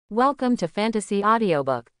Welcome to Fantasy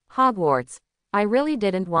Audiobook, Hogwarts. I really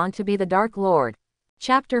didn't want to be the Dark Lord.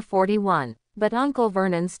 Chapter 41. But Uncle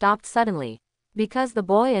Vernon stopped suddenly, because the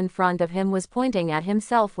boy in front of him was pointing at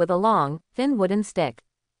himself with a long, thin wooden stick.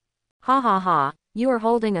 Ha ha ha, you are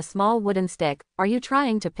holding a small wooden stick, are you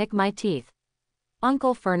trying to pick my teeth?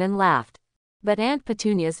 Uncle Vernon laughed. But Aunt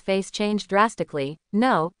Petunia's face changed drastically.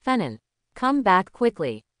 No, Fennon. Come back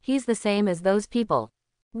quickly, he's the same as those people.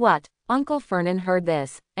 What? Uncle Vernon heard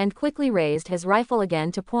this, and quickly raised his rifle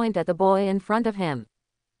again to point at the boy in front of him.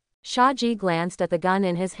 Shaji glanced at the gun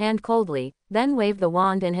in his hand coldly, then waved the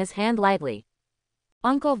wand in his hand lightly.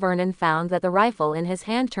 Uncle Vernon found that the rifle in his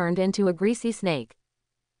hand turned into a greasy snake.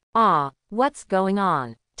 Ah, what's going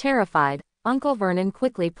on? Terrified, Uncle Vernon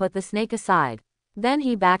quickly put the snake aside. Then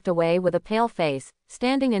he backed away with a pale face,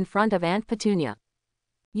 standing in front of Aunt Petunia.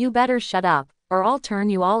 You better shut up, or I'll turn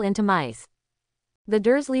you all into mice. The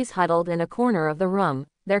Dursleys huddled in a corner of the room,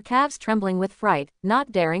 their calves trembling with fright,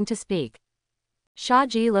 not daring to speak.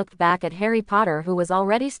 Shaji looked back at Harry Potter, who was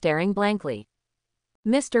already staring blankly.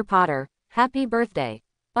 Mr. Potter, happy birthday.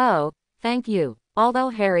 Oh, thank you. Although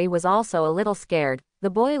Harry was also a little scared,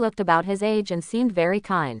 the boy looked about his age and seemed very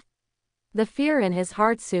kind. The fear in his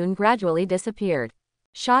heart soon gradually disappeared.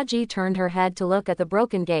 Shaji turned her head to look at the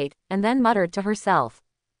broken gate, and then muttered to herself.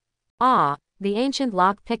 Ah, the ancient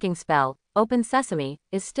lock-picking spell, Open Sesame,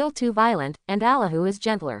 is still too violent, and Allahu is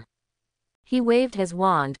gentler. He waved his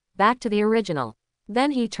wand, back to the original.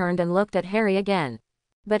 Then he turned and looked at Harry again.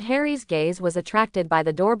 But Harry's gaze was attracted by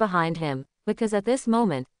the door behind him, because at this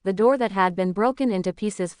moment, the door that had been broken into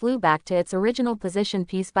pieces flew back to its original position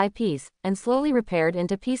piece by piece, and slowly repaired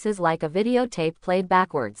into pieces like a videotape played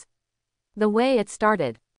backwards. The way it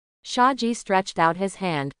started. Shaji stretched out his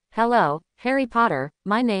hand. Hello, Harry Potter,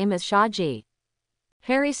 my name is Shaji.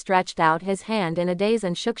 Harry stretched out his hand in a daze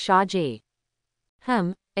and shook Shaji.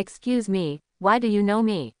 Excuse me, why do you know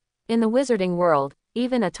me? In the wizarding world,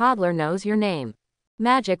 even a toddler knows your name.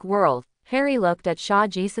 Magic world. Harry looked at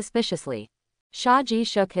Shaji suspiciously. Shaji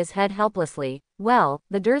shook his head helplessly. Well,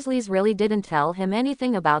 the Dursleys really didn't tell him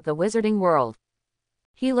anything about the wizarding world.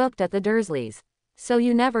 He looked at the Dursleys. So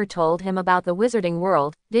you never told him about the wizarding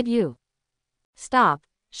world, did you? Stop.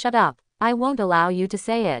 Shut up. I won't allow you to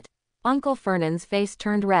say it. Uncle Vernon's face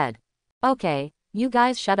turned red. Okay, you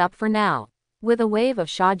guys shut up for now. With a wave of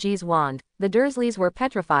Shaji's wand, the Dursleys were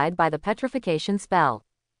petrified by the petrification spell.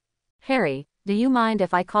 Harry, do you mind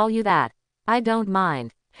if I call you that? I don't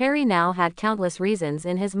mind. Harry now had countless reasons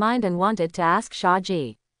in his mind and wanted to ask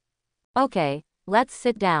Shaji. Okay, let's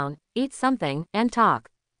sit down, eat something, and talk.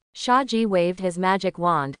 Shaji waved his magic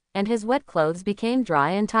wand, and his wet clothes became dry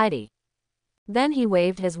and tidy. Then he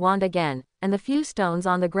waved his wand again, and the few stones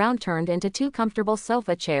on the ground turned into 2 comfortable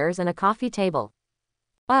sofa chairs and a coffee table.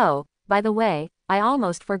 Oh, by the way, I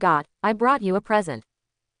almost forgot, I brought you a present.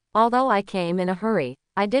 Although I came in a hurry,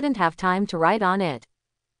 I didn't have time to write on it.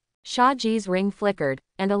 Shaji's ring flickered,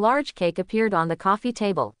 and a large cake appeared on the coffee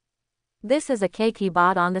table. This is a cake he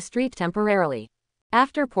bought on the street temporarily.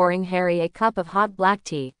 After pouring Harry a cup of hot black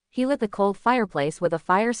tea, he lit the cold fireplace with a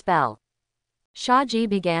fire spell. Shaji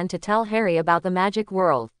began to tell Harry about the magic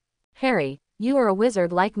world. Harry, you are a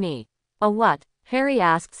wizard like me. A what? Harry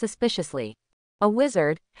asked suspiciously. A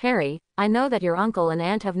wizard, Harry. I know that your uncle and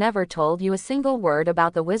aunt have never told you a single word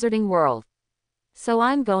about the wizarding world. So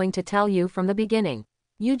I'm going to tell you from the beginning.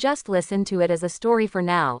 You just listen to it as a story for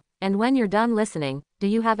now, and when you're done listening, do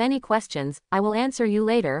you have any questions? I will answer you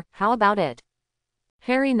later, how about it?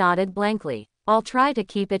 Harry nodded blankly. I'll try to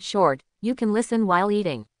keep it short, you can listen while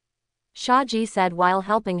eating. Shaji said while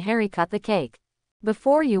helping Harry cut the cake.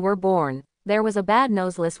 Before you were born, there was a bad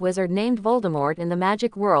noseless wizard named Voldemort in the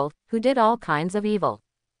magic world, who did all kinds of evil.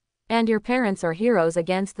 And your parents are heroes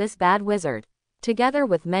against this bad wizard. Together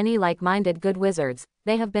with many like-minded good wizards,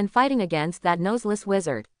 they have been fighting against that noseless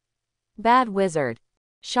wizard. Bad wizard.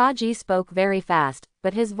 Shaji spoke very fast,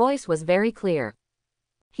 but his voice was very clear.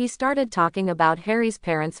 He started talking about Harry's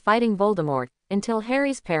parents fighting Voldemort, until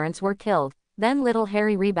Harry's parents were killed. Then little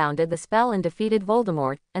Harry rebounded the spell and defeated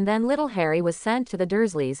Voldemort, and then little Harry was sent to the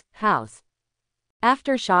Dursleys' house.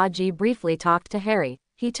 After Shaji briefly talked to Harry,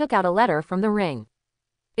 he took out a letter from the ring.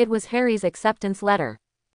 It was Harry's acceptance letter.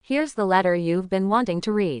 Here's the letter you've been wanting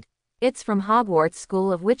to read. It's from Hogwarts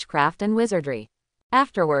School of Witchcraft and Wizardry.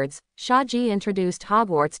 Afterwards, Shaji introduced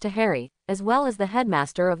Hogwarts to Harry, as well as the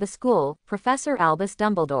headmaster of the school, Professor Albus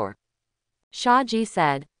Dumbledore. Shaji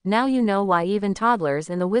said, now you know why even toddlers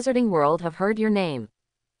in the wizarding world have heard your name.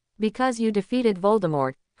 Because you defeated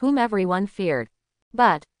Voldemort, whom everyone feared.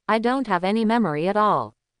 But, I don't have any memory at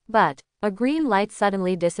all. But, A green light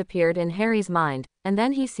suddenly disappeared in Harry's mind, and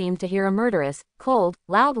then he seemed to hear a murderous, cold,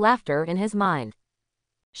 loud laughter in his mind.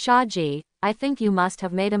 Shaji, I think you must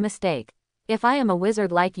have made a mistake. If I am a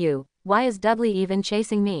wizard like you, why is Dudley even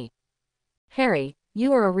chasing me? Harry,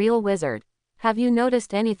 you are a real wizard. Have you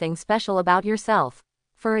noticed anything special about yourself?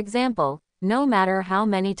 For example, no matter how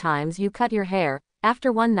many times you cut your hair,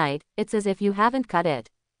 after one night, it's as if you haven't cut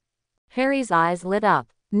it. Harry's eyes lit up.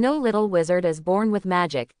 No little wizard is born with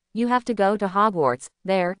magic. You have to go to Hogwarts.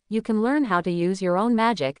 There, you can learn how to use your own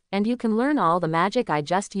magic, and you can learn all the magic I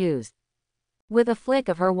just used. With a flick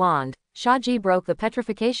of her wand, Shaji broke the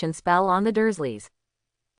petrification spell on the Dursleys.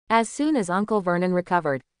 As soon as Uncle Vernon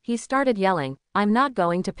recovered, he started yelling, I'm not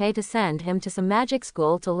going to pay to send him to some magic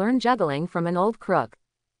school to learn juggling from an old crook.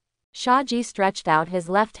 Shaji stretched out his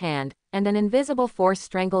left hand, and an invisible force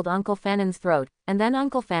strangled Uncle Fannon's throat, and then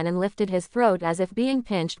Uncle Fannon lifted his throat as if being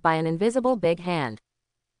pinched by an invisible big hand.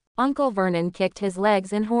 Uncle Vernon kicked his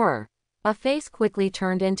legs in horror. A face quickly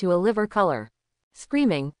turned into a liver color.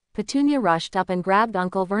 Screaming, Petunia rushed up and grabbed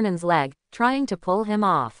Uncle Vernon's leg, trying to pull him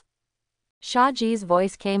off. Shaji's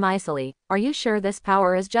voice came icily, are you sure this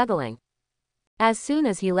power is juggling? As soon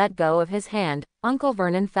as he let go of his hand, Uncle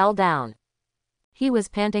Vernon fell down. He was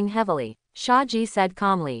panting heavily. Shaji said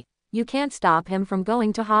calmly, you can't stop him from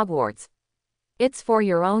going to Hogwarts. It's for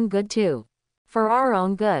your own good too. For our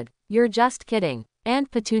own good. You're just kidding.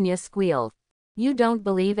 Aunt Petunia squealed. You don't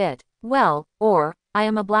believe it? Well, I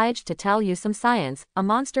am obliged to tell you some science, a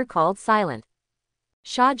monster called Silent.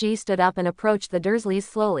 Shaji stood up and approached the Dursleys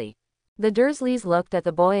slowly. The Dursleys looked at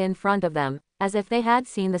the boy in front of them, as if they had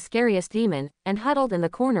seen the scariest demon, and huddled in the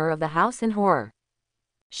corner of the house in horror.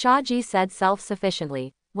 Shaji said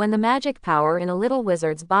self-sufficiently, when the magic power in a little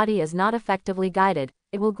wizard's body is not effectively guided,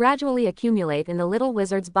 it will gradually accumulate in the little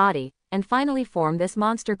wizard's body, and finally form this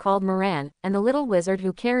monster called Moran, and the little wizard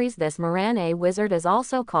who carries this Moran wizard is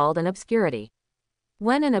also called an obscurity.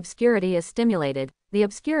 When an obscurity is stimulated, the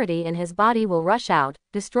obscurity in his body will rush out,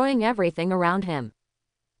 destroying everything around him.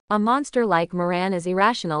 A monster like Moran is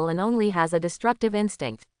irrational and only has a destructive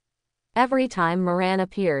instinct. Every time Moran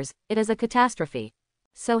appears, it is a catastrophe.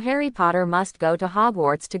 So Harry Potter must go to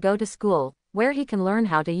Hogwarts to go to school, where he can learn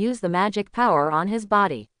how to use the magic power on his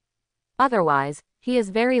body. Otherwise, he is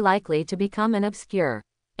very likely to become an obscure.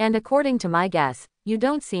 And according to my guess, you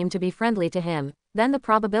don't seem to be friendly to him, then the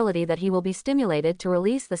probability that he will be stimulated to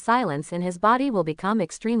release the silence in his body will become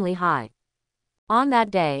extremely high. On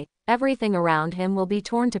that day, everything around him will be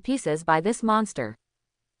torn to pieces by this monster.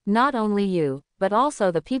 Not only you, but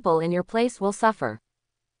also the people in your place will suffer.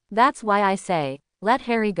 That's why I say, let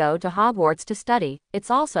Harry go to Hogwarts to study,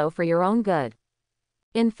 it's also for your own good.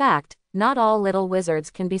 In fact, not all little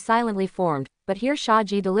wizards can be silently formed, but here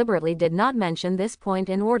Shaji deliberately did not mention this point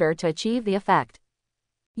in order to achieve the effect.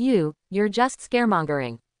 You're just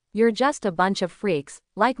scaremongering. You're just a bunch of freaks,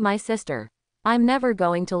 like my sister. I'm never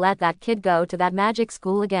going to let that kid go to that magic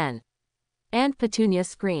school again. Aunt Petunia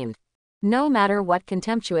screamed. No matter what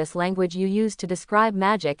contemptuous language you use to describe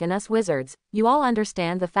magic and us wizards, you all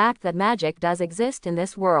understand the fact that magic does exist in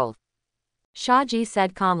this world. Shaji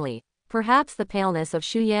said calmly. Perhaps the paleness of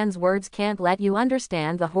Shuyan's words can't let you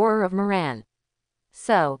understand the horror of Moran.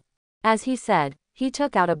 So, as he said, he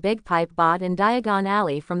took out a big pipe bought in Diagon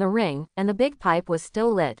Alley from the ring, and the big pipe was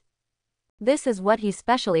still lit. This is what he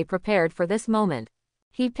specially prepared for this moment.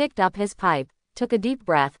 He picked up his pipe, took a deep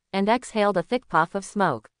breath, and exhaled a thick puff of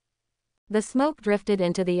smoke. The smoke drifted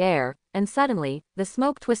into the air, and suddenly, the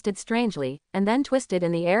smoke twisted strangely, and then twisted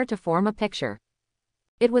in the air to form a picture.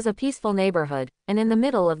 It was a peaceful neighborhood, and in the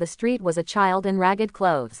middle of the street was a child in ragged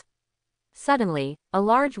clothes. Suddenly, a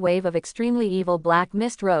large wave of extremely evil black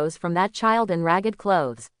mist rose from that child in ragged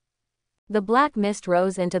clothes. The black mist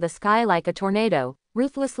rose into the sky like a tornado,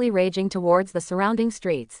 ruthlessly raging towards the surrounding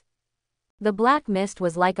streets. The black mist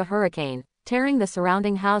was like a hurricane, tearing the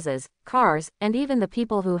surrounding houses, cars, and even the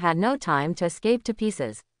people who had no time to escape to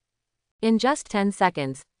pieces. In just 10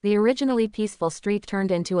 seconds, the originally peaceful street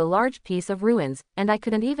turned into a large piece of ruins, and I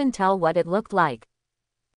couldn't even tell what it looked like.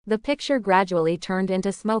 The picture gradually turned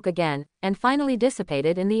into smoke again, and finally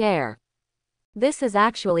dissipated in the air. This is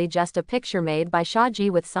actually just a picture made by Shaji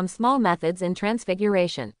with some small methods in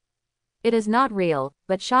transfiguration. It is not real,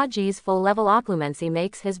 but Shaji's full-level occlumency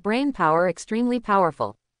makes his brain power extremely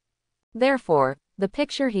powerful. Therefore, the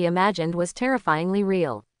picture he imagined was terrifyingly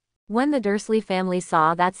real. When the Dursley family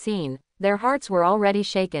saw that scene, their hearts were already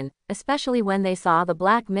shaken, especially when they saw the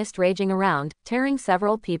black mist raging around, tearing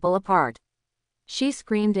several people apart. She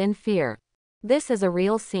screamed in fear. This is a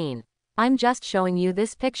real scene. I'm just showing you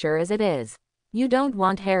this picture as it is. You don't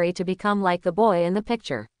want Harry to become like the boy in the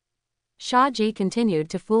picture. Shaji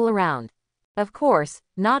continued to fool around. Of course,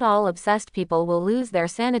 not all obsessed people will lose their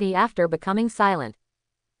sanity after becoming silent.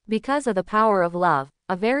 Because of the power of love,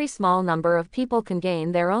 a very small number of people can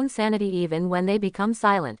gain their own sanity even when they become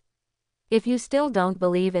silent. If you still don't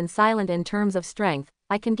believe in silent in terms of strength,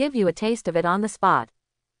 I can give you a taste of it on the spot.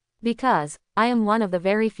 Because, I am one of the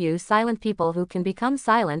very few silent people who can become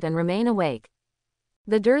silent and remain awake.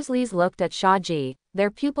 The Dursleys looked at Shaji,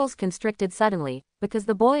 their pupils constricted suddenly, because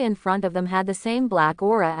the boy in front of them had the same black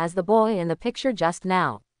aura as the boy in the picture just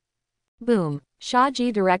now. Boom!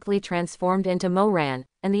 Shaji directly transformed into Moran,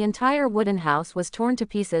 and the entire wooden house was torn to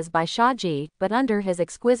pieces by Shaji, but under his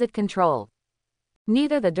exquisite control.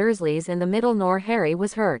 Neither the Dursleys in the middle nor Harry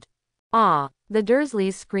was hurt. Ah! The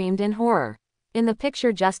Dursleys screamed in horror. In the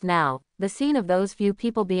picture just now, the scene of those few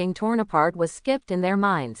people being torn apart was skipped in their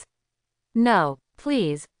minds. No,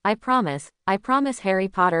 please, I promise Harry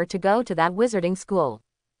Potter to go to that wizarding school.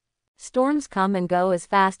 Storms come and go as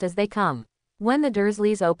fast as they come. When the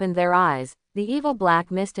Dursleys opened their eyes, the evil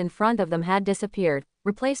black mist in front of them had disappeared,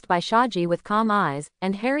 replaced by Shaji with calm eyes,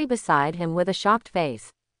 and Harry beside him with a shocked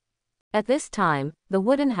face. At this time, the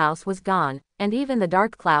wooden house was gone, and even the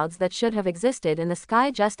dark clouds that should have existed in the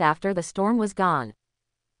sky just after the storm was gone.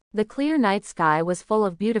 The clear night sky was full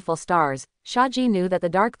of beautiful stars. Shaji knew that the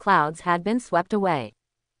dark clouds had been swept away.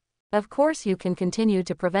 Of course you can continue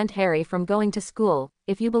to prevent Harry from going to school,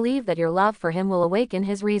 if you believe that your love for him will awaken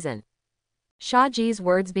his reason. Shaji's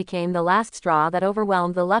words became the last straw that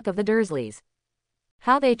overwhelmed the luck of the Dursleys.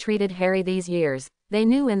 How they treated Harry these years, they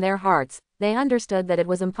knew in their hearts, they understood that it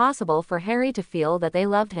was impossible for Harry to feel that they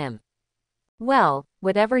loved him. Well,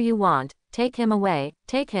 whatever you want, take him away,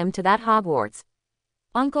 take him to that Hogwarts.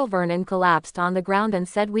 Uncle Vernon collapsed on the ground and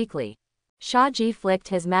said weakly. Shaji flicked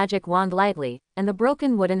his magic wand lightly, and the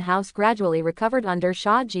broken wooden house gradually recovered under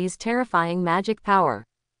Shaji's terrifying magic power.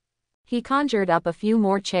 He conjured up a few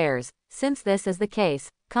more chairs. Since this is the case,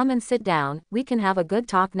 come and sit down, we can have a good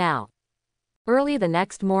talk now. Early the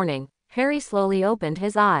next morning, Harry slowly opened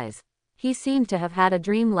his eyes. He seemed to have had a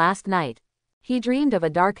dream last night. He dreamed of a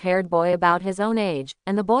dark-haired boy about his own age,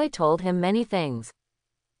 and the boy told him many things.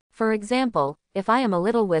 For example, if I am a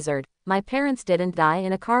little wizard, my parents didn't die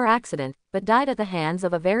in a car accident, but died at the hands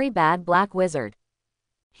of a very bad black wizard.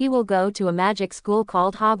 He will go to a magic school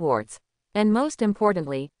called Hogwarts. And most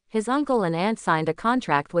importantly, his uncle and aunt signed a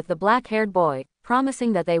contract with the black-haired boy,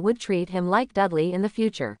 promising that they would treat him like Dudley in the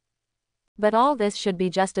future. But all this should be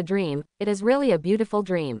just a dream. It is really a beautiful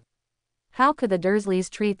dream. How could the Dursleys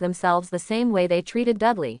treat themselves the same way they treated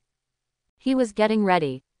Dudley? He was getting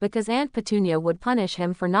ready, because Aunt Petunia would punish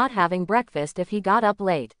him for not having breakfast if he got up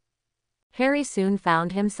late. Harry soon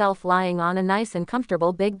found himself lying on a nice and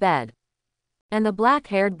comfortable big bed. And the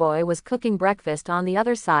black-haired boy was cooking breakfast on the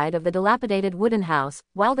other side of the dilapidated wooden house,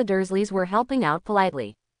 while the Dursleys were helping out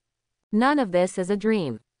politely. None of this is a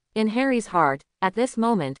dream. In Harry's heart, at this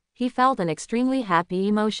moment, he felt an extremely happy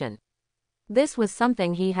emotion. This was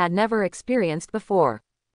something he had never experienced before.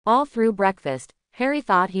 All through breakfast, Harry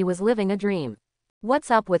thought he was living a dream.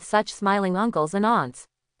 What's up with such smiling uncles and aunts?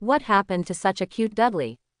 What happened to such a cute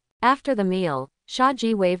Dudley? After the meal,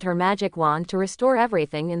 Shaji waved her magic wand to restore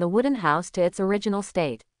everything in the wooden house to its original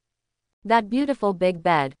state. That beautiful big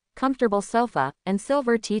bed, comfortable sofa, and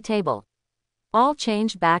silver tea table. All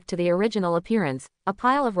changed back to the original appearance, a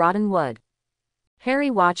pile of rotten wood.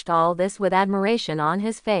 Harry watched all this with admiration on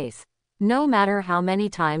his face. No matter how many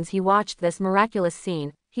times he watched this miraculous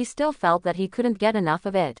scene, he still felt that he couldn't get enough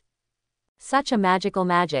of it. Such a magical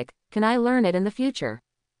magic, can I learn it in the future?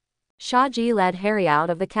 Shaji led Harry out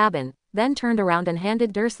of the cabin, then turned around and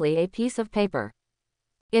handed Dursley a piece of paper.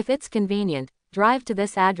 If it's convenient, drive to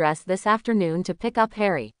this address this afternoon to pick up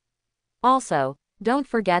Harry. Also, don't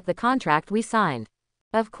forget the contract we signed.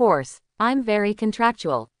 Of course, I'm very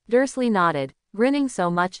contractual. Dursley nodded, grinning so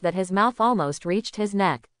much that his mouth almost reached his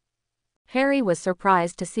neck. Harry was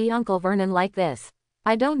surprised to see Uncle Vernon like this.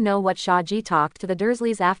 I don't know what Shaji talked to the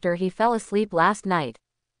Dursleys after he fell asleep last night.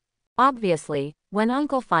 Obviously, when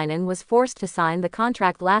Uncle Finan was forced to sign the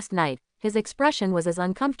contract last night, his expression was as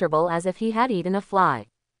uncomfortable as if he had eaten a fly.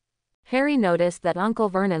 Harry noticed that Uncle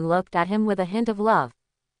Vernon looked at him with a hint of love.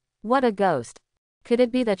 What a ghost. Could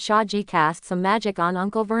it be that Shaji cast some magic on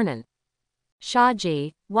Uncle Vernon?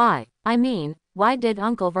 Shaji, why did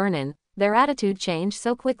Uncle Vernon, their attitude change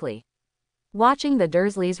so quickly? Watching the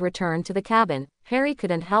Dursleys return to the cabin, Harry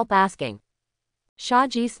couldn't help asking.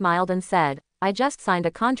 Shaji smiled and said, I just signed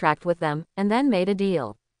a contract with them, and then made a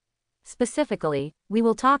deal. Specifically, we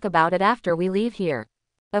will talk about it after we leave here.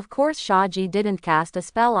 Of course Shaji didn't cast a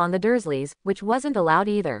spell on the Dursleys, which wasn't allowed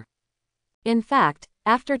either. In fact,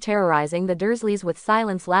 after terrorizing the Dursleys with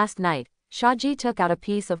silence last night, Shahji took out a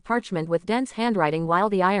piece of parchment with dense handwriting while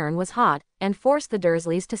the iron was hot, and forced the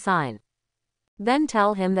Dursleys to sign. Then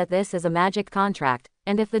tell him that this is a magic contract,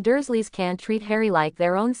 and if the Dursleys can't treat Harry like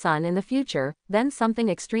their own son in the future, then something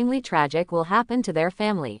extremely tragic will happen to their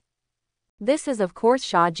family. This is of course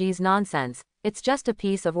Shahji's nonsense. It's just a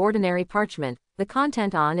piece of ordinary parchment. The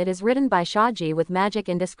content on it is written by Shahji with magic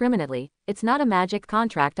indiscriminately. It's not a magic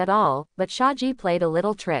contract at all, but Shahji played a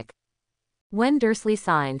little trick. When Dursley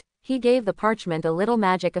signed, he gave the parchment a little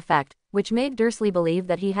magic effect, which made Dursley believe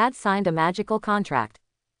that he had signed a magical contract.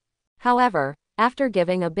 However, after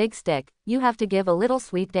giving a big stick, you have to give a little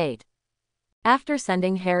sweet date. After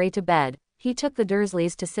sending Harry to bed, he took the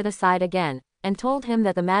Dursleys to sit aside again, and told him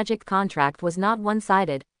that the magic contract was not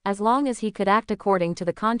one-sided. As long as he could act according to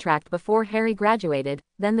the contract before Harry graduated,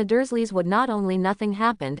 then the Dursleys would not only nothing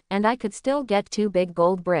happened, and I could still get 2 big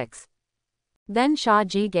gold bricks. Then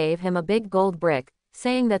Shahji gave him a big gold brick,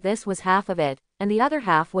 saying that this was half of it, and the other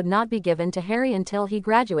half would not be given to Harry until he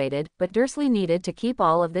graduated, but Dursley needed to keep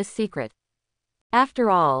all of this secret. After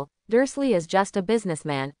all, Dursley is just a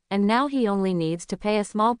businessman, and now he only needs to pay a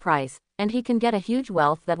small price, and he can get a huge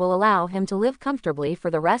wealth that will allow him to live comfortably for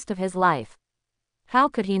the rest of his life. How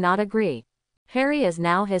could he not agree? Harry is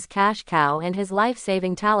now his cash cow and his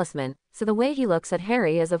life-saving talisman, so the way he looks at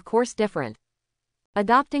Harry is of course different.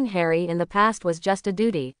 Adopting Harry in the past was just a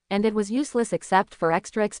duty, and it was useless except for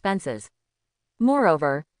extra expenses.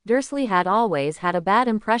 Moreover, Dursley had always had a bad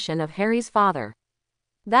impression of Harry's father.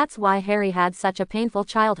 That's why Harry had such a painful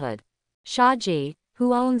childhood. Shahji,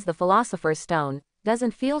 who owns the Philosopher's Stone,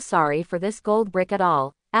 doesn't feel sorry for this gold brick at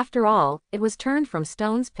all. After all, it was turned from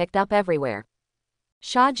stones picked up everywhere.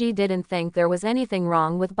 Shahji didn't think there was anything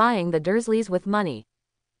wrong with buying the Dursleys with money.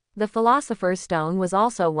 The Philosopher's Stone was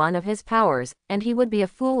also one of his powers, and he would be a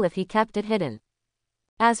fool if he kept it hidden.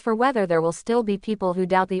 As for whether there will still be people who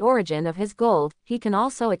doubt the origin of his gold, he can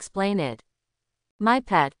also explain it. My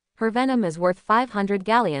pet, her venom is worth 500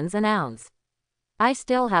 galleons an ounce. I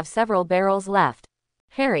still have several barrels left.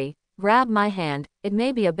 Harry, grab my hand, it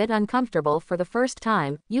may be a bit uncomfortable for the first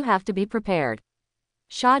time, you have to be prepared.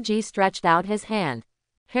 Shahji stretched out his hand.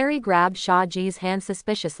 Harry grabbed Shahji's hand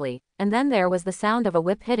suspiciously, and then there was the sound of a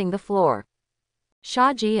whip hitting the floor.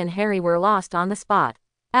 Shahji and Harry were lost on the spot.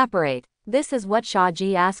 Apparate. This is what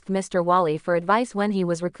Shahji asked Mr. Wally for advice when he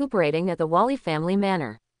was recuperating at the Wally family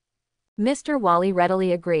manor. Mr. Wally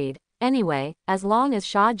readily agreed. Anyway, as long as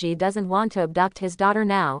Shahji doesn't want to abduct his daughter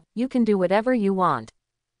now, you can do whatever you want.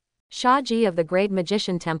 Shahji of the Great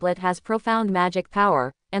Magician Template has profound magic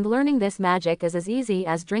power, and learning this magic is as easy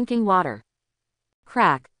as drinking water.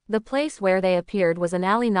 Crack. The place where they appeared was an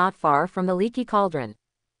alley not far from the leaky cauldron.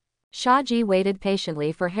 Shahji waited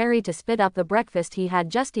patiently for Harry to spit up the breakfast he had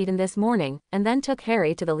just eaten this morning, and then took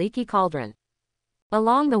Harry to the leaky cauldron.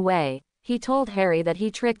 Along the way, he told Harry that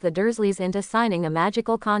he tricked the Dursleys into signing a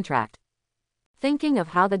magical contract. Thinking of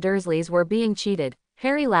how the Dursleys were being cheated,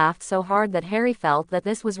 Harry laughed so hard that Harry felt that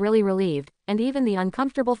this was really relieved, and even the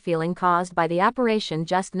uncomfortable feeling caused by the apparition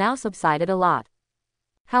just now subsided a lot.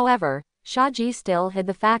 However, Shahji still hid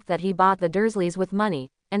the fact that he bought the Dursleys with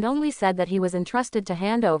money, and only said that he was entrusted to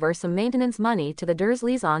hand over some maintenance money to the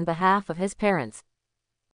Dursleys on behalf of his parents.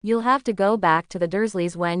 You'll have to go back to the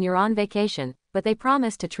Dursleys when you're on vacation, but they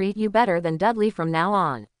promise to treat you better than Dudley from now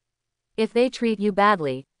on. If they treat you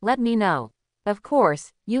badly, let me know. Of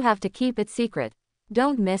course, you have to keep it secret.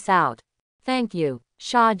 Don't miss out. Thank you,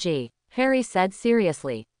 Shahji, Harry said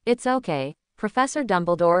seriously. It's okay, Professor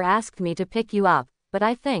Dumbledore asked me to pick you up, but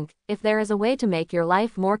I think, if there is a way to make your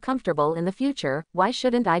life more comfortable in the future, why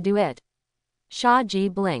shouldn't I do it?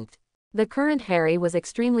 Shahji blinked. The current Harry was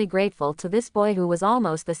extremely grateful to this boy who was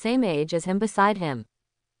almost the same age as him beside him.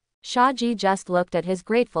 Shahji just looked at his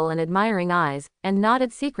grateful and admiring eyes, and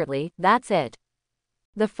nodded secretly. That's it.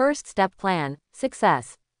 The first step plan,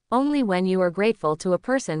 success. Only when you are grateful to a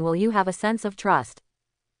person will you have a sense of trust.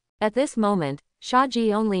 At this moment,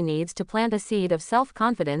 Shahji only needs to plant a seed of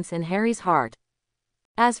self-confidence in Harry's heart.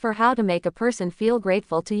 As for how to make a person feel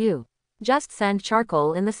grateful to you, just send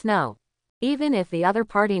charcoal in the snow. Even if the other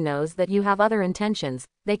party knows that you have other intentions,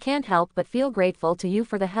 they can't help but feel grateful to you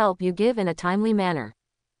for the help you give in a timely manner.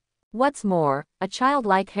 What's more, a child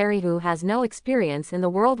like Harry who has no experience in the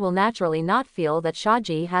world will naturally not feel that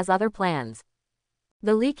Shahji has other plans.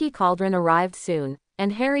 The leaky cauldron arrived soon,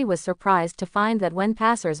 and Harry was surprised to find that when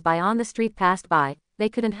passers-by on the street passed by, they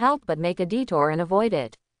couldn't help but make a detour and avoid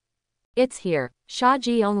it. It's here.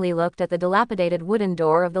 Shahji only looked at the dilapidated wooden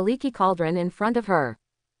door of the leaky cauldron in front of her.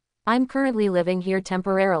 I'm currently living here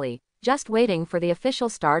temporarily, just waiting for the official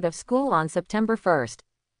start of school on September 1st.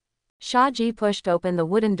 Shahji pushed open the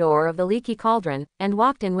wooden door of the leaky cauldron, and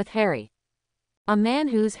walked in with Harry. A man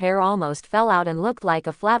whose hair almost fell out and looked like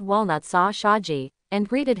a flat walnut saw Shaji, and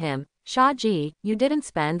greeted him. Shaji, you didn't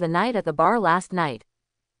spend the night at the bar last night.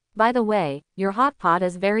 By the way, your hot pot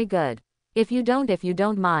is very good. If you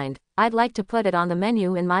don't mind, I'd like to put it on the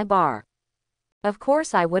menu in my bar. Of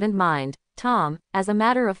course I wouldn't mind, Tom. As a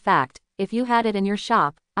matter of fact, if you had it in your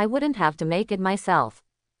shop, I wouldn't have to make it myself.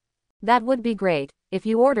 That would be great. If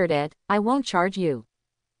you ordered it, I won't charge you.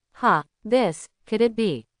 Huh, this, could it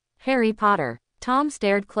be Harry Potter? Tom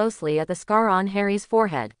stared closely at the scar on Harry's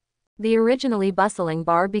forehead. The originally bustling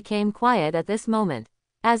bar became quiet at this moment,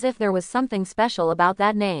 as if there was something special about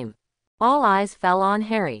that name. All eyes fell on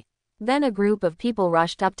Harry. Then a group of people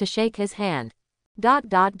rushed up to shake his hand.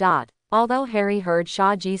 Although Harry heard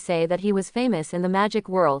Shaji say that he was famous in the magic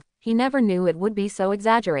world, he never knew it would be so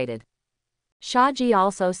exaggerated. Shaji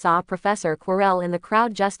also saw Professor Quirrell in the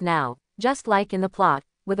crowd just now, just like in the plot,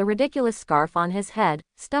 with a ridiculous scarf on his head.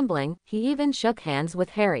 Stumbling, he even shook hands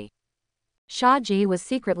with Harry. Shaji was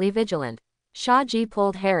secretly vigilant. Shaji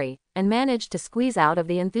pulled Harry, and managed to squeeze out of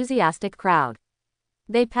the enthusiastic crowd.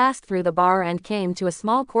 They passed through the bar and came to a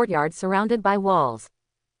small courtyard surrounded by walls.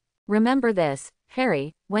 Remember this,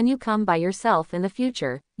 Harry, when you come by yourself in the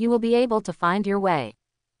future, you will be able to find your way.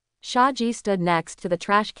 Shaji stood next to the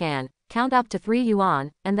trash can. Count up to 3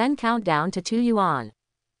 yuan, and then count down to 2 yuan.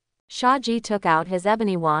 Shaji took out his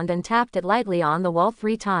ebony wand and tapped it lightly on the wall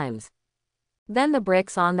 3 times. Then the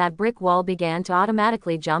bricks on that brick wall began to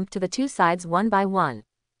automatically jump to the 2 sides one by one.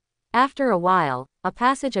 After a while, a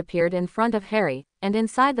passage appeared in front of Harry, and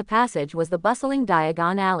inside the passage was the bustling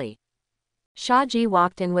Diagon Alley. Shaji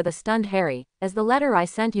walked in with a stunned Harry. Is the letter I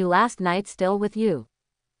sent you last night still with you?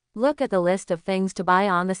 Look at the list of things to buy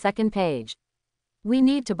on the second page. We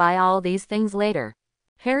need to buy all these things later.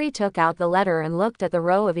 Harry took out the letter and looked at the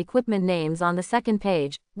row of equipment names on the second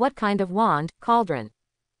page. What kind of wand? Cauldron.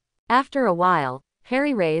 After a while,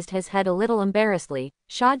 Harry raised his head a little embarrassedly.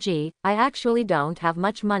 Shaji, I actually don't have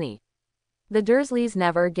much money. The Dursleys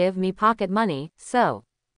never give me pocket money, so.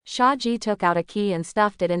 Shaji took out a key and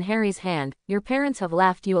stuffed it in Harry's hand. Your parents have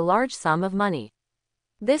left you a large sum of money.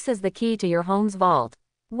 This is the key to your home's vault.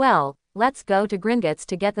 Well, let's go to Gringotts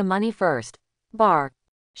to get the money first. Bar.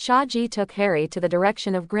 Shaji took Harry to the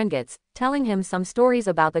direction of Gringotts, telling him some stories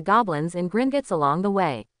about the goblins in Gringotts along the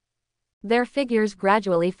way. Their figures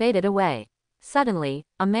gradually faded away. Suddenly,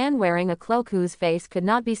 a man wearing a cloak whose face could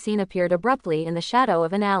not be seen appeared abruptly in the shadow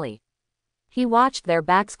of an alley. He watched their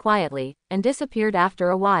backs quietly, and disappeared after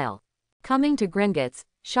a while. Coming to Gringotts,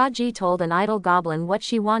 Shaji told an idle goblin what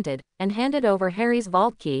she wanted, and handed over Harry's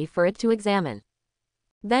vault key for it to examine.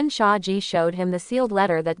 Then Shaji showed him the sealed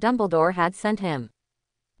letter that Dumbledore had sent him.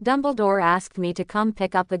 Dumbledore asked me to come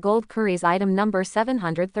pick up the gold curries item number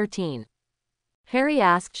 713. Harry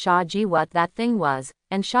asked Shaji what that thing was,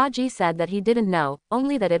 and Shaji said that he didn't know,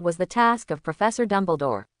 only that it was the task of Professor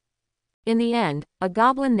Dumbledore. In the end, a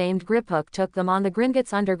goblin named Griphook took them on the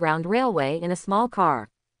Gringotts Underground Railway in a small car.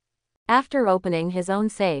 After opening his own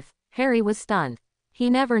safe, Harry was stunned. He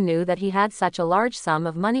never knew that he had such a large sum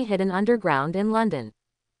of money hidden underground in London.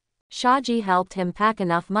 Shaji helped him pack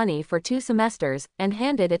enough money for 2 semesters, and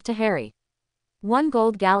handed it to Harry. 1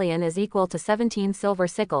 gold galleon is equal to 17 silver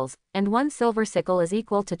sickles, and 1 silver sickle is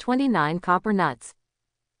equal to 29 copper nuts.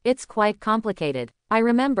 It's quite complicated. I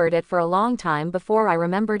remembered it for a long time before I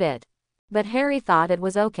remembered it. But Harry thought it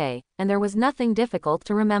was okay, and there was nothing difficult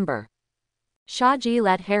to remember. Shaji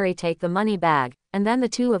let Harry take the money bag, and then the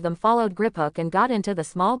 2 of them followed Griphook and got into the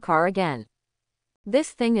small car again.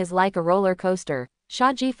 This thing is like a roller coaster.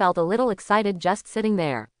 Shaji felt a little excited just sitting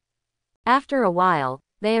there. After a while,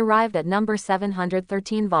 they arrived at number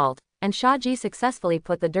 713 vault, and Shaji successfully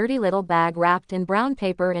put the dirty little bag wrapped in brown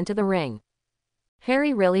paper into the ring.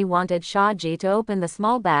 Harry really wanted Shaji to open the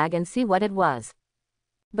small bag and see what it was.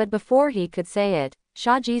 But before he could say it,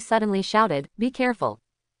 Shaji suddenly shouted, "Be careful."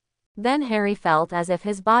 Then Harry felt as if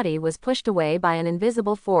his body was pushed away by an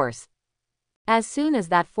invisible force. As soon as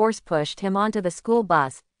that force pushed him onto the school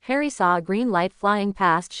bus, Harry saw a green light flying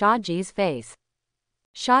past Shaji's face.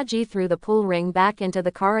 Shaji threw the pull ring back into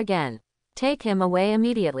the car again. Take him away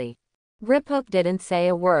immediately. Griphook didn't say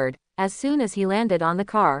a word. As soon as he landed on the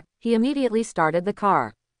car, he immediately started the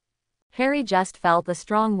car. Harry just felt the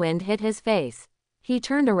strong wind hit his face. He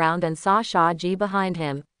turned around and saw Shaji behind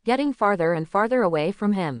him, getting farther and farther away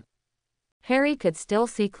from him. Harry could still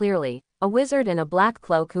see clearly. A wizard in a black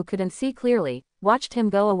cloak who couldn't see clearly watched him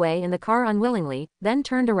go away in the car unwillingly, then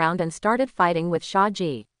turned around and started fighting with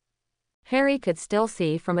Shaji. Harry could still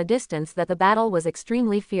see from a distance that the battle was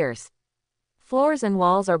extremely fierce. Floors and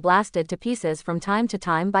walls are blasted to pieces from time to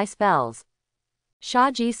time by spells.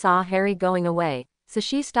 Shaji saw Harry going away, so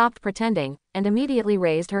she stopped pretending, and immediately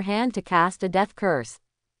raised her hand to cast a death curse.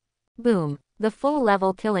 Boom! The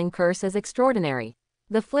full-level killing curse is extraordinary.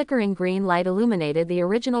 The flickering green light illuminated the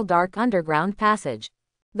original dark underground passage.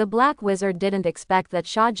 The Black Wizard didn't expect that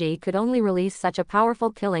Shaji could only release such a powerful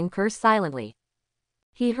killing curse silently.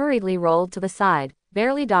 He hurriedly rolled to the side,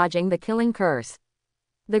 barely dodging the killing curse.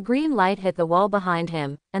 The green light hit the wall behind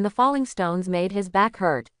him, and the falling stones made his back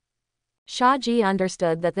hurt. Shaji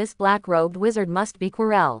understood that this black-robed wizard must be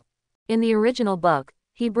Quirrell. In the original book,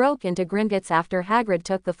 he broke into Gringotts after Hagrid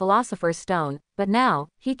took the Philosopher's Stone, but now,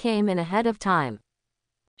 he came in ahead of time.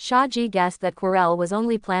 Shaji guessed that Quirrell was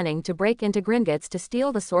only planning to break into Gringotts to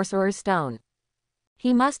steal the Sorcerer's Stone.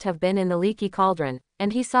 He must have been in the Leaky Cauldron,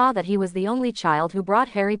 and he saw that he was the only child who brought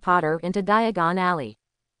Harry Potter into Diagon Alley.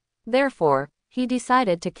 Therefore, he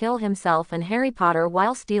decided to kill himself and Harry Potter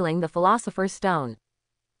while stealing the Philosopher's Stone.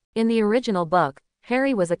 In the original book,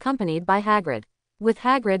 Harry was accompanied by Hagrid. With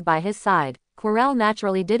Hagrid by his side, Quirrell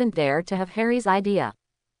naturally didn't dare to have Harry's idea.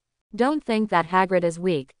 Don't think that Hagrid is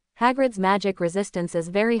weak. Hagrid's magic resistance is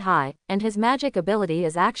very high, and his magic ability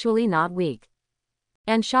is actually not weak.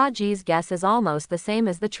 And Shaji's guess is almost the same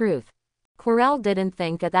as the truth. Quirrell didn't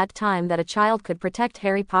think at that time that a child could protect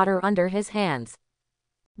Harry Potter under his hands.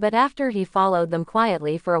 But after he followed them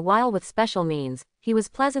quietly for a while with special means, he was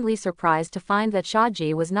pleasantly surprised to find that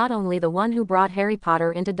Shaji was not only the one who brought Harry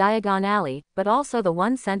Potter into Diagon Alley, but also the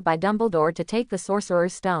one sent by Dumbledore to take the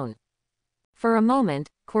Sorcerer's Stone. For a moment,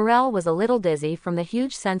 Quirrell was a little dizzy from the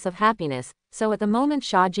huge sense of happiness, so at the moment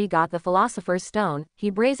Shaji got the Philosopher's Stone, he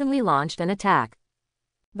brazenly launched an attack.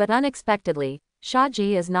 But unexpectedly,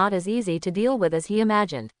 Shaji is not as easy to deal with as he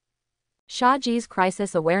imagined. Shaji's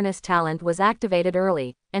crisis awareness talent was activated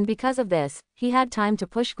early, and because of this, he had time to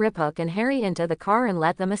push Griphook and Harry into the car and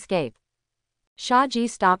let them escape. Shaji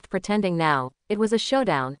stopped pretending now. It was a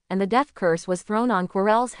showdown, and the death curse was thrown on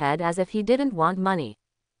Quirrell's head as if he didn't want money.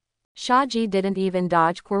 Shaji didn't even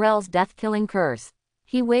dodge Quirrell's death-killing curse.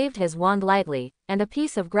 He waved his wand lightly, and a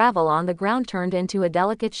piece of gravel on the ground turned into a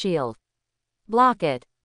delicate shield. Block it.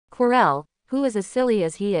 Quirrell, who is as silly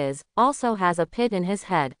as he is, also has a pit in his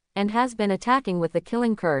head, and has been attacking with the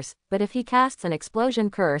killing curse, but if he casts an explosion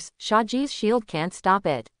curse, Shaji's shield can't stop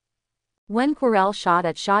it. When Quirrell shot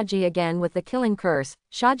at Shaji again with the killing curse,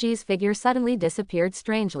 Shaji's figure suddenly disappeared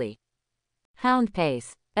strangely. Hound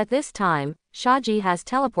pace. At this time, Shaji has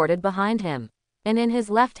teleported behind him. And in his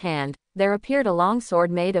left hand, there appeared a long sword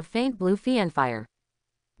made of faint blue fiendfire.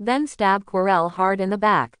 Then stab Quirrell hard in the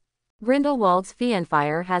back. Grindelwald's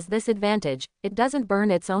fiendfire has this advantage, it doesn't burn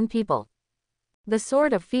its own people. The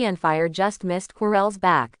sword of fiendfire just missed Quirrell's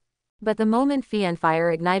back. But the moment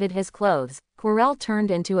fiendfire ignited his clothes, Quirrell turned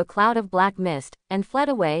into a cloud of black mist, and fled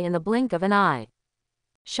away in the blink of an eye.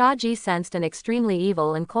 Shaji sensed an extremely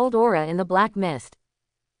evil and cold aura in the black mist.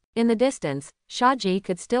 In the distance, Shaji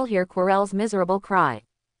could still hear Quirrell's miserable cry.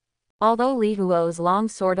 Although Li Huo's long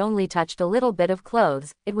sword only touched a little bit of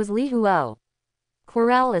clothes, it was Li Huo.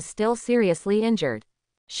 Quirrell is still seriously injured.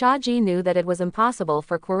 Shaji knew that it was impossible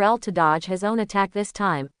for Quirrell to dodge his own attack this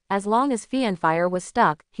time. As long as fiendfire was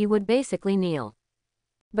stuck, he would basically kneel.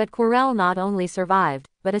 But Quirrell not only survived,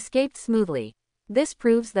 but escaped smoothly. This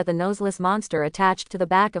proves that the noseless monster attached to the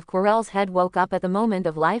back of Quirrell's head woke up at the moment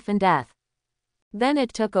of life and death. Then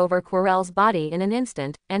it took over Quirrell's body in an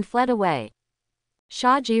instant, and fled away.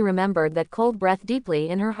 Shaji remembered that cold breath deeply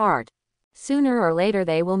in her heart. Sooner or later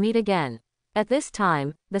they will meet again. At this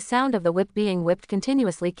time, the sound of the whip being whipped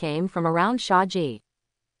continuously came from around Shaji.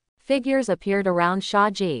 Figures appeared around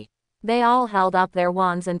Shaji. They all held up their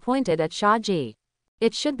wands and pointed at Shaji.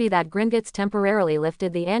 It should be that Gringotts temporarily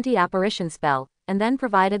lifted the anti-apparition spell, and then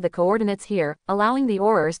provided the coordinates here, allowing the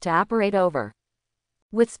aurors to apparate over.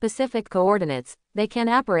 With specific coordinates, they can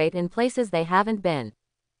apparate in places they haven't been.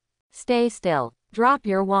 Stay still. Drop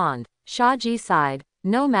your wand. Shaji sighed.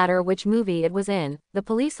 No matter which movie it was in, the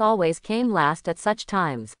police always came last at such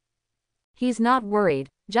times. He's not worried,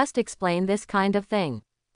 just explain this kind of thing.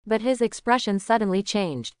 But his expression suddenly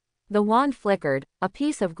changed. The wand flickered, a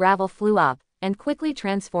piece of gravel flew up, and quickly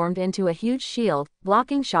transformed into a huge shield,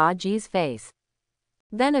 blocking Shaji's face.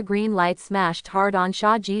 Then a green light smashed hard on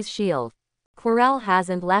Shaji's shield. Quirrell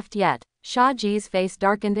hasn't left yet. Shaji's face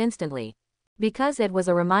darkened instantly. Because it was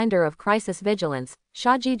a reminder of crisis vigilance,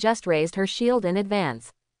 Shaji just raised her shield in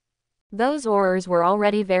advance. Those aurors were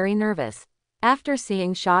already very nervous. After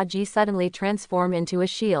seeing Shaji suddenly transform into a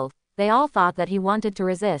shield, they all thought that he wanted to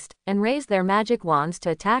resist, and raised their magic wands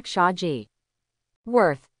to attack Shaji.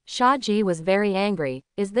 Worth. Shaji was very angry.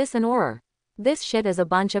 Is this an auror? This shit is a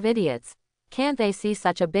bunch of idiots. Can't they see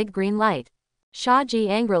such a big green light? Shaji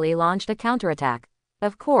angrily launched a counterattack.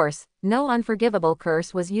 Of course, no unforgivable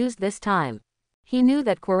curse was used this time. He knew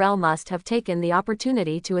that Quirrell must have taken the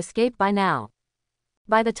opportunity to escape by now.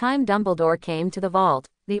 By the time Dumbledore came to the vault,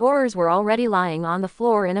 the Aurors were already lying on the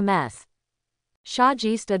floor in a mess.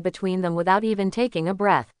 Shaji stood between them without even taking a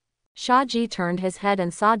breath. Shaji turned his head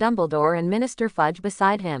and saw Dumbledore and Minister Fudge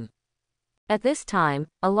beside him. At this time,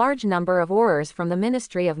 a large number of Aurors from the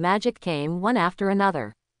Ministry of Magic came one after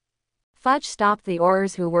another. Fudge stopped the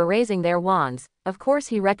Aurors who were raising their wands. Of course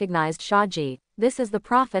he recognized Shaji. This is the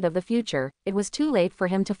prophet of the future. It was too late for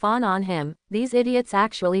him to fawn on him. These idiots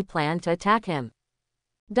actually planned to attack him.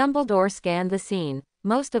 Dumbledore scanned the scene.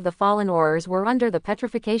 Most of the fallen Aurors were under the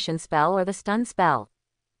petrification spell or the stun spell.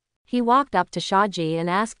 He walked up to Shaji and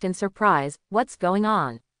asked in surprise, "What's going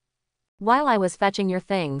on?" "While I was fetching your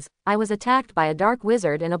things, I was attacked by a dark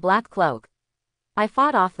wizard in a black cloak. I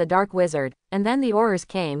fought off the dark wizard, and then the Aurors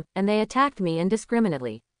came, and they attacked me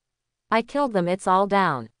indiscriminately. I killed them, it's all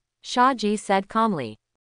down," Shaji said calmly.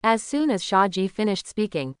 As soon as Shaji finished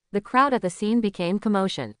speaking, the crowd at the scene became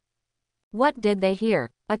commotion. What did they hear?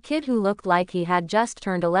 A kid who looked like he had just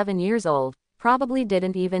turned 11 years old, probably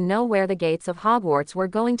didn't even know where the gates of Hogwarts were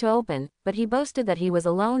going to open, but he boasted that he was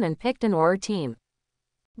alone and picked an Auror team.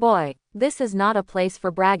 "Boy, this is not a place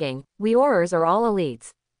for bragging. We Aurors are all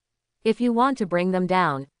elites. If you want to bring them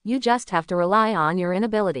down, you just have to rely on your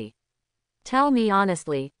inability. Tell me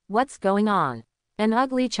honestly, what's going on?" An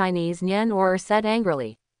ugly Chinese Nian Auror said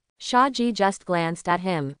angrily. Shaji just glanced at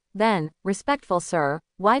him. Then, "Respectful sir,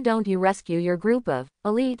 why don't you rescue your group of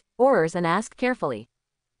elite Aurors and ask carefully?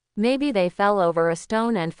 Maybe they fell over a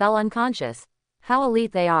stone and fell unconscious. How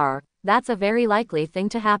elite they are, that's a very likely thing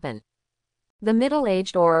to happen." The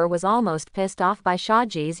middle-aged Auror was almost pissed off by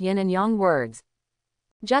Shaji's yin and yang words.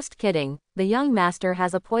 "Just kidding, the young master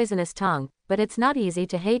has a poisonous tongue, but it's not easy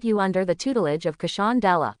to hate you under the tutelage of Kashan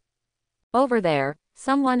Della. Over there,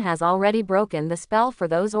 someone has already broken the spell for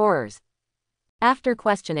those Aurors." After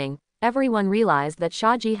questioning, everyone realized that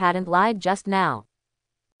Shaji hadn't lied just now.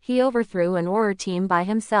 He overthrew an Auror team by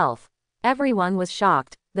himself. Everyone was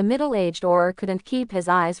shocked. The middle-aged Auror couldn't keep his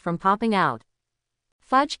eyes from popping out.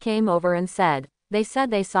 Fudge came over and said, "They said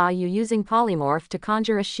they saw you using polymorph to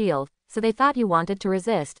conjure a shield, so they thought you wanted to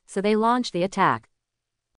resist, so they launched the attack."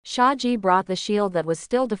 Shaji brought the shield that was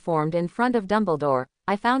still deformed in front of Dumbledore.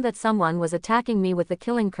 "I found that someone was attacking me with the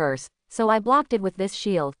killing curse, so I blocked it with this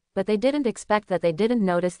shield, but they didn't expect that they didn't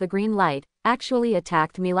notice the green light, actually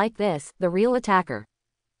attacked me like this, the real attacker.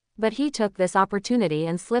 But he took this opportunity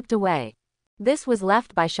and slipped away. This was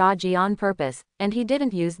left by Shaji on purpose, and he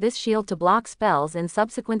didn't use this shield to block spells in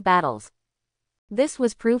subsequent battles. This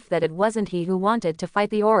was proof that it wasn't he who wanted to fight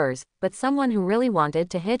the Aurors, but someone who really wanted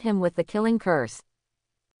to hit him with the killing curse."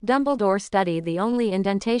 Dumbledore studied the only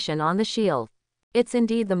indentation on the shield. "It's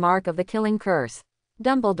indeed the mark of the killing curse."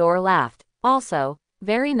 Dumbledore laughed. "Also,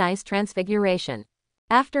 very nice transfiguration."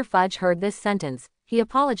 After Fudge heard this sentence, he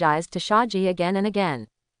apologized to Shaji again and again.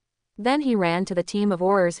 Then he ran to the team of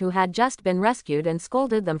Aurors who had just been rescued and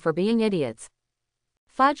scolded them for being idiots.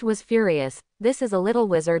 Fudge was furious. This is a little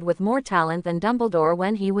wizard with more talent than Dumbledore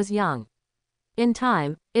when he was young. In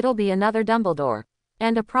time, it'll be another Dumbledore.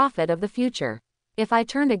 And a prophet of the future. If I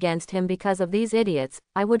turned against him because of these idiots,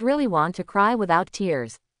 I would really want to cry without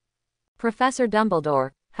tears. "Professor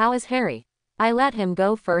Dumbledore, how is Harry? I let him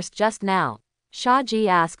go first just now," Shaji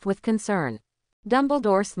asked with concern.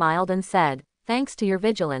 Dumbledore smiled and said, "Thanks to your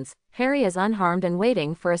vigilance, Harry is unharmed and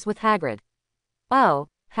waiting for us with Hagrid." "Oh,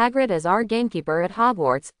 Hagrid is our gamekeeper at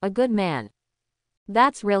Hogwarts, a good man."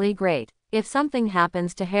 "That's really great. If something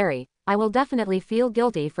happens to Harry, I will definitely feel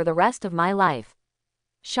guilty for the rest of my life,"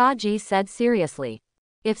 Shaji said seriously.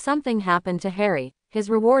 If something happened to Harry, his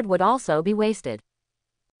reward would also be wasted.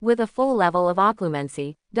 With a full level of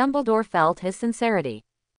occlumency, Dumbledore felt his sincerity.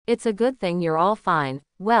 "It's a good thing you're all fine.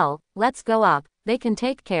 Well, let's go up, they can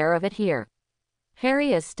take care of it here.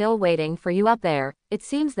 Harry is still waiting for you up there. It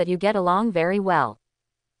seems that you get along very well."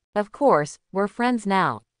 "Of course, we're friends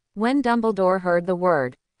now." When Dumbledore heard the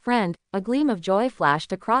word, friend, a gleam of joy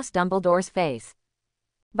flashed across Dumbledore's face.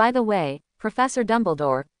 "By the way, Professor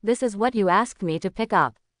Dumbledore, this is what you asked me to pick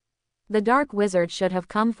up. The dark wizard should have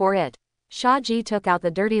come for it." Shaji took out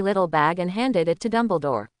the dirty little bag and handed it to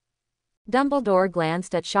Dumbledore. Dumbledore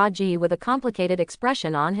glanced at Shaji with a complicated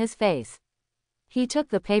expression on his face. He took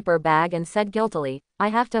the paper bag and said guiltily, "I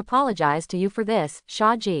have to apologize to you for this,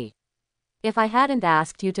 Shaji. If I hadn't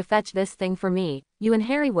asked you to fetch this thing for me, you and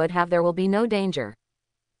Harry would have there will be no danger."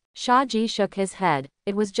 Shaji shook his head.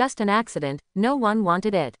 "It was just an accident, no one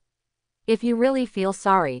wanted it. If you really feel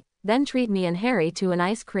sorry, then treat me and Harry to an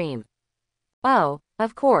ice cream." "Oh,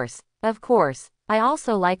 of course, I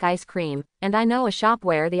also like ice cream, and I know a shop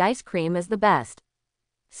where the ice cream is the best.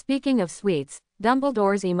 Speaking of sweets,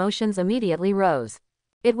 Dumbledore's emotions immediately rose.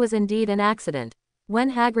 It was indeed an accident.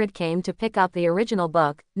 When Hagrid came to pick up the original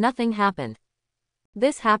book, nothing happened.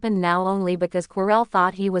 This happened now only because Quirrell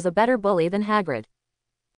thought he was a better bully than Hagrid.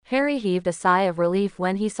 Harry heaved a sigh of relief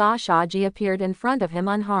when he saw Shaggy appeared in front of him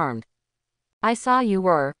unharmed. I saw you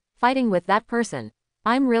were fighting with that person.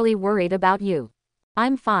 I'm really worried about you.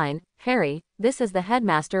 I'm fine, Harry. This is the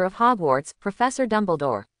headmaster of Hogwarts, Professor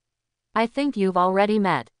Dumbledore. I think you've already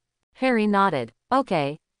met. Harry nodded.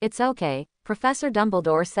 Okay, it's okay. Professor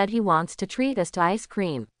Dumbledore said he wants to treat us to ice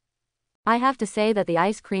cream. I have to say that the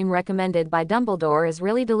ice cream recommended by Dumbledore is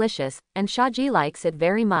really delicious, and Shaggy likes it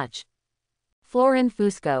very much. Florin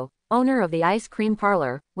Fusco, owner of the ice cream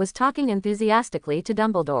parlor, was talking enthusiastically to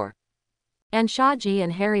Dumbledore. And Shaggy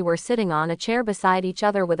and Harry were sitting on a chair beside each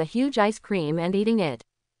other with a huge ice cream and eating it.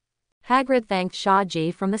 Hagrid thanked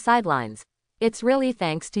Shaggy from the sidelines. It's really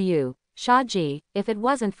thanks to you, Shaggy. If it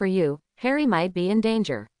wasn't for you, Harry might be in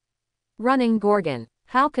danger. Running Gorgon.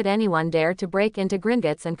 How could anyone dare to break into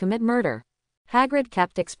Gringotts and commit murder? Hagrid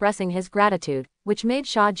kept expressing his gratitude, which made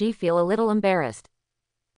Shaggy feel a little embarrassed.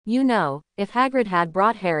 You know, if Hagrid had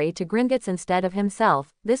brought Harry to Gringotts instead of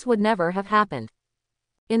himself, this would never have happened.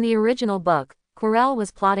 In the original book, Quirrell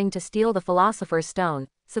was plotting to steal the Philosopher's Stone,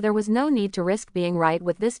 so there was no need to risk being right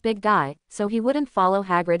with this big guy, so he wouldn't follow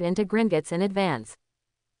Hagrid into Gringotts in advance.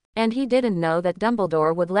 And he didn't know that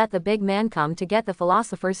Dumbledore would let the big man come to get the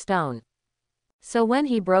Philosopher's Stone. So when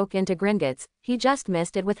he broke into Gringotts, he just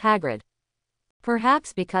missed it with Hagrid.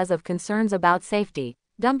 Perhaps because of concerns about safety,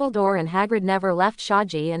 Dumbledore and Hagrid never left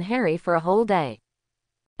Shaggy and Harry for a whole day.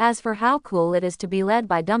 As for how cool it is to be led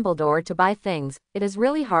by Dumbledore to buy things, it is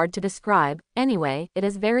really hard to describe. Anyway, it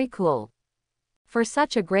is very cool. For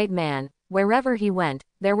such a great man, wherever he went,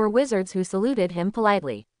 there were wizards who saluted him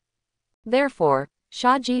politely. Therefore,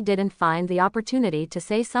 Shaggy didn't find the opportunity to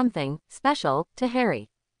say something special to Harry.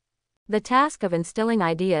 The task of instilling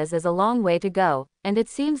ideas is a long way to go, and it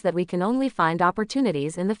seems that we can only find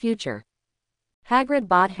opportunities in the future. Hagrid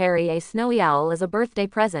bought Harry a snowy owl as a birthday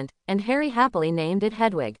present, and Harry happily named it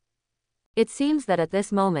Hedwig. It seems that at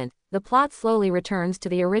this moment, the plot slowly returns to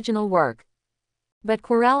the original work. But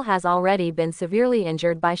Quirrell has already been severely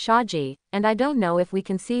injured by Shaggy, and I don't know if we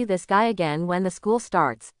can see this guy again when the school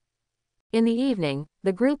starts. In the evening,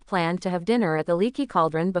 the group planned to have dinner at the Leaky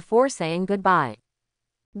Cauldron before saying goodbye.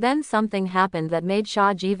 Then something happened that made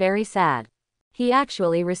Shaggy very sad. He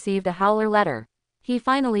actually received a Howler letter. He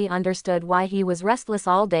finally understood why he was restless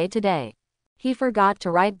all day today. He forgot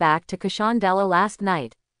to write back to Cushandela last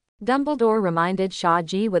night. Dumbledore reminded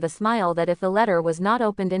Shaggy with a smile that if the letter was not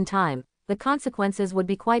opened in time, the consequences would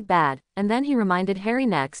be quite bad, and then he reminded Harry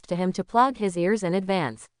next to him to plug his ears in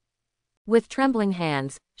advance. With trembling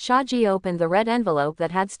hands, Shaggy opened the red envelope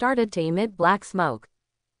that had started to emit black smoke.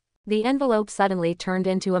 The envelope suddenly turned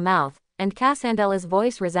into a mouth, and Cassandela's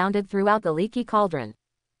voice resounded throughout the Leaky Cauldron.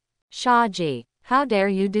 Shaggy, how dare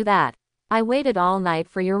you do that? I waited all night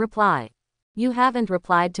for your reply. You haven't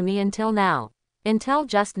replied to me until now. Until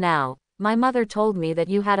just now, my mother told me that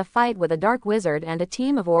you had a fight with a dark wizard and a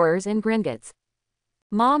team of Aurors in Gringotts.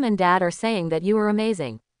 Mom and Dad are saying that you are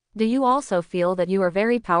amazing. Do you also feel that you are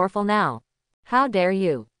very powerful now? How dare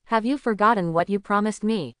you? Have you forgotten what you promised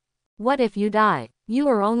me? What if you die? You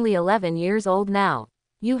are only 11 years old now.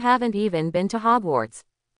 You haven't even been to Hogwarts.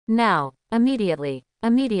 Now, immediately,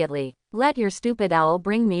 let your stupid owl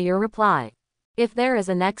bring me your reply. If there is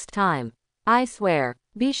a next time, I swear,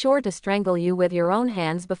 be sure to strangle you with your own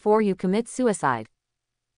hands before you commit suicide.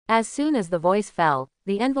 As soon as the voice fell,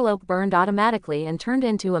 the envelope burned automatically and turned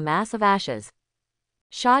into a mass of ashes.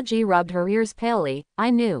 Shaggy rubbed her ears palely. I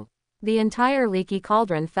knew. The entire Leaky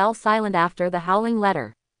Cauldron fell silent after the howling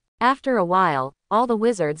letter. After a while, all the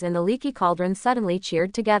wizards in the Leaky Cauldron suddenly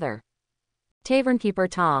cheered together. Tavernkeeper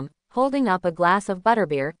Tom, holding up a glass of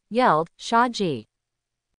butterbeer, yelled, Shaggy.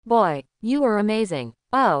 Boy, you are amazing.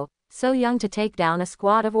 Oh, so young to take down a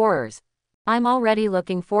squad of Aurors. I'm already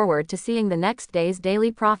looking forward to seeing the next day's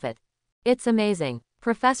Daily Prophet. It's amazing.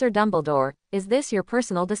 Professor Dumbledore, is this your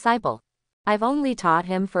personal disciple? I've only taught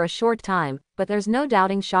him for a short time, but there's no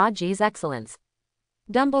doubting Shaggy's excellence.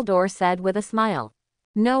 Dumbledore said with a smile.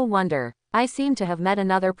 No wonder. I seem to have met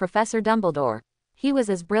another Professor Dumbledore. He was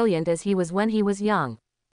as brilliant as he was when he was young.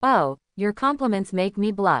 Oh, your compliments make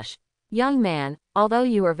me blush. Young man, although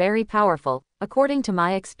you are very powerful, according to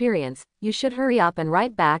my experience, you should hurry up and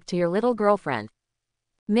write back to your little girlfriend.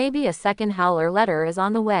 Maybe a second Howler letter is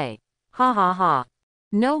on the way. Ha ha ha.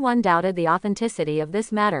 No one doubted the authenticity of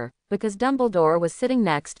this matter, because Dumbledore was sitting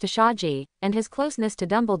next to Shaji, and his closeness to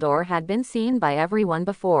Dumbledore had been seen by everyone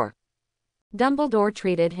before. Dumbledore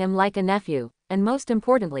treated him like a nephew, and most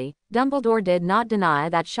importantly, Dumbledore did not deny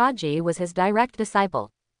that Shaji was his direct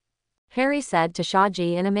disciple. Harry said to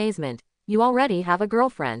Shaji in amazement, "You already have a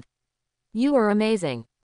girlfriend. You are amazing."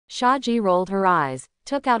 Shaji rolled her eyes,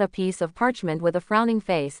 took out a piece of parchment with a frowning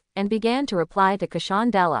face, and began to reply to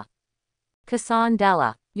Cassandela.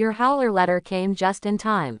 "Cassandela, your Howler letter came just in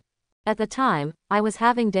time. At the time, I was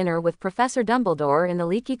having dinner with Professor Dumbledore in the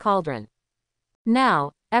Leaky Cauldron.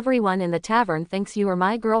 Now, everyone in the tavern thinks you are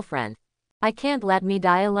my girlfriend. I can't let me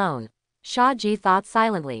die alone." Shaji thought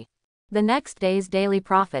silently. The next day's Daily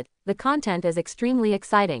Prophet, the content is extremely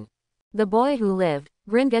exciting. The boy who lived,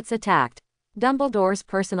 Gringotts attacked Dumbledore's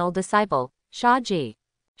personal disciple, Shaji.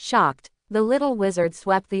 Shocked, the little wizard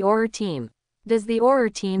swept the Auror team. Does the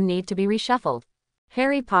Auror team need to be reshuffled?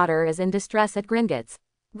 Harry Potter is in distress at Gringotts.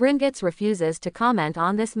 Gringotts refuses to comment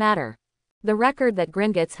on this matter. The record that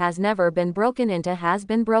Gringotts has never been broken into has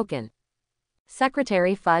been broken.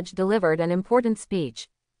 Secretary Fudge delivered an important speech.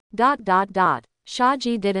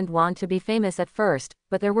 Shaji didn't want to be famous at first,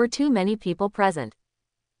 but there were too many people present.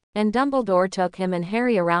 And Dumbledore took him and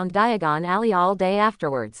Harry around Diagon Alley all day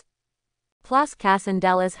afterwards. Plus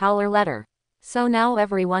Cassandela's Howler letter. So now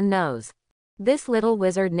everyone knows. This little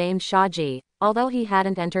wizard named Shaji, although he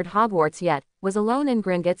hadn't entered Hogwarts yet, was alone in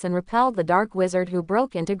Gringotts and repelled the dark wizard who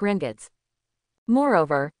broke into Gringotts.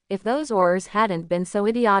 Moreover, if those Aurors hadn't been so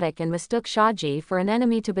idiotic and mistook Shaji for an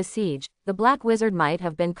enemy to besiege, the black wizard might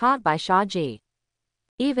have been caught by Shaji.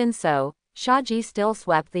 Even so, Shaji still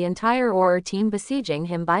swept the entire Auror team, besieging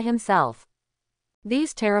him by himself.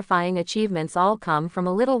 These terrifying achievements all come from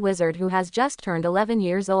a little wizard who has just turned 11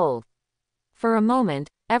 years old. For a moment,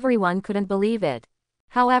 everyone couldn't believe it.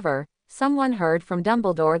 However, someone heard from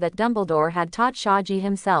Dumbledore that Dumbledore had taught Shaji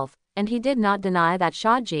himself, and he did not deny that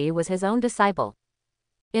Shaji was his own disciple.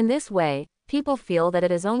 In this way, people feel that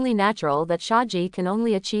it is only natural that Shaji can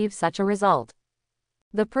only achieve such a result.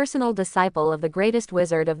 The personal disciple of the greatest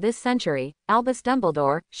wizard of this century, Albus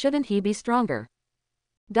Dumbledore, shouldn't he be stronger?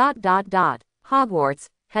 Hogwarts,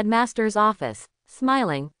 headmaster's office.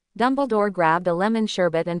 Smiling, Dumbledore grabbed a lemon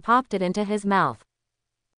sherbet and popped it into his mouth.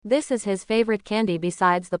 This is his favorite candy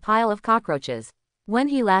besides the pile of cockroaches. When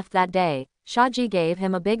he left that day, Shaji gave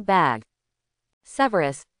him a big bag.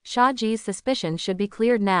 Severus, Shaji's suspicion should be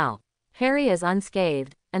cleared now. Harry is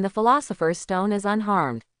unscathed, and the Philosopher's Stone is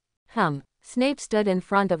unharmed. Snape stood in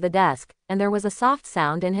front of the desk, and there was a soft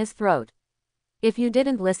sound in his throat. If you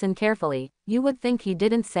didn't listen carefully, you would think he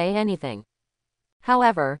didn't say anything.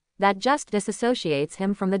 However, that just disassociates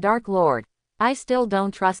him from the Dark Lord. I still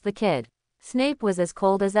don't trust the kid. Snape was as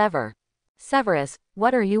cold as ever. Severus,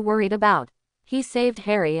 what are you worried about? He saved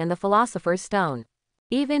Harry and the Philosopher's Stone.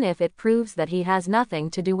 Even if it proves that he has nothing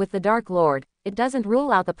to do with the Dark Lord, it doesn't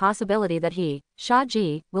rule out the possibility that he,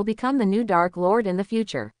 Shaji, will become the new Dark Lord in the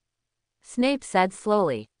future. Snape said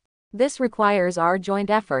slowly. This requires our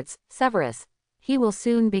joint efforts, Severus. He will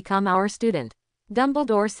soon become our student.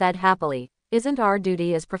 Dumbledore said happily, isn't our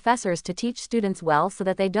duty as professors to teach students well so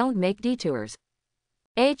that they don't make detours?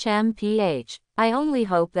 HMPH. I only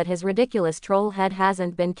hope that his ridiculous troll head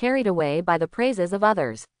hasn't been carried away by the praises of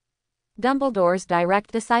others. Dumbledore's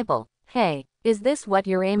direct disciple. Hey, is this what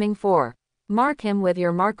you're aiming for? Mark him with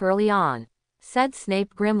your mark early on, said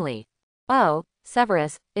Snape grimly. Oh,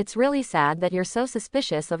 Severus, it's really sad that you're so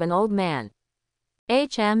suspicious of an old man.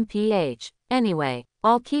 HMPH. Anyway,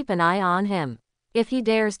 I'll keep an eye on him. If he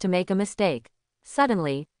dares to make a mistake.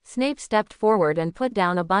 Suddenly, Snape stepped forward and put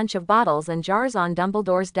down a bunch of bottles and jars on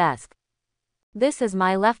Dumbledore's desk. This is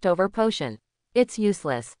my leftover potion. It's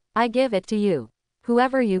useless. I give it to you.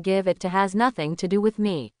 Whoever you give it to has nothing to do with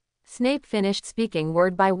me. Snape finished speaking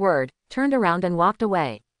word by word, turned around and walked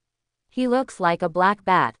away. He looks like a black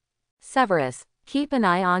bat. Severus, keep an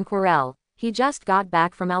eye on Quirrell. He just got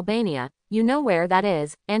back from Albania, you know where that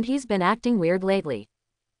is, and he's been acting weird lately.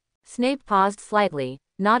 Snape paused slightly,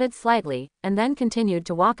 nodded slightly, and then continued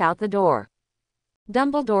to walk out the door.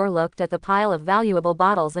 Dumbledore looked at the pile of valuable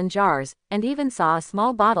bottles and jars, and even saw a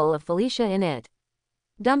small bottle of Felicia in it.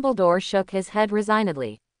 Dumbledore shook his head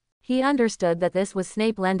resignedly. He understood that this was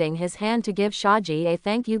Snape lending his hand to give Shaji a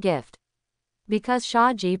thank you gift. Because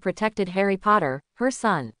Shaji protected Harry Potter, her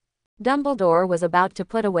son. Dumbledore was about to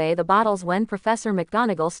put away the bottles when Professor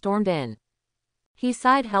McGonagall stormed in. He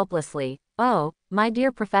sighed helplessly. Oh, my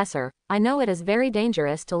dear Professor, I know it is very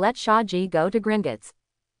dangerous to let Shaji go to Gringotts.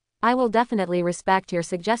 I will definitely respect your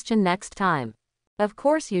suggestion next time. Of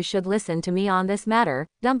course you should listen to me on this matter,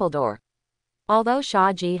 Dumbledore. Although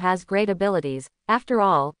Shaji has great abilities, after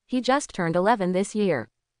all, he just turned 11 this year.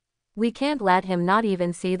 We can't let him not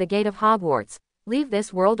even see the gate of Hogwarts. Leave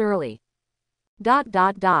this world early.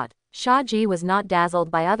 Shaji was not dazzled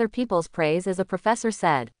by other people's praise, as a professor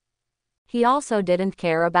said. He also didn't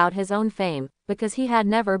care about his own fame, because he had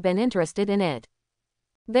never been interested in it.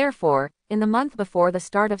 Therefore, in the month before the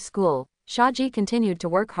start of school, Shaji continued to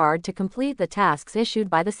work hard to complete the tasks issued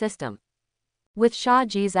by the system. With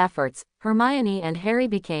Shaji's efforts, Hermione and Harry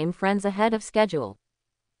became friends ahead of schedule.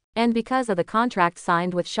 And because of the contract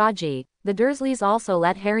signed with Shaji, the Dursleys also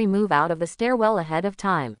let Harry move out of the stairwell ahead of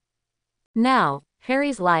time. Now,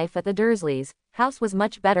 Harry's life at the Dursleys' house was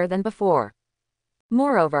much better than before.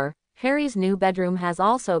 Moreover, Harry's new bedroom has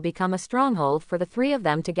also become a stronghold for the three of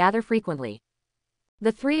them to gather frequently.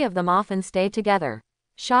 The three of them often stay together.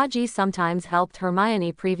 Shaji sometimes helped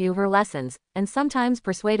Hermione preview her lessons, and sometimes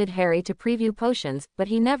persuaded Harry to preview potions, but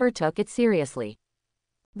he never took it seriously.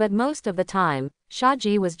 But most of the time,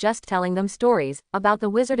 Shaji was just telling them stories about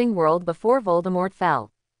the wizarding world before Voldemort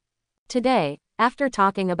fell. Today, after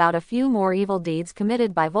talking about a few more evil deeds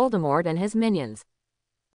committed by Voldemort and his minions,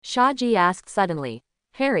 Shaji asked suddenly,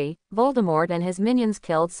 "Harry, Voldemort and his minions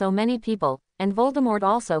killed so many people, and Voldemort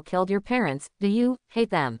also killed your parents. Do you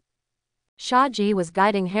hate them?" Shaji was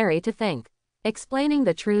guiding Harry to think. Explaining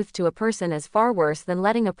the truth to a person is far worse than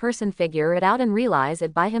letting a person figure it out and realize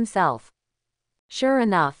it by himself. Sure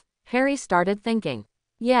enough, Harry started thinking.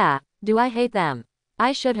 Yeah, do I hate them?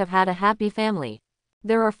 I should have had a happy family.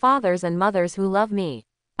 There are fathers and mothers who love me.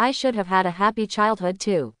 I should have had a happy childhood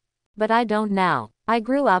too. But I don't now. I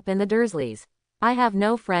grew up in the Dursleys. I have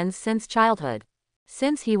no friends since childhood.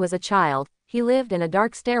 Since he was a child, he lived in a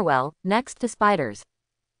dark stairwell, next to spiders.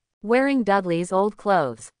 Wearing Dudley's old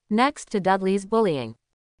clothes, next to Dudley's bullying.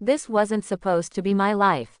 This wasn't supposed to be my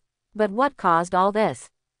life. But what caused all this?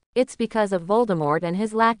 It's because of Voldemort and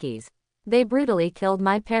his lackeys. They brutally killed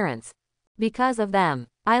my parents. Because of them,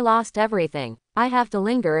 I lost everything. I have to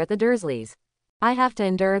linger at the Dursleys. I have to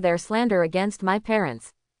endure their slander against my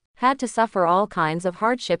parents. Had to suffer all kinds of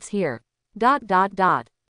hardships here.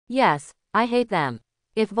 Yes, I hate them.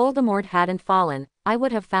 If Voldemort hadn't fallen, I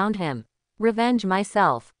would have found him. Revenge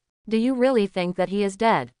myself. Do you really think that he is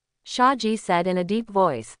dead? Shaji said in a deep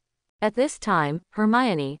voice. At this time,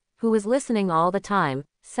 Hermione, who was listening all the time,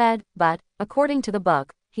 said, "But, according to the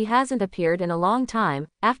book, he hasn't appeared in a long time,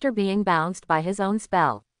 after being bounced by his own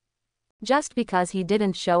spell." Just because he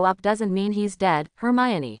didn't show up doesn't mean he's dead,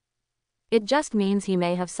 Hermione. It just means he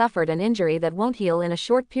may have suffered an injury that won't heal in a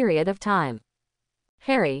short period of time.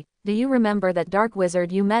 Harry, do you remember that dark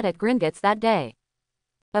wizard you met at Gringotts that day?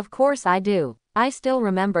 Of course I do. I still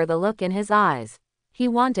remember the look in his eyes. He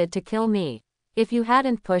wanted to kill me. If you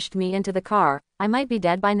hadn't pushed me into the car, I might be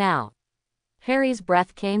dead by now. Harry's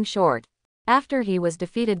breath came short. After he was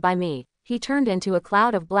defeated by me, he turned into a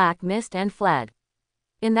cloud of black mist and fled.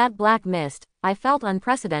 In that black mist, I felt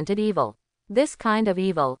unprecedented evil. This kind of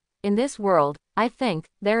evil, in this world, I think,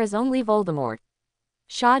 there is only Voldemort.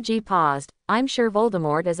 Shaji paused. I'm sure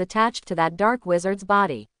Voldemort is attached to that dark wizard's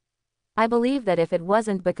body. I believe that if it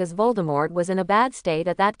wasn't because Voldemort was in a bad state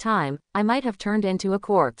at that time, I might have turned into a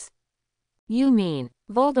corpse. You mean,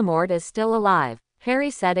 Voldemort is still alive,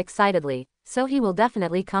 Harry said excitedly, so he will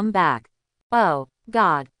definitely come back. Oh,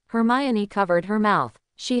 God. Hermione covered her mouth.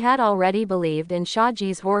 She had already believed in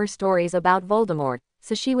Shaji's horror stories about Voldemort,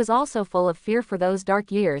 so she was also full of fear for those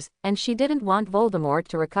dark years, and she didn't want Voldemort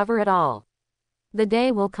to recover at all. The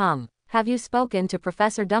day will come. Have you spoken to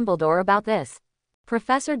Professor Dumbledore about this?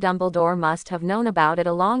 Professor Dumbledore must have known about it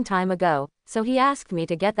a long time ago, so he asked me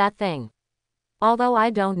to get that thing. Although I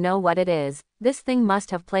don't know what it is, this thing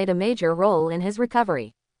must have played a major role in his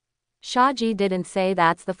recovery. Shaji didn't say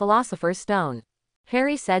that's the Philosopher's Stone.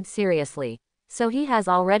 Harry said seriously. So he has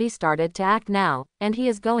already started to act now, and he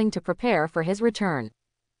is going to prepare for his return.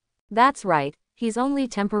 That's right, he's only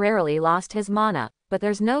temporarily lost his mana, but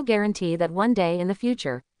there's no guarantee that one day in the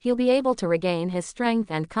future, he'll be able to regain his strength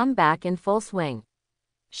and come back in full swing.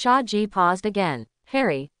 Shaji paused again.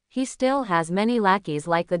 Harry, he still has many lackeys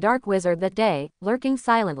like the dark wizard that day, lurking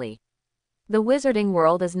silently. The wizarding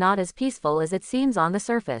world is not as peaceful as it seems on the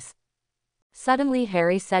surface. Suddenly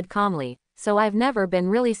Harry said calmly, so I've never been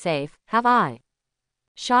really safe, have I?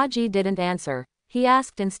 Shaji didn't answer. He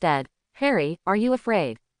asked instead, Harry, are you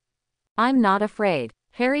afraid? I'm not afraid,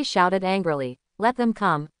 Harry shouted angrily. Let them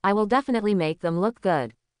come, I will definitely make them look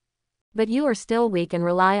good. But you are still weak and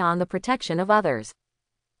rely on the protection of others.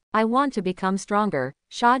 I want to become stronger,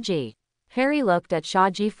 Shaji. Harry looked at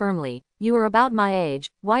Shaji firmly. You are about my age,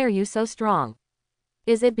 why are you so strong?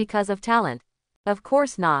 Is it because of talent? Of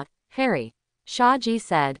course not, Harry. Shaji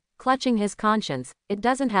said, clutching his conscience, it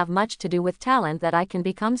doesn't have much to do with talent that I can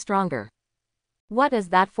become stronger. What is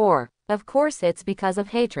that for? Of course it's because of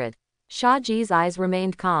hatred. Shaji's eyes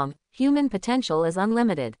remained calm. Human potential is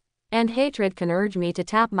unlimited. And hatred can urge me to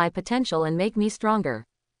tap my potential and make me stronger.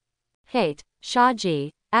 Hate, Shaji,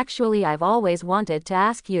 actually I've always wanted to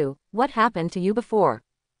ask you, what happened to you before?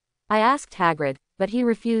 I asked Hagrid, but he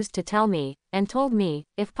refused to tell me, and told me,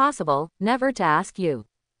 if possible, never to ask you.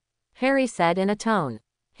 Harry said in a tone.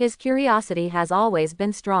 His curiosity has always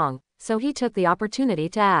been strong, so he took the opportunity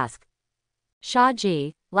to ask.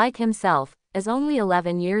 Shaji, like himself, is only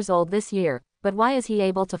 11 years old this year, but why is he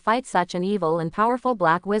able to fight such an evil and powerful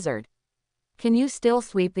black wizard? Can you still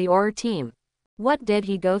sweep the Auror team? What did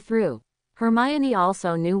he go through? Hermione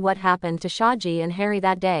also knew what happened to Shaji and Harry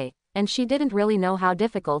that day, and she didn't really know how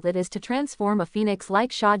difficult it is to transform a phoenix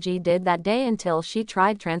like Shaji did that day until she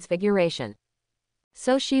tried transfiguration.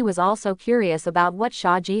 So she was also curious about what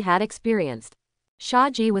Shaji had experienced.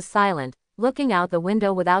 Shaji was silent, looking out the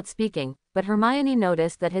window without speaking, but Hermione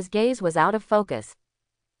noticed that his gaze was out of focus.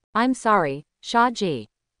 I'm sorry, Shaji.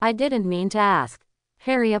 I didn't mean to ask.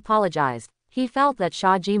 Harry apologized. He felt that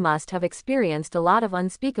Shaji must have experienced a lot of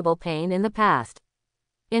unspeakable pain in the past.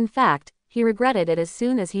 In fact, he regretted it as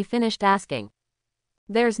soon as he finished asking.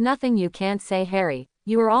 There's nothing you can't say, Harry.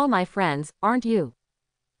 You are all my friends, aren't you?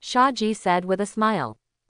 Shaji said with a smile.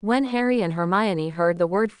 When Harry and Hermione heard the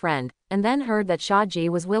word friend, and then heard that Shaji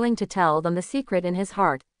was willing to tell them the secret in his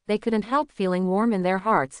heart, they couldn't help feeling warm in their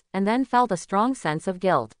hearts, and then felt a strong sense of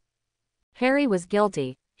guilt. Harry was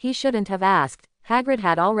guilty. He shouldn't have asked. Hagrid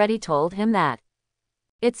had already told him that.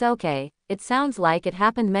 It's okay, it sounds like it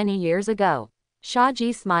happened many years ago.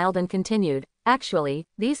 Shaji smiled and continued, actually,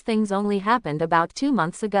 these things only happened about 2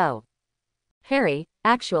 months ago. Harry,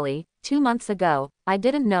 actually, 2 months ago, I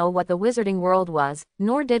didn't know what the wizarding world was,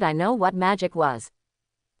 nor did I know what magic was.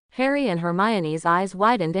 Harry and Hermione's eyes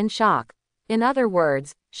widened in shock. In other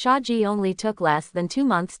words, Shaji only took less than 2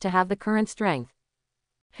 months to have the current strength.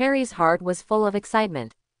 Harry's heart was full of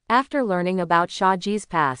excitement. After learning about Shaji's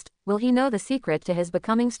past, will he know the secret to his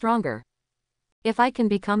becoming stronger? If I can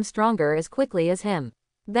become stronger as quickly as him,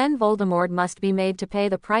 then Voldemort must be made to pay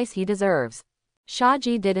the price he deserves.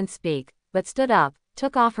 Shaji didn't speak, but stood up,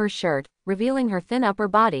 took off her shirt, revealing her thin upper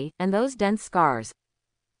body and those dense scars.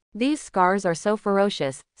 These scars are so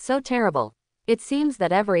ferocious, so terrible. It seems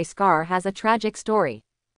that every scar has a tragic story.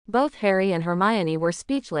 Both Harry and Hermione were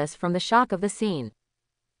speechless from the shock of the scene.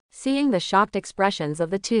 Seeing the shocked expressions of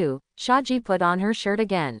the two, Shaji put on her shirt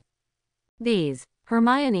again.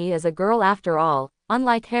 Hermione is a girl after all.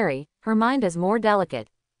 Unlike Harry, her mind is more delicate.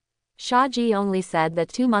 Shaji only said that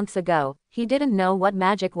 2 months ago, he didn't know what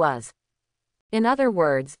magic was. In other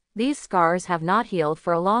words, these scars have not healed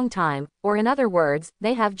for a long time, or in other words,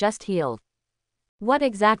 they have just healed. What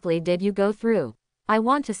exactly did you go through? I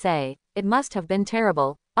want to say, it must have been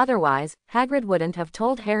terrible, otherwise, Hagrid wouldn't have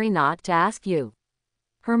told Harry not to ask you.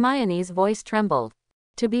 Hermione's voice trembled.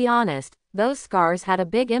 To be honest, those scars had a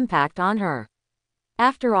big impact on her.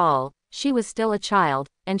 After all, she was still a child,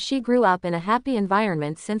 and she grew up in a happy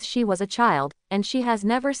environment since she was a child, and she has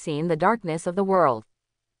never seen the darkness of the world.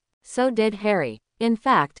 So did Harry. In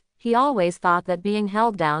fact, he always thought that being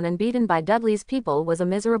held down and beaten by Dudley's people was a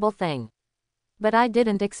miserable thing. But I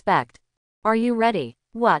didn't expect. Are you ready?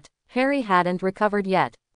 What? Harry hadn't recovered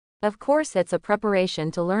yet. Of course it's a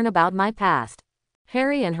preparation to learn about my past.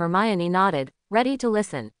 Harry and Hermione nodded, ready to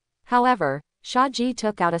listen. However, Shaji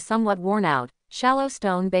took out a somewhat worn-out, shallow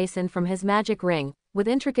stone basin from his magic ring, with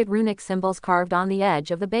intricate runic symbols carved on the edge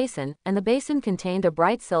of the basin, and the basin contained a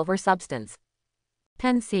bright silver substance.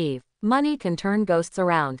 Pensieve. Money can turn ghosts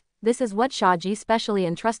around. This is what Shaji specially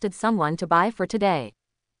entrusted someone to buy for today.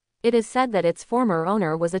 It is said that its former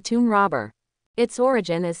owner was a tomb robber. Its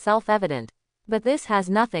origin is self-evident. But this has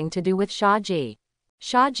nothing to do with Shaji.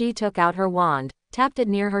 Shaji took out her wand, tapped it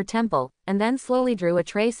near her temple, and then slowly drew a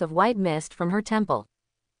trace of white mist from her temple.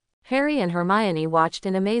 Harry and Hermione watched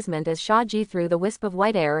in amazement as Shaji threw the wisp of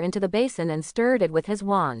white air into the basin and stirred it with his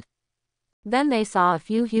wand. Then they saw a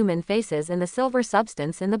few human faces in the silver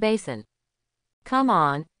substance in the basin. Come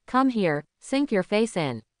on, come here, sink your face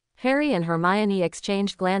in. Harry and Hermione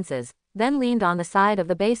exchanged glances, then leaned on the side of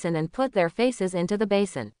the basin and put their faces into the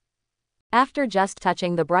basin. After just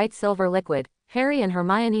touching the bright silver liquid, Harry and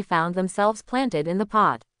Hermione found themselves planted in the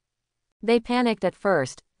pot. They panicked at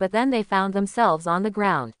first, but then they found themselves on the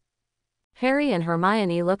ground. Harry and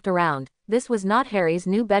Hermione looked around. This was not Harry's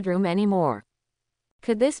new bedroom anymore.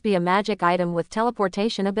 Could this be a magic item with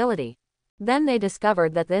teleportation ability? Then they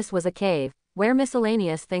discovered that this was a cave, where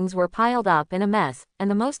miscellaneous things were piled up in a mess, and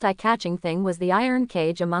the most eye-catching thing was the iron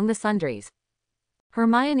cage among the sundries.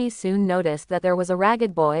 Hermione soon noticed that there was a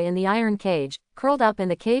ragged boy in the iron cage, curled up in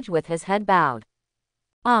the cage with his head bowed.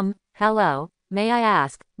 Hello, may I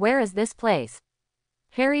ask, where is this place?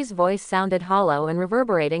 Harry's voice sounded hollow and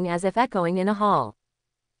reverberating as if echoing in a hall.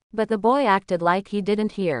 But the boy acted like he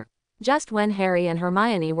didn't hear. Just when Harry and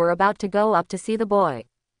Hermione were about to go up to see the boy,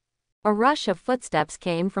 a rush of footsteps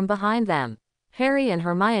came from behind them. Harry and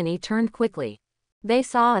Hermione turned quickly. They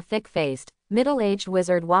saw a thick-faced, middle-aged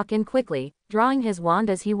wizard walk in quickly, drawing his wand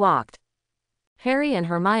as he walked. Harry and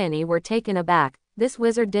Hermione were taken aback. This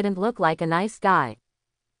wizard didn't look like a nice guy.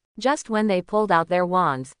 Just when they pulled out their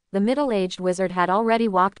wands, the middle-aged wizard had already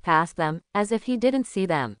walked past them, as if he didn't see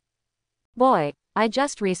them. Boy, I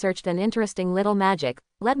just researched an interesting little magic,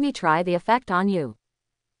 let me try the effect on you.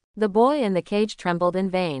 The boy in the cage trembled in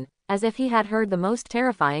vain, as if he had heard the most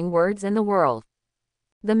terrifying words in the world.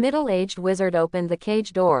 The middle-aged wizard opened the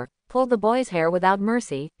cage door, pulled the boy's hair without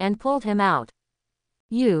mercy, and pulled him out.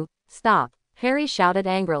 You, stop, Harry shouted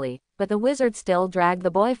angrily, but the wizard still dragged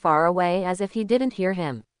the boy far away as if he didn't hear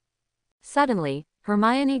him. Suddenly,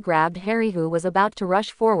 Hermione grabbed Harry, who was about to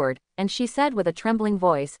rush forward, and she said with a trembling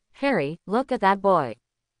voice, Harry, look at that boy.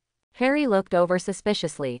 Harry looked over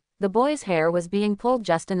suspiciously. The boy's hair was being pulled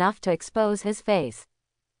just enough to expose his face.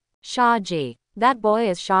 Shaji. That boy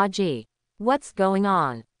is Shaji. What's going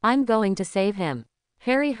on? I'm going to save him.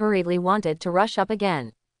 Harry hurriedly wanted to rush up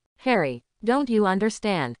again. Harry, don't you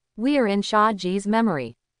understand? We are in Shaji's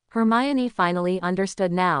memory. Hermione finally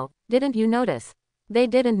understood now. Didn't you notice? They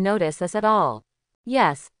didn't notice us at all.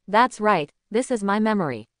 Yes, that's right, this is my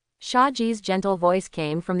memory. Shaji's gentle voice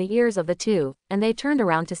came from the ears of the two, and they turned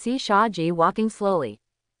around to see Shaji walking slowly.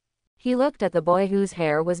 He looked at the boy whose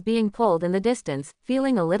hair was being pulled in the distance,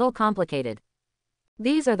 feeling a little complicated.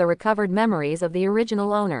 These are the recovered memories of the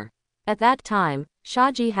original owner. At that time,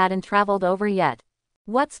 Shaji hadn't traveled over yet.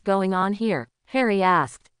 What's going on here? Harry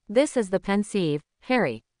asked. This is the pensieve,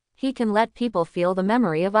 Harry. He can let people feel the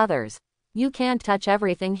memory of others. You can't touch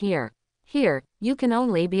everything here. Here, you can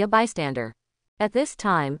only be a bystander. At this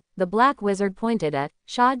time, the black wizard pointed at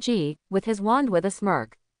Shaji with his wand with a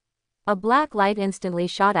smirk. A black light instantly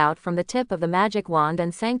shot out from the tip of the magic wand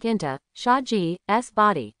and sank into Shaji's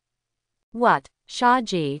body. What?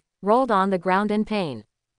 Shaji rolled on the ground in pain.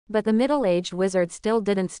 But the middle-aged wizard still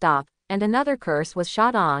didn't stop, and another curse was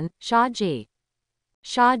shot on Shaji.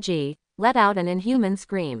 Shaji let out an inhuman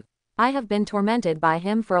scream. I have been tormented by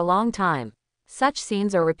him for a long time. Such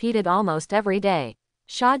scenes are repeated almost every day.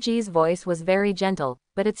 Shaji's voice was very gentle,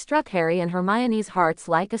 but it struck Harry and Hermione's hearts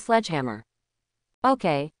like a sledgehammer.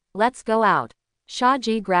 Okay, let's go out.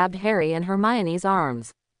 Shaji grabbed Harry and Hermione's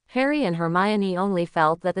arms. Harry and Hermione only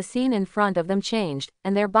felt that the scene in front of them changed,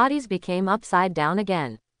 and their bodies became upside down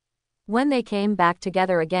again. When they came back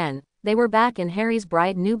together again, they were back in Harry's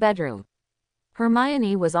bright new bedroom.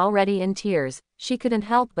 Hermione was already in tears. She couldn't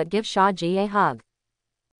help but give Shaji a hug.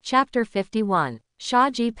 Chapter 51.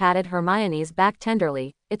 Shaji patted Hermione's back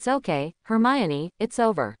tenderly. It's okay, Hermione, it's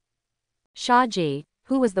over. Shaji,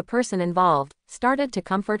 who was the person involved, started to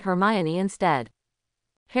comfort Hermione instead.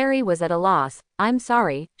 Harry was at a loss. I'm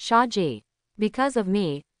sorry, Shaji. Because of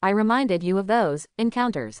me, I reminded you of those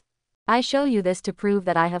encounters. I show you this to prove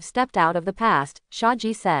that I have stepped out of the past,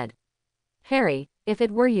 Shaji said. Harry, if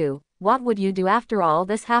it were you, what would you do after all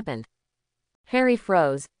this happened? Harry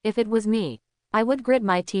froze. If it was me, I would grit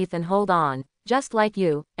my teeth and hold on, just like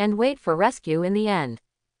you, and wait for rescue in the end.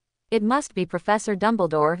 It must be Professor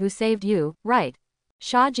Dumbledore who saved you, right?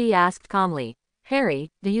 Shaji asked calmly. Harry,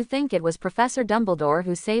 do you think it was Professor Dumbledore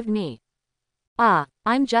who saved me?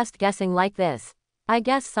 I'm just guessing like this. I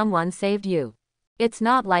guess someone saved you. It's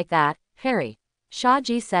not like that, Harry.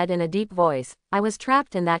 Shaji said in a deep voice. I was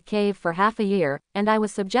trapped in that cave for half a year, and I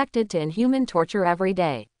was subjected to inhuman torture every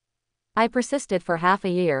day. I persisted for half a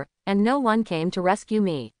year, and no one came to rescue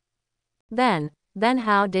me. Then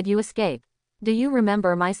how did you escape? Do you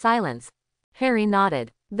remember my silence? Harry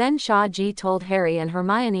nodded. Then Shaji told Harry and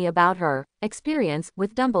Hermione about her experience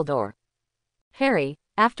with Dumbledore. Harry,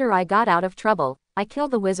 after I got out of trouble, I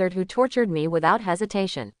killed the wizard who tortured me without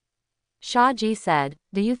hesitation. Shaji said,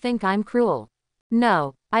 do you think I'm cruel?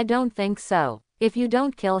 No, I don't think so. If you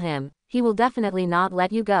don't kill him, he will definitely not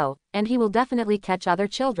let you go, and he will definitely catch other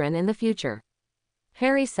children in the future.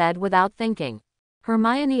 Harry said without thinking.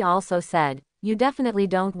 Hermione also said, you definitely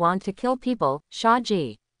don't want to kill people,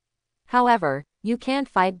 Shaji. However, you can't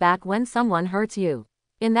fight back when someone hurts you.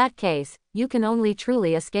 In that case, you can only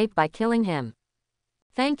truly escape by killing him.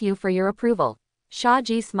 Thank you for your approval.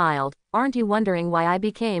 Shaji smiled. Aren't you wondering why I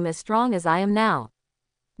became as strong as I am now?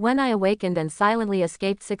 When I awakened and silently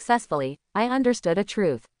escaped successfully, I understood a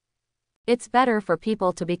truth. It's better for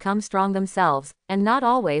people to become strong themselves, and not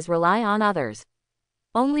always rely on others.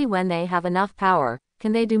 Only when they have enough power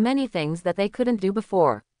can they do many things that they couldn't do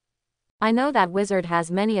before. I know that wizard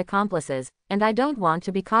has many accomplices, and I don't want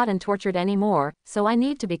to be caught and tortured anymore, so I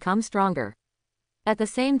need to become stronger. At the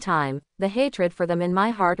same time, the hatred for them in my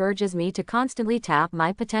heart urges me to constantly tap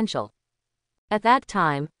my potential. At that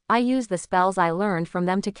time, I use the spells I learned from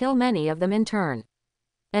them to kill many of them in turn.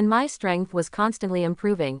 And my strength was constantly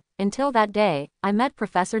improving, until that day, I met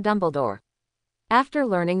Professor Dumbledore. After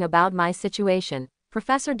learning about my situation,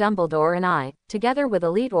 Professor Dumbledore and I, together with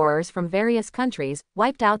elite Aurors from various countries,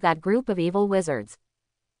 wiped out that group of evil wizards.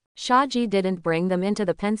 Shaji didn't bring them into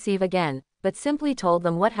the pensieve again, but simply told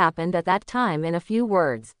them what happened at that time in a few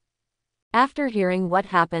words. After hearing what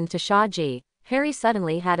happened to Shaji, Harry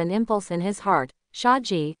suddenly had an impulse in his heart.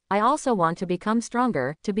 Shaji, I also want to become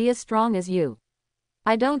stronger, to be as strong as you.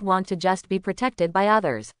 I don't want to just be protected by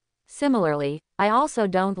others. Similarly, I also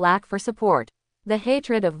don't lack for support. The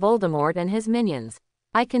hatred of Voldemort and his minions.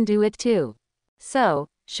 I can do it too. So,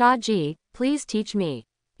 Shaji, please teach me.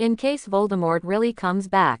 In case Voldemort really comes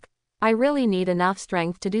back. I really need enough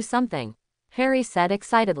strength to do something. Harry said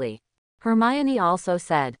excitedly. Hermione also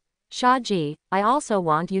said, Shaji, I also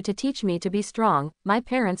want you to teach me to be strong. My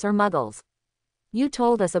parents are muggles. You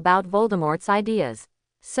told us about Voldemort's ideas.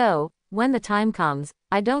 So, when the time comes,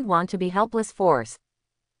 I don't want to be helpless force.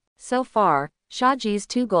 So far, Shaji's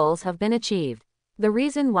two goals have been achieved. The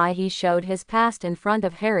reason why he showed his past in front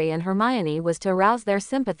of Harry and Hermione was to arouse their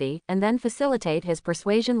sympathy and then facilitate his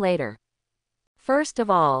persuasion later. First of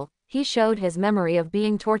all, he showed his memory of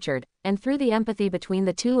being tortured, and through the empathy between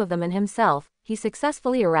the two of them and himself, he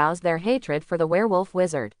successfully aroused their hatred for the werewolf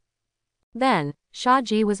wizard. Then,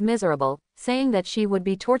 Shaji was miserable, saying that she would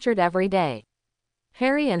be tortured every day.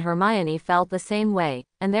 Harry and Hermione felt the same way,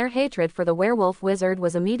 and their hatred for the werewolf wizard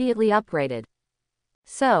was immediately upgraded.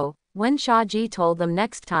 So, when Shaji told them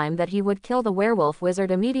next time that he would kill the werewolf wizard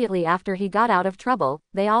immediately after he got out of trouble,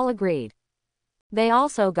 they all agreed. They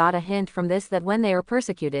also got a hint from this that when they are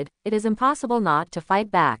persecuted, it is impossible not to fight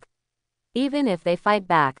back. Even if they fight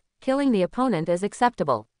back, killing the opponent is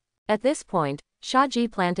acceptable. At this point, Shaji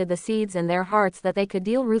planted the seeds in their hearts that they could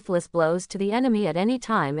deal ruthless blows to the enemy at any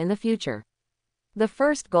time in the future. The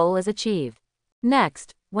first goal is achieved.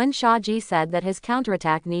 Next, when Shaji said that his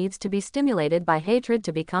counterattack needs to be stimulated by hatred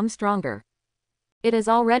to become stronger. It is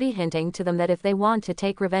already hinting to them that if they want to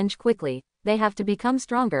take revenge quickly, they have to become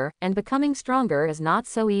stronger, and becoming stronger is not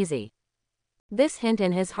so easy. This hint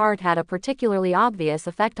in his heart had a particularly obvious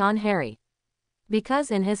effect on Harry. Because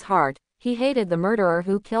in his heart, he hated the murderer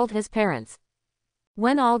who killed his parents.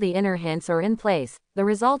 When all the inner hints are in place, the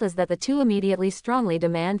result is that the two immediately strongly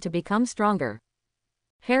demand to become stronger.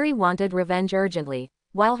 Harry wanted revenge urgently,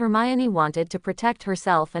 while Hermione wanted to protect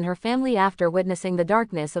herself and her family after witnessing the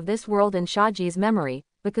darkness of this world in Shaji's memory,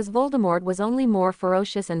 because Voldemort was only more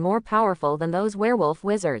ferocious and more powerful than those werewolf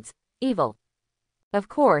wizards, evil. Of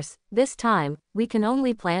course, this time, we can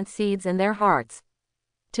only plant seeds in their hearts.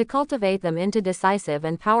 To cultivate them into decisive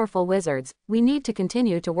and powerful wizards, we need to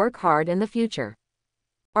continue to work hard in the future.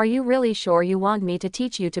 Are you really sure you want me to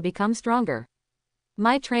teach you to become stronger?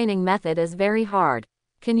 My training method is very hard.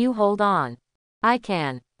 Can you hold on? I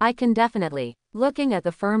can definitely. Looking at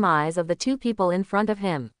the firm eyes of the two people in front of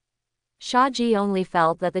him. Shaji only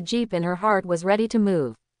felt that the jeep in her heart was ready to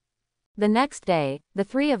move. The next day, the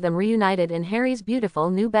three of them reunited in Harry's beautiful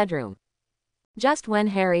new bedroom. Just when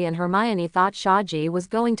Harry and Hermione thought Shaji was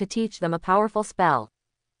going to teach them a powerful spell,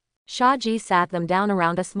 Shaji sat them down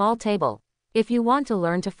around a small table. If you want to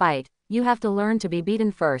learn to fight, you have to learn to be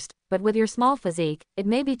beaten first, but with your small physique, it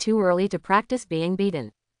may be too early to practice being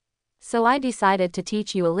beaten. So I decided to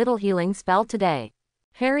teach you a little healing spell today.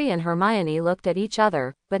 Harry and Hermione looked at each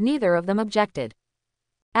other, but neither of them objected.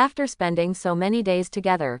 After spending so many days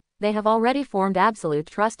together, they have already formed absolute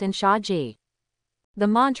trust in Shaji. The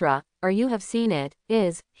mantra, or you have seen it,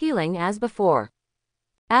 is, healing as before.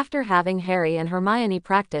 After having Harry and Hermione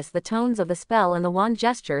practice the tones of the spell and the wand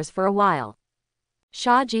gestures for a while,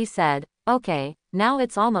 Shaji said, okay, now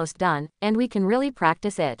it's almost done, and we can really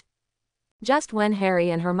practice it. Just when Harry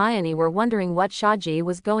and Hermione were wondering what Shaji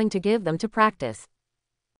was going to give them to practice,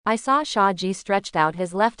 I saw Shaji stretched out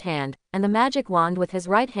his left hand, and the magic wand with his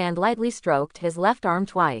right hand lightly stroked his left arm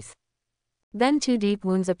twice. Then two deep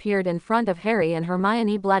wounds appeared in front of Harry and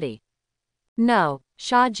Hermione, bloody. No,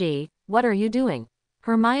 Shaji, what are you doing?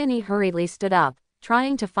 Hermione hurriedly stood up,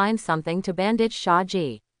 trying to find something to bandage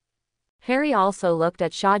Shaji. Harry also looked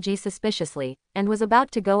at Shaji suspiciously, and was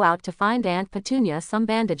about to go out to find Aunt Petunia some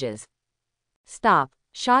bandages. Stop,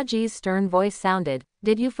 Shaji's stern voice sounded,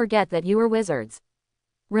 did you forget that you are wizards?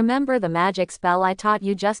 Remember the magic spell I taught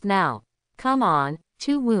you just now? Come on,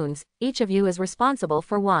 2 wounds, each of you is responsible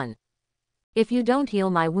for 1. If you don't heal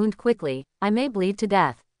my wound quickly, I may bleed to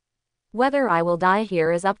death. Whether I will die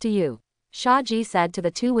here is up to you, Shaji said to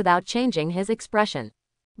the two without changing his expression.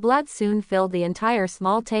 Blood soon filled the entire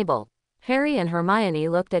small table. Harry and Hermione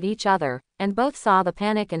looked at each other, and both saw the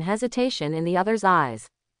panic and hesitation in the other's eyes.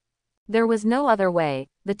 There was no other way,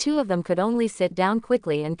 the two of them could only sit down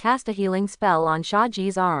quickly and cast a healing spell on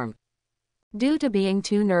Shaji's arm. Due to being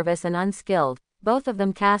too nervous and unskilled, both of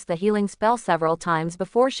them cast the healing spell several times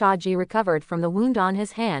before Shaji recovered from the wound on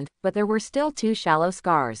his hand, but there were still 2 shallow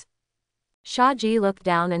scars. Shaji looked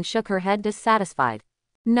down and shook her head dissatisfied.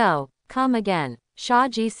 No, come again,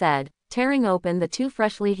 Shaji said, tearing open the 2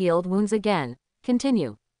 freshly healed wounds again.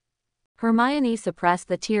 Continue. Hermione suppressed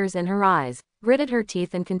the tears in her eyes, gritted her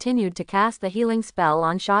teeth and continued to cast the healing spell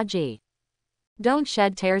on Shaji. Don't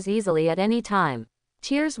shed tears easily at any time.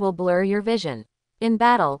 Tears will blur your vision. In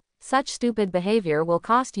battle, such stupid behavior will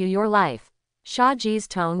cost you your life. Shaji's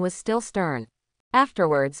tone was still stern.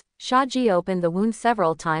 Afterwards, Shaji opened the wound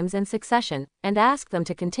several times in succession, and asked them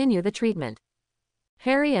to continue the treatment.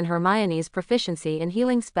 Harry and Hermione's proficiency in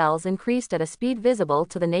healing spells increased at a speed visible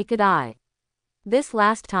to the naked eye. This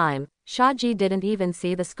last time, Shaji didn't even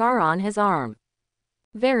see the scar on his arm.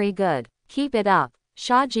 Very good. Keep it up.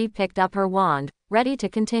 Shaji picked up her wand, ready to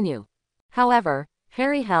continue. However,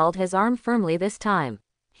 Harry held his arm firmly this time.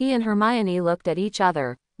 He and Hermione looked at each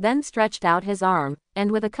other, then stretched out his arm, and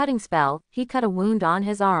with a cutting spell, he cut a wound on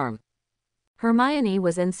his arm. Hermione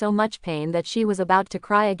was in so much pain that she was about to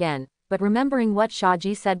cry again, but remembering what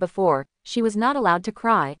Shaji said before, she was not allowed to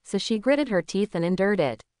cry, so she gritted her teeth and endured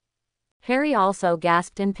it. Harry also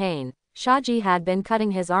gasped in pain. Shaji had been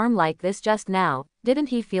cutting his arm like this just now, didn't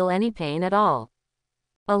he feel any pain at all?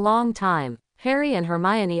 A long time. Harry and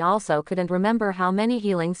Hermione also couldn't remember how many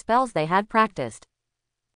healing spells they had practiced.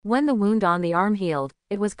 When the wound on the arm healed,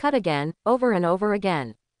 it was cut again, over and over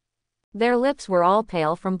again. Their lips were all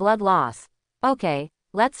pale from blood loss. Okay,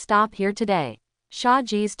 let's stop here today.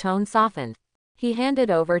 Shaji's tone softened. He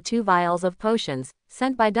handed over 2 vials of potions,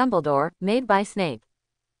 sent by Dumbledore, made by Snape.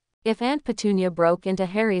 If Aunt Petunia broke into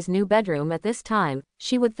Harry's new bedroom at this time,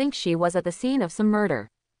 she would think she was at the scene of some murder.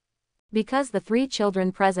 Because the 3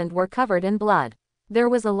 children present were covered in blood. There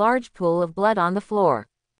was a large pool of blood on the floor.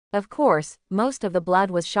 Of course, most of the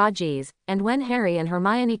blood was Shaji's, and when Harry and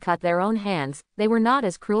Hermione cut their own hands, they were not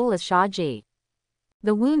as cruel as Shaji.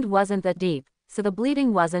 The wound wasn't that deep, so the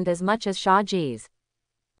bleeding wasn't as much as Shaji's.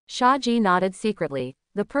 Shaji nodded secretly.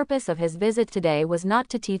 The purpose of his visit today was not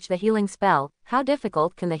to teach the healing spell. How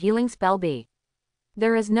difficult can the healing spell be?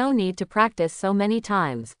 There is no need to practice so many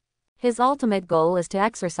times. His ultimate goal is to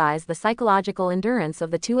exercise the psychological endurance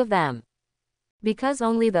of the 2 of them. Because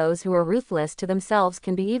only those who are ruthless to themselves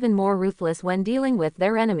can be even more ruthless when dealing with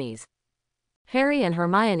their enemies. Harry and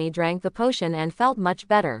Hermione drank the potion and felt much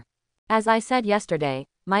better. As I said yesterday,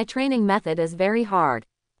 my training method is very hard.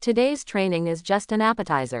 Today's training is just an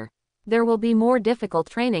appetizer. There will be more difficult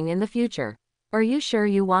training in the future. Are you sure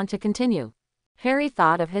you want to continue? Harry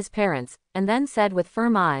thought of his parents, and then said with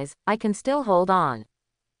firm eyes, I can still hold on.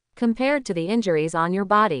 Compared to the injuries on your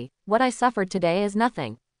body, what I suffered today is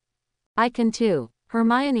nothing. I can too.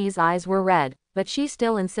 Hermione's eyes were red, but she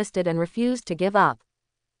still insisted and refused to give up.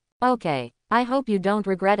 Okay, I hope you don't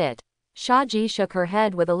regret it. Shaji shook her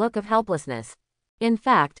head with a look of helplessness. In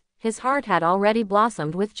fact, his heart had already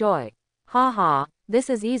blossomed with joy. Ha ha, this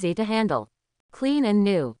is easy to handle. Clean and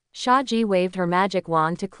new. Shaji waved her magic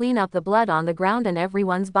wand to clean up the blood on the ground and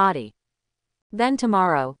everyone's body. Then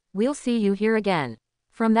tomorrow, we'll see you here again.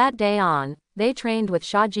 From that day on, they trained with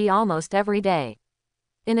Shaji almost every day.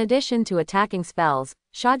 In addition to attacking spells,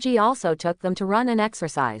 Shaji also took them to run and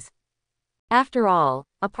exercise. After all,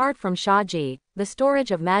 apart from Shaji, the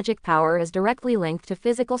storage of magic power is directly linked to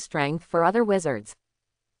physical strength for other wizards.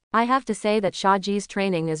 I have to say that Shaji's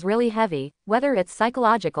training is really heavy, whether it's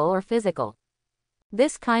psychological or physical.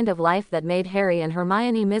 This kind of life that made Harry and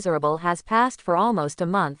Hermione miserable has passed for almost a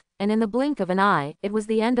month, and in the blink of an eye, it was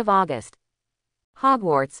the end of August.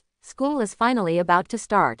 Hogwarts, school is finally about to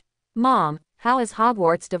start. Mom, how is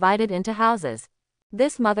Hogwarts divided into houses?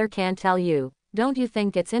 This mother can't tell you. Don't you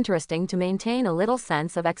think it's interesting to maintain a little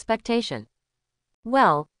sense of expectation?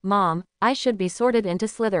 Well, Mom, I should be sorted into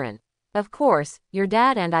Slytherin. Of course, your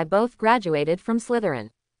dad and I both graduated from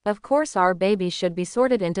Slytherin. Of course our baby should be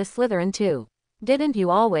sorted into Slytherin too. Didn't you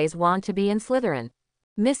always want to be in Slytherin?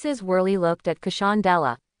 Mrs. Worley looked at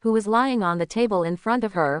Cashandela, who was lying on the table in front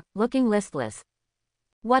of her, looking listless.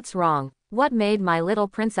 What's wrong? What made my little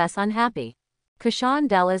princess unhappy?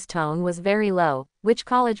 Cashandela's tone was very low. Which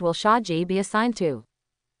college will Shaji be assigned to?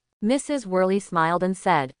 Mrs. Worley smiled and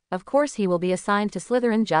said, of course he will be assigned to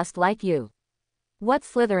Slytherin just like you. What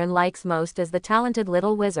Slytherin likes most is the talented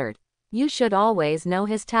little wizard. You should always know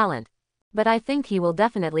his talent. But I think he will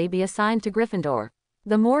definitely be assigned to Gryffindor.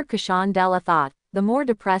 The more Cassandra thought, the more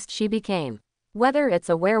depressed she became. Whether it's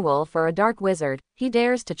a werewolf or a dark wizard, he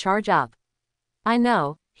dares to charge up. I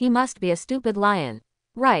know, he must be a stupid lion.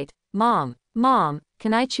 Right, Mom. Mom,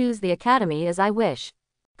 can I choose the academy as I wish?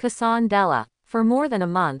 Cassandra. For more than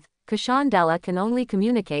a month, Cassandra can only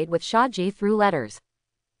communicate with Shaji through letters.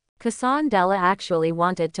 Cassandra actually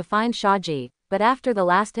wanted to find Shaji, but after the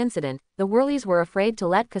last incident, the Whirlies were afraid to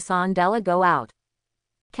let Cassandra go out.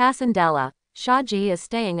 Cassandra, Shaji is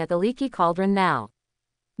staying at the Leaky Cauldron now.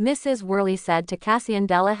 Mrs. Whirley said to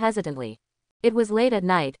Cassandra hesitantly. It was late at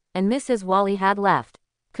night, and Mrs. Wally had left.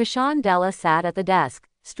 Cassandra sat at the desk,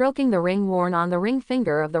 stroking the ring worn on the ring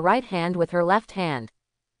finger of the right hand with her left hand.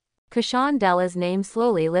 Cassandra's name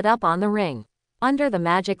slowly lit up on the ring. Under the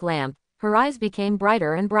magic lamp, her eyes became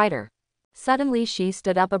brighter and brighter. Suddenly she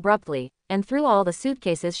stood up abruptly, and threw all the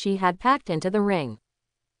suitcases she had packed into the ring.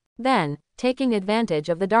 Then, taking advantage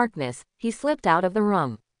of the darkness, he slipped out of the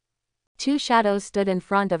room. Two shadows stood in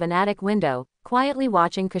front of an attic window, quietly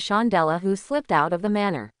watching Cassandra, who slipped out of the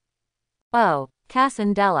manor. Oh,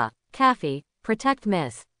 Cassandra, Caffey, protect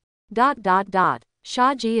Miss.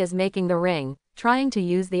 Shaji is making the ring, trying to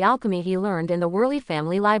use the alchemy he learned in the Whirley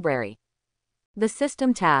family library. The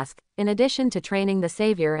system task, in addition to training the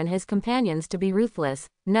savior and his companions to be ruthless,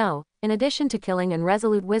 in addition to killing and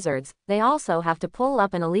resolute wizards, they also have to pull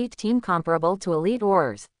up an elite team comparable to elite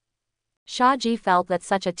Aurors. Shaji felt that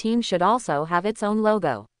such a team should also have its own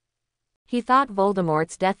logo. He thought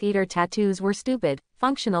Voldemort's Death Eater tattoos were stupid,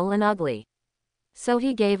 functional and ugly. So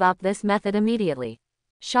he gave up this method immediately.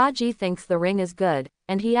 Shaji thinks the ring is good,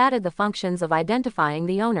 and he added the functions of identifying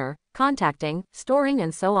the owner, contacting, storing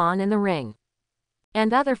and so on in the ring.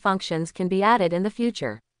 And other functions can be added in the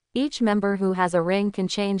future. Each member who has a ring can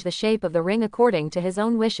change the shape of the ring according to his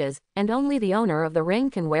own wishes, and only the owner of the ring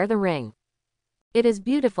can wear the ring. It is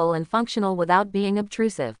beautiful and functional without being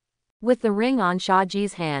obtrusive. With the ring on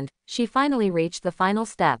Shaji's hand, she finally reached the final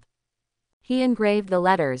step. He engraved the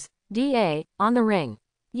letters, D.A., on the ring.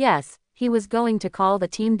 Yes, he was going to call the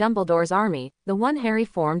team Dumbledore's Army, the one Harry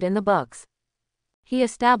formed in the books. He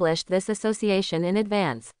established this association in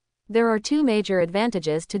advance. There are two major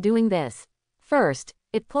advantages to doing this. First,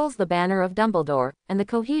 it pulls the banner of Dumbledore, and the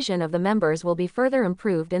cohesion of the members will be further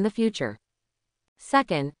improved in the future.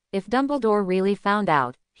 Second, if Dumbledore really found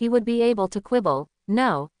out, he would be able to quibble.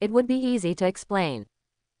 No, it would be easy to explain.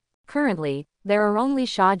 Currently, there are only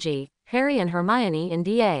Shaji, Harry and Hermione in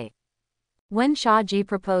DA. When Shaji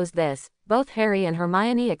proposed this, both Harry and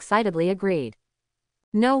Hermione excitedly agreed.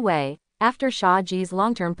 No way, after Shaji's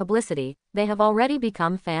long-term publicity, they have already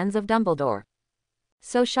become fans of Dumbledore.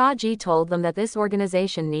 So Shaji told them that this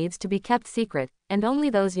organization needs to be kept secret, and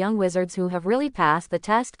only those young wizards who have really passed the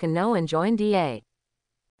test can know and join DA.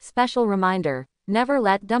 Special reminder, never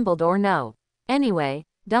let Dumbledore know. Anyway,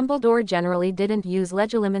 Dumbledore generally didn't use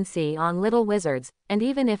legilimency on little wizards, and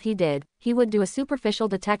even if he did, he would do a superficial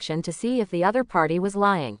detection to see if the other party was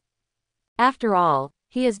lying. After all,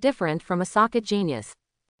 he is different from a socket genius.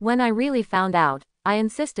 When I really found out, I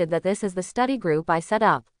insisted that this is the study group I set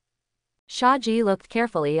up. Shaji looked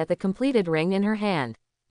carefully at the completed ring in her hand.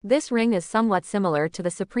 This ring is somewhat similar to the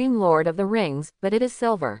Supreme Lord of the Rings, but it is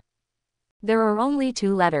silver. There are only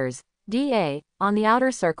two letters, D.A., on the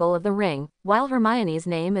outer circle of the ring, while Hermione's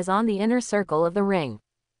name is on the inner circle of the ring.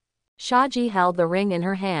 Shaji held the ring in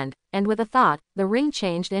her hand, and with a thought, the ring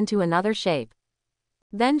changed into another shape.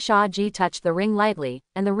 Then Shaji touched the ring lightly,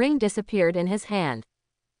 and the ring disappeared in his hand.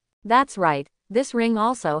 That's right, this ring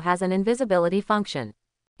also has an invisibility function.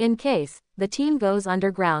 In case the team goes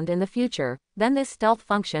underground in the future, then this stealth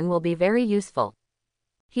function will be very useful.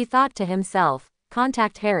 He thought to himself,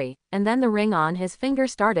 contact Harry, and then the ring on his finger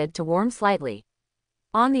started to warm slightly.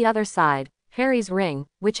 On the other side, Harry's ring,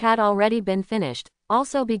 which had already been finished,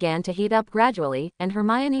 also began to heat up gradually, and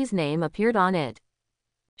Hermione's name appeared on it.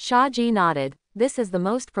 Shaji nodded. This is the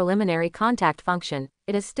most preliminary contact function.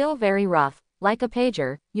 It is still very rough. Like a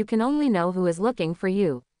pager, you can only know who is looking for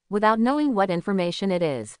you, without knowing what information it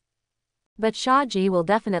is. But Shaji will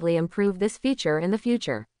definitely improve this feature in the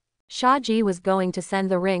future. Shaji was going to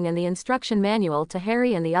send the ring and the instruction manual to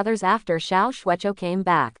Harry and the others after Xiao Shuecho came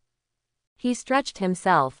back. He stretched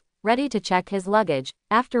himself, ready to check his luggage.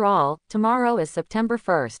 After all, tomorrow is September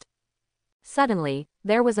 1st. Suddenly,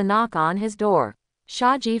 there was a knock on his door.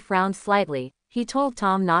 Shaji frowned slightly. He told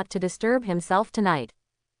Tom not to disturb himself tonight.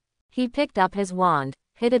 He picked up his wand,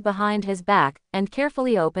 hid it behind his back, and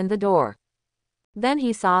carefully opened the door. Then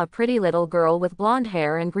he saw a pretty little girl with blonde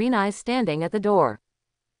hair and green eyes standing at the door.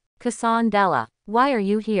 Cassandra. Why are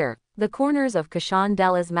you here? The corners of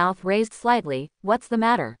Kashandella's mouth raised slightly. What's the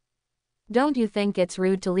matter? Don't you think it's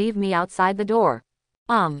rude to leave me outside the door?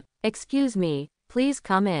 Excuse me, please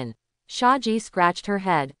come in. Shaji scratched her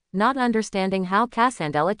head, not understanding how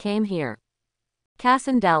Kasandela came here.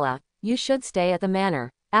 Kasandela, you should stay at the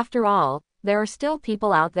manor. After all, there are still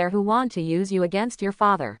people out there who want to use you against your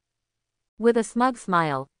father. With a smug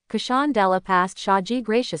smile, Kashandela passed Shaji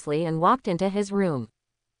graciously and walked into his room.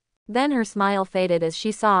 Then her smile faded as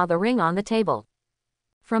she saw the ring on the table.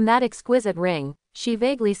 From that exquisite ring, she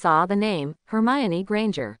vaguely saw the name, Hermione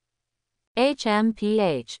Granger.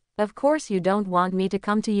 HMPH. Of course you don't want me to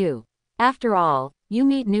come to you. After all, you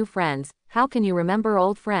meet new friends, how can you remember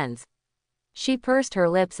old friends? She pursed her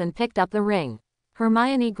lips and picked up the ring.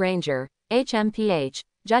 Hermione Granger, HMPH,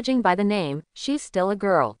 judging by the name, she's still a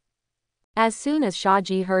girl. As soon as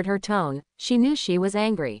Shaji heard her tone, she knew she was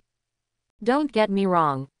angry. Don't get me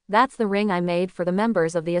wrong, that's the ring I made for the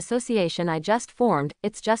members of the association I just formed,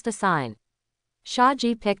 it's just a sign.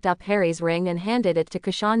 Shaji picked up Harry's ring and handed it to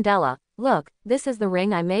Kashandela. Look, this is the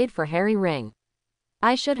ring I made for Harry Ring.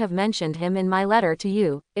 I should have mentioned him in my letter to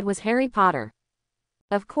you, it was Harry Potter.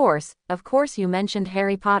 Of course you mentioned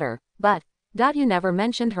Harry Potter, but, you never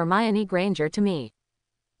mentioned Hermione Granger to me.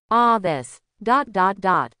 This.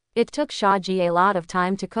 It took Shaji a lot of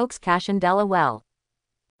time to coax Kashandela well.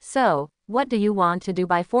 So, what do you want to do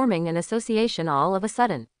by forming an association all of a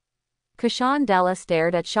sudden? Kashandela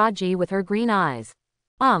stared at Shaji with her green eyes.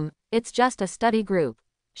 It's just a study group.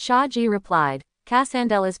 Shaji replied.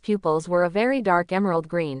 Kasandela's pupils were a very dark emerald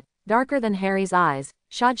green, darker than Harry's eyes.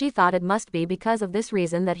 Shaji thought it must be because of this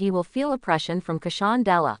reason that he will feel oppression from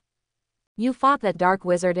Kashandela. You fought that dark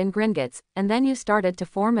wizard in Gringotts, and then you started to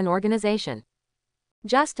form an organization.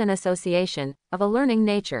 Just an association, of a learning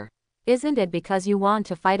nature. Isn't it because you want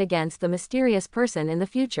to fight against the mysterious person in the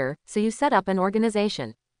future, so you set up an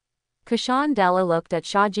organization? Kashandela looked at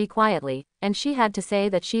Shaji quietly, and she had to say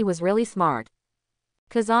that she was really smart.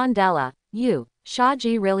 Kasandela,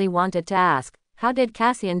 Shaji really wanted to ask, how did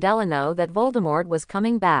Kasandela know that Voldemort was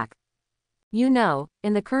coming back? You know,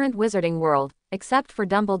 in the current wizarding world, except for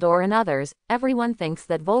Dumbledore and others, everyone thinks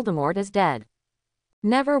that Voldemort is dead.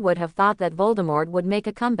 Never would have thought that Voldemort would make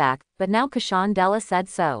a comeback, but now Kashandela said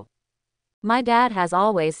so. My dad has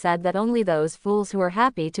always said that only those fools who are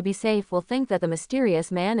happy to be safe will think that the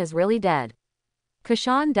mysterious man is really dead.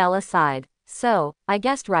 Kashandela sighed. So, I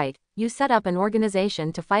guessed right, you set up an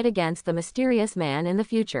organization to fight against the mysterious man in the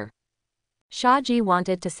future. Shaji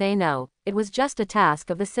wanted to say no, it was just a task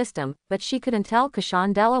of the system, but she couldn't tell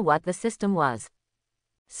Kashandela what the system was.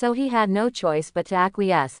 So he had no choice but to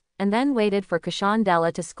acquiesce, and then waited for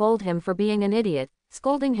Kashandela to scold him for being an idiot,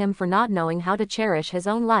 scolding him for not knowing how to cherish his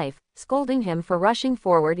own life, scolding him for rushing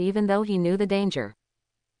forward even though he knew the danger.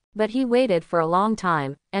 But he waited for a long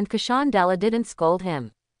time, and Kashandela didn't scold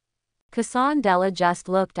him. Kasandela just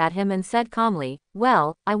looked at him and said calmly,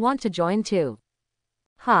 well, I want to join too.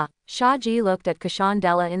 Shaji looked at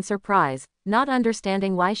Kashandela in surprise, not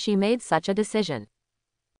understanding why she made such a decision.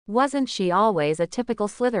 Wasn't she always a typical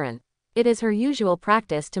Slytherin? It is her usual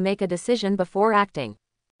practice to make a decision before acting.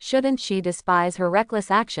 Shouldn't she despise her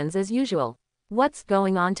reckless actions as usual? What's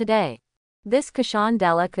going on today? This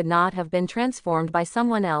Kashandela could not have been transformed by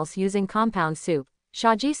someone else using compound soup.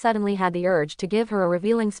 Shaji suddenly had the urge to give her a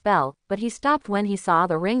revealing spell, but he stopped when he saw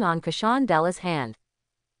the ring on Kashandela's hand.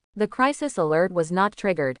 The crisis alert was not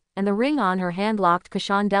triggered, and the ring on her hand locked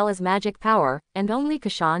Kashandela's magic power, and only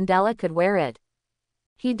Kashandela could wear it.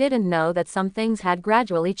 He didn't know that some things had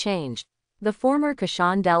gradually changed. The former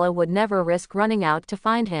Kashandela would never risk running out to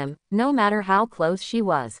find him, no matter how close she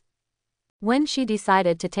was. When she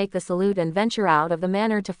decided to take the salute and venture out of the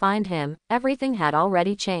manor to find him, everything had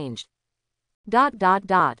already changed.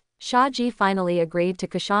 Shaji finally agreed to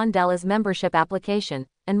Kashandela's membership application,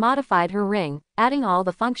 and modified her ring, adding all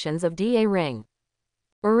the functions of DA ring.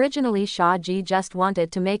 Originally Shaji just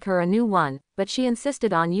wanted to make her a new one, but she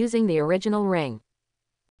insisted on using the original ring.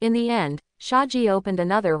 In the end, Shaji opened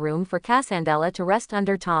another room for Kasandela to rest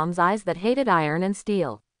under Tom's eyes that hated iron and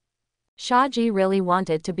steel. Shaji really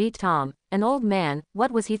wanted to beat Tom, an old man.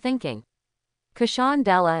 What was he thinking?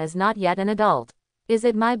 Kashandela is not yet an adult. Is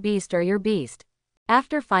it my beast or your beast?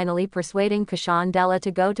 After finally persuading Kashandela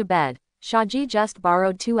to go to bed, Shaji just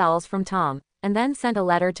borrowed 2 owls from Tom, and then sent a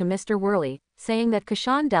letter to Mr. Worley, saying that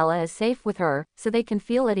Kashandela is safe with her, so they can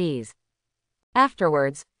feel at ease.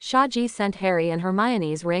 Afterwards, Shaji sent Harry and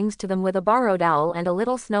Hermione's rings to them with a borrowed owl and a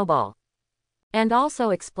little snowball. And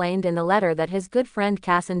also explained in the letter that his good friend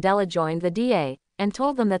Kasandela joined the DA, and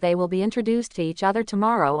told them that they will be introduced to each other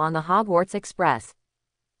tomorrow on the Hogwarts Express.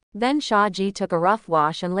 Then Shaji took a rough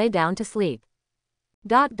wash and lay down to sleep.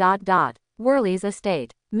 Worley's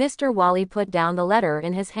estate. Mr. Wally put down the letter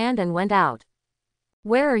in his hand and went out.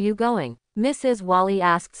 Where are you going? Mrs. Wally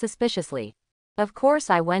asked suspiciously. Of course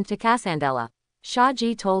I went to Cassandela.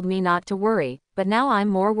 Shahji told me not to worry, but now I'm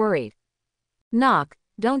more worried. Knock,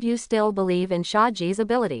 don't you still believe in Shahji's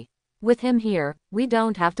ability? With him here, we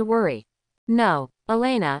don't have to worry. No,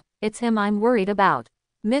 Elena, it's him I'm worried about,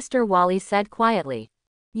 Mr. Wally said quietly.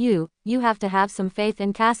 You have to have some faith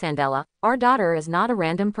in Cassandela, our daughter is not a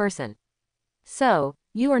random person. So,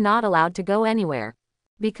 you are not allowed to go anywhere.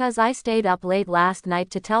 Because I stayed up late last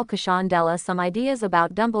night to tell Cassandela some ideas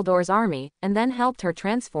about Dumbledore's army, and then helped her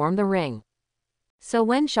transform the ring. So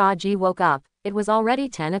when Shahji woke up, it was already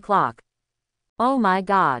 10 o'clock. Oh my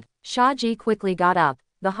god, Shahji quickly got up,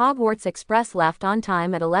 the Hogwarts Express left on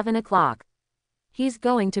time at 11 o'clock. He's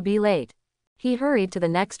going to be late. He hurried to the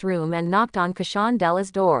next room and knocked on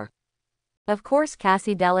Cassandela's door. Of course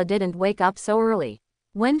Cassandela didn't wake up so early.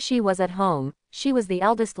 When she was at home, she was the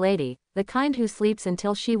eldest lady, the kind who sleeps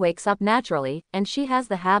until she wakes up naturally, and she has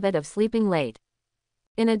the habit of sleeping late.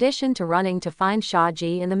 In addition to running to find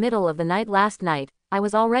Shahji in the middle of the night last night, I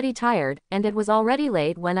was already tired, and it was already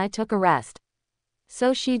late when I took a rest.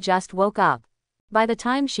 So she just woke up. By the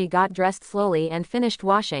time she got dressed slowly and finished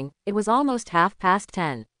washing, it was almost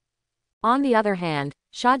 10:30. On the other hand,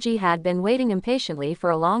 Shahji had been waiting impatiently for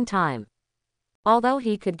a long time. Although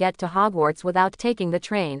he could get to Hogwarts without taking the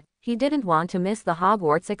train, he didn't want to miss the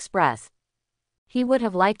Hogwarts Express. He would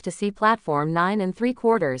have liked to see platform 9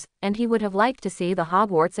 3/4, and he would have liked to see the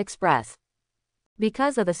Hogwarts Express.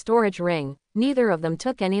 Because of the storage ring, neither of them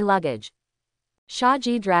took any luggage.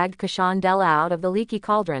 Shahji dragged Cassandela out of the leaky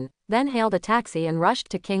cauldron, then hailed a taxi and rushed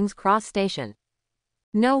to King's Cross Station.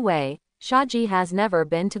 No way, Shahji has never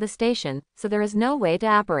been to the station, so there is no way to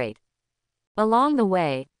apparate. Along the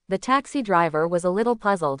way, the taxi driver was a little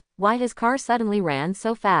puzzled why his car suddenly ran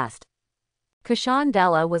so fast.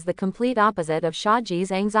 Cassandela was the complete opposite of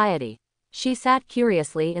Shahji's anxiety. She sat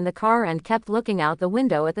curiously in the car and kept looking out the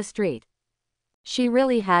window at the street. She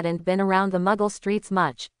really hadn't been around the Muggle streets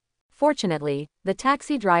much. Fortunately, the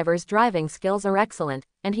taxi driver's driving skills are excellent,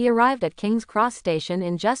 and he arrived at King's Cross Station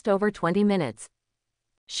in just over 20 minutes.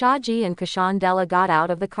 Shahji and Cassandela got out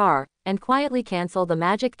of the car, and quietly cancelled the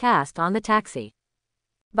magic cast on the taxi.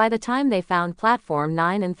 By the time they found platform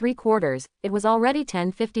 9 3/4, it was already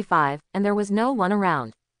 10:55, and there was no one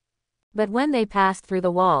around. But when they passed through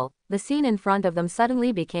the wall, the scene in front of them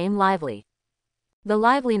suddenly became lively. The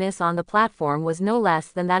liveliness on the platform was no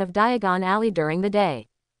less than that of Diagon Alley during the day.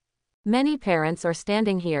 Many parents are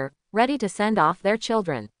standing here, ready to send off their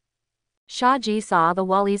children. Shahji saw the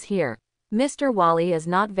Wallies here. Mr. Wally is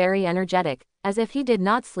not very energetic, as if he did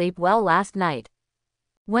not sleep well last night.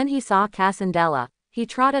 When he saw Cassandela, he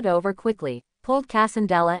trotted over quickly, pulled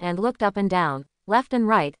Cassandela and looked up and down, left and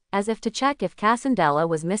right, as if to check if Cassandela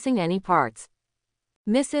was missing any parts.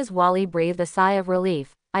 Mrs. Wally breathed a sigh of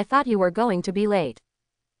relief. I thought you were going to be late.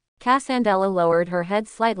 Cassandela lowered her head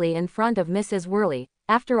slightly in front of Mrs. Worley.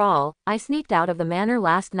 After all, I sneaked out of the manor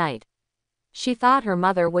last night. She thought her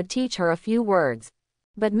mother would teach her a few words.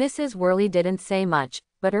 But Mrs. Worley didn't say much,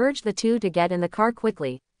 but urged the two to get in the car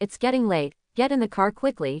quickly. It's getting late, get in the car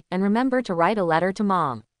quickly, and remember to write a letter to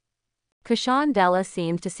Mom. Cassandela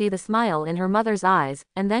seemed to see the smile in her mother's eyes,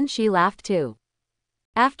 and then she laughed too.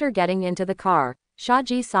 After getting into the car,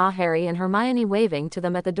 Shahji saw Harry and Hermione waving to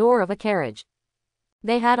them at the door of a carriage.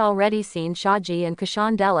 They had already seen Shahji and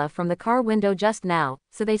Cassandela from the car window just now,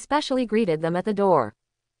 so they specially greeted them at the door.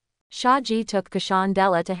 Shahji took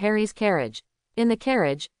Cassandela to Harry's carriage. In the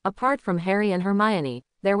carriage, apart from Harry and Hermione,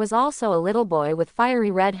 there was also a little boy with fiery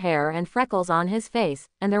red hair and freckles on his face,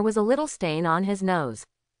 and there was a little stain on his nose.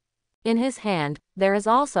 In his hand, there is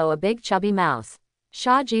also a big chubby mouse.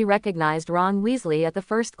 Shahji recognized Ron Weasley at the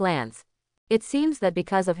first glance. It seems that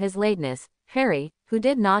because of his lateness, Harry, who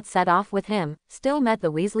did not set off with him, still met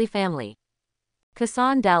the Weasley family.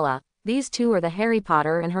 Cassandela, these two are the Harry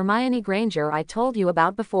Potter and Hermione Granger I told you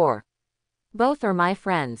about before. Both are my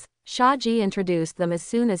friends. Shahji introduced them as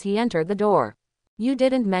soon as he entered the door. You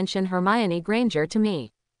didn't mention Hermione Granger to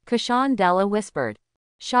me, Cassandela whispered.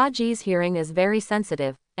 Shahji's hearing is very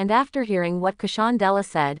sensitive, and after hearing what Cassandela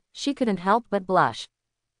said, she couldn't help but blush.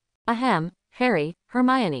 Ahem, Harry,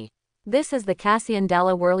 Hermione. This is the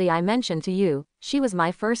Cassandela Worley I mentioned to you, she was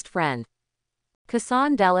my first friend.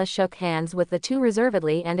 Cassandela shook hands with the two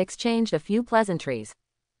reservedly and exchanged a few pleasantries.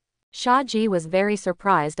 Shahji was very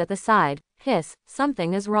surprised at the sight. Hiss,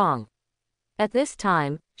 something is wrong. At this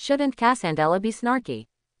time, shouldn't Cassandela be snarky?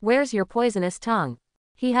 Where's your poisonous tongue?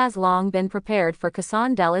 He has long been prepared for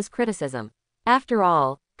Cassandela's criticism. After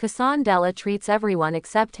all, Cassandela treats everyone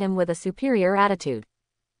except him with a superior attitude.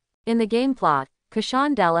 In the game plot,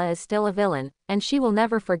 Cassandra is still a villain, and she will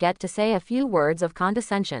never forget to say a few words of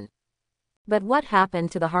condescension. But what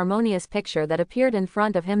happened to the harmonious picture that appeared in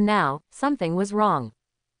front of him now? Something was wrong.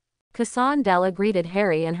 Cassandra greeted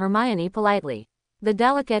Harry and Hermione politely. The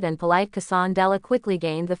delicate and polite Cassandra quickly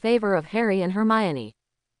gained the favor of Harry and Hermione.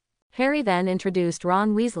 Harry then introduced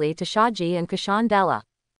Ron Weasley to Shaji and Cassandra.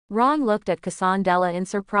 Ron looked at Cassandra in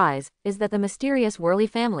surprise. Is that the mysterious Whirly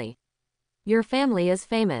family? Your family is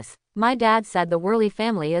famous. My dad said the Whirly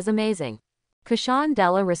family is amazing.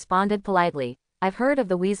 Cassandra responded politely. I've heard of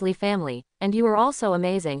the Weasley family, and you are also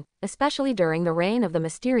amazing, especially during the reign of the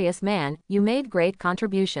mysterious man, you made great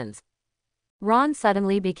contributions. Ron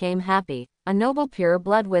suddenly became happy. A noble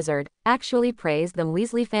pure-blood wizard actually praised the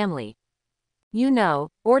Weasley family. You know,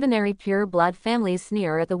 ordinary pure-blood families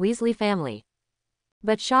sneer at the Weasley family.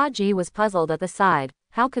 But Shaji was puzzled at the side.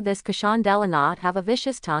 How could this Cassandra not have a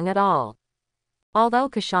vicious tongue at all? Although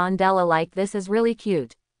Cassandra liked this is really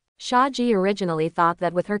cute. Shaji originally thought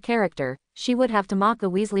that with her character, she would have to mock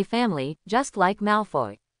the Weasley family, just like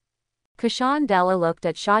Malfoy. Cassandra looked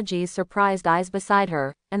at Shaji's surprised eyes beside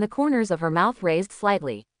her, and the corners of her mouth raised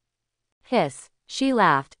slightly. Hiss. She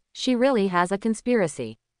laughed. She really has a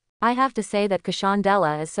conspiracy. I have to say that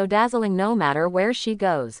Cassandra is so dazzling no matter where she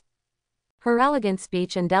goes. Her elegant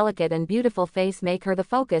speech and delicate and beautiful face make her the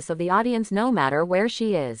focus of the audience no matter where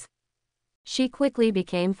she is. She quickly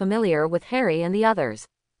became familiar with Harry and the others.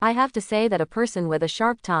 I have to say that a person with a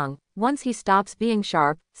sharp tongue, once he stops being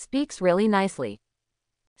sharp, speaks really nicely.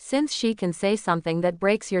 Since she can say something that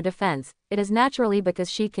breaks your defense, it is naturally because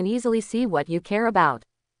she can easily see what you care about.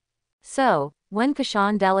 So, when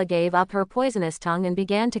Cassandra gave up her poisonous tongue and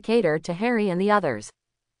began to cater to Harry and the others,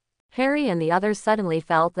 Harry and the others suddenly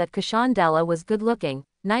felt that Cassandra was good-looking,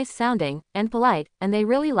 nice-sounding, and polite, and they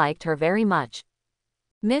really liked her very much.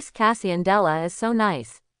 Miss Cassandra is so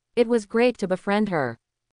nice. It was great to befriend her.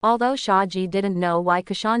 Although Shaji didn't know why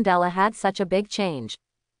Cassandra had such a big change.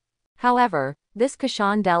 However, this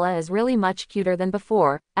Cassandra is really much cuter than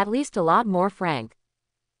before, at least a lot more frank.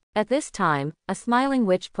 At this time, a smiling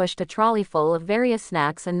witch pushed a trolley full of various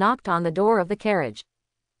snacks and knocked on the door of the carriage.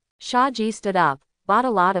 Shaji stood up, bought a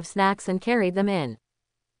lot of snacks and carried them in.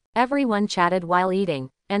 Everyone chatted while eating,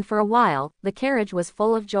 and for a while, the carriage was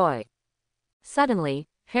full of joy. Suddenly,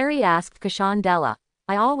 Harry asked Cassandra,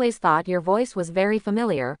 I always thought your voice was very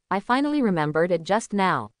familiar, I finally remembered it just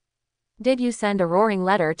now. Did you send a roaring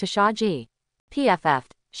letter to Shaji?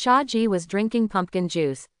 PFF'd. Shaji was drinking pumpkin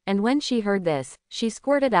juice, and when she heard this, she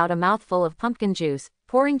squirted out a mouthful of pumpkin juice,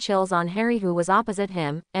 pouring chills on Harry who was opposite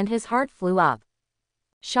him, and his heart flew up.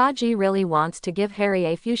 Shaji really wants to give Harry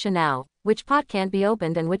a fuchsia now, which pot can't be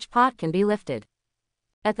opened and which pot can be lifted.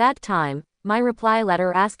 At that time, my reply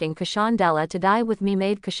letter asking Cassandra to die with me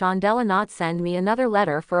made Cassandra not send me another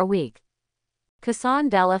letter for a week.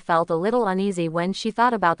 Cassandra felt a little uneasy when she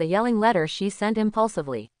thought about the yelling letter she sent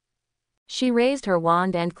impulsively. She raised her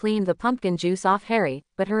wand and cleaned the pumpkin juice off Harry,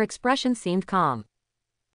 but her expression seemed calm.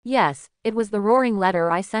 Yes, it was the roaring letter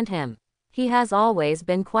I sent him. He has always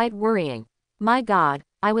been quite worrying. My God,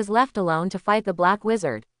 I was left alone to fight the Black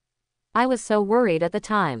Wizard. I was so worried at the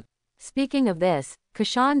time. Speaking of this,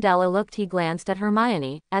 Cassandra he glanced at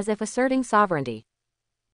Hermione, as if asserting sovereignty.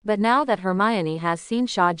 But now that Hermione has seen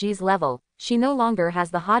Shaji's level, she no longer has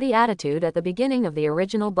the haughty attitude at the beginning of the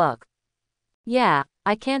original book. Yeah,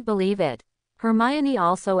 I can't believe it. Hermione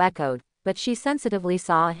also echoed, but she sensitively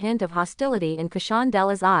saw a hint of hostility in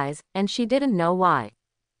Cassandra's eyes, and she didn't know why.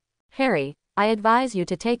 Harry, I advise you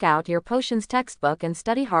to take out your potions textbook and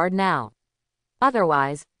study hard now.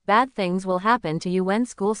 Otherwise, bad things will happen to you when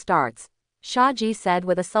school starts, Shaji said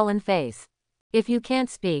with a sullen face. If you can't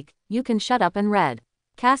speak, you can shut up and read.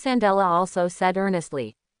 Cassandra also said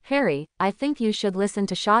earnestly. Harry, I think you should listen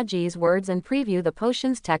to Shaji's words and preview the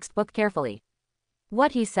potions textbook carefully.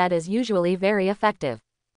 What he said is usually very effective.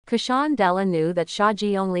 Cassandra knew that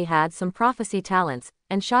Shaji only had some prophecy talents,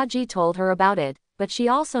 and Shaji told her about it, but she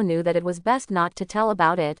also knew that it was best not to tell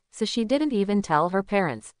about it, so she didn't even tell her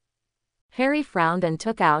parents. Harry frowned and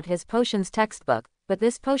took out his potions textbook, but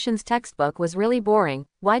this potions textbook was really boring.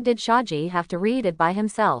 Why did Shaji have to read it by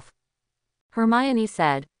himself? Hermione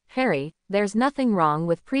said, Harry, there's nothing wrong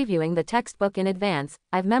with previewing the textbook in advance,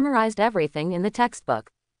 I've memorized everything in the textbook.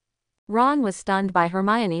 Ron was stunned by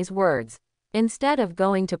Hermione's words. Instead of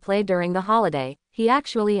going to play during the holiday, he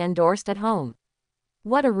actually endorsed at home.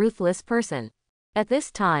 What a ruthless person. At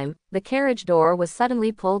this time, the carriage door was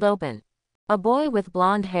suddenly pulled open. A boy with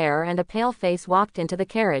blonde hair and a pale face walked into the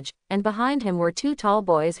carriage, and behind him were two tall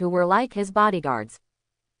boys who were like his bodyguards.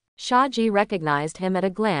 Shaji recognized him at a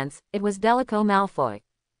glance, it was Draco Malfoy.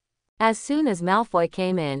 As soon as Malfoy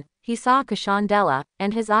came in, he saw Cashandela,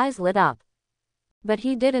 and his eyes lit up. But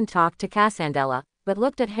he didn't talk to Cassandela, but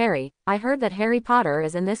looked at Harry. I heard that Harry Potter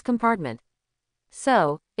is in this compartment.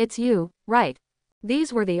 So, it's you, right?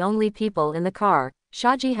 These were the only people in the car.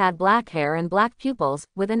 Shaji had black hair and black pupils,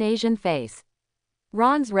 with an Asian face.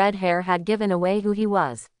 Ron's red hair had given away who he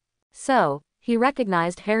was. So, he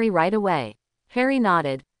recognized Harry right away. Harry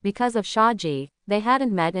nodded. Because of Shaji, they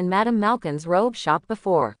hadn't met in Madame Malkin's robe shop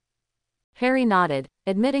before. Harry nodded,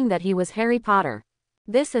 admitting that he was Harry Potter.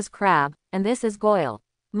 This is Crabbe, and this is Goyle.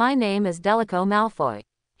 My name is Delacoe Malfoy.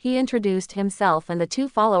 He introduced himself and the two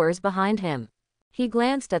followers behind him. He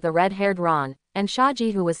glanced at the red-haired Ron, and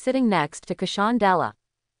Shaji who was sitting next to Cashandela.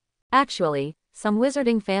 Actually, some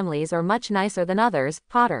wizarding families are much nicer than others,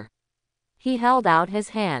 Potter. He held out his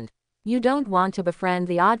hand. You don't want to befriend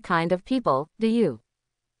the odd kind of people, do you?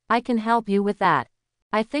 I can help you with that.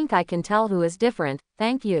 I think I can tell who is different,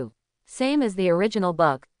 thank you. Same as the original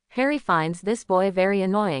book, Harry finds this boy very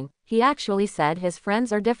annoying. He actually said his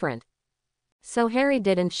friends are different. So Harry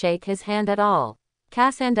didn't shake his hand at all.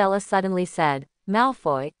 Cassandela suddenly said,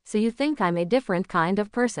 Malfoy, so you think I'm a different kind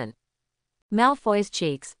of person? Malfoy's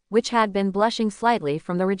cheeks, which had been blushing slightly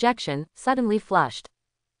from the rejection, suddenly flushed.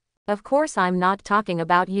 Of course I'm not talking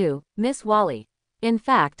about you, Miss Wally. In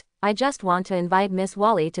fact, I just want to invite Miss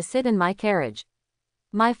Wally to sit in my carriage.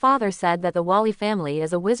 My father said that the Wally family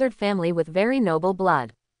is a wizard family with very noble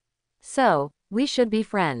blood. So, we should be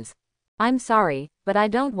friends. I'm sorry, but I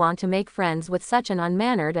don't want to make friends with such an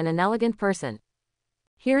unmannered and inelegant person.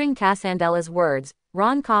 Hearing Cassandela's words,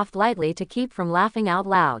 Ron coughed lightly to keep from laughing out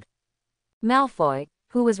loud. Malfoy,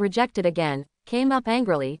 who was rejected again, came up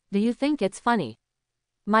angrily. Do you think it's funny?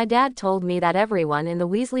 My dad told me that everyone in the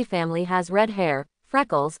Weasley family has red hair,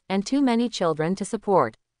 freckles, and too many children to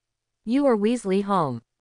support. You are Weasley home.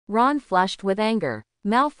 Ron flushed with anger.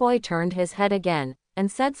 Malfoy turned his head again,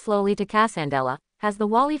 and said slowly to Cassandela, has the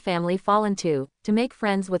Wally family fallen to make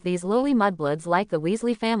friends with these lowly mudbloods like the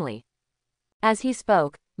Weasley family? As he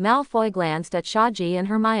spoke, Malfoy glanced at Shaji and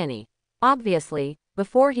Hermione. Obviously,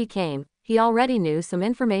 before he came, he already knew some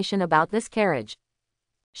information about this carriage.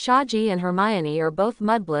 Shaji and Hermione are both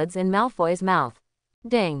mudbloods in Malfoy's mouth.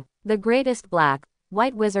 Ding! The greatest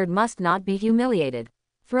white wizard must not be humiliated.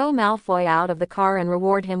 Throw Malfoy out of the car and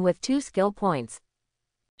reward him with 2 skill points.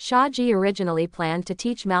 Shaji originally planned to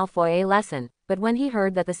teach Malfoy a lesson, but when he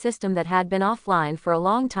heard that the system that had been offline for a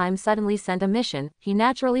long time suddenly sent a mission, he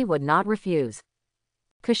naturally would not refuse.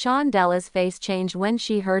 Cashandela's face changed when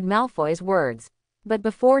she heard Malfoy's words. But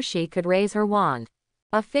before she could raise her wand,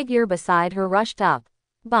 a figure beside her rushed up.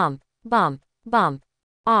 Bump, bump, bump.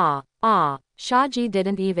 Ah, ah. Shaji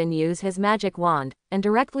didn't even use his magic wand, and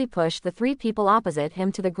directly pushed the 3 people opposite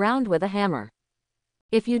him to the ground with a hammer.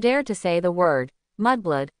 If you dare to say the word,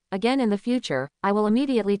 mudblood, again in the future, I will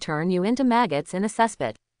immediately turn you into maggots in a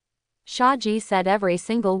cesspit. Shaji said every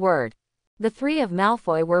single word. The 3 of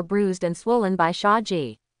Malfoy were bruised and swollen by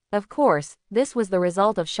Shaji. Of course, this was the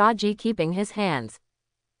result of Shaji keeping his hands.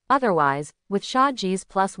 Otherwise, with Shaji's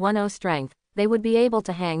 +10 strength, they would be able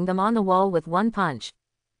to hang them on the wall with 1 punch.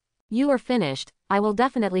 You are finished. I will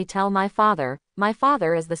definitely tell my father. My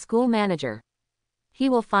father is the school manager. He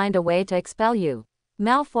will find a way to expel you.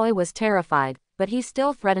 Malfoy was terrified, but he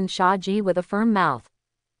still threatened Shaji with a firm mouth.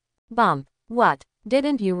 Bump. What?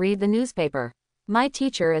 Didn't you read the newspaper? My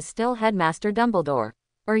teacher is still Headmaster Dumbledore.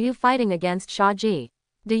 Are you fighting against Shaji?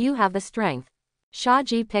 Do you have the strength?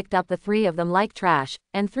 Shaji picked up the 3 of them like trash,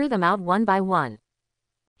 and threw them out one by one.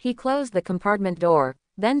 He closed the compartment door,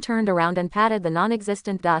 then turned around and patted the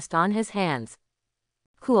non-existent dust on his hands.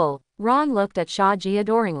 Cool. Ron looked at Shaji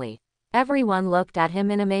adoringly. Everyone looked at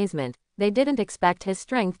him in amazement. They didn't expect his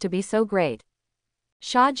strength to be so great.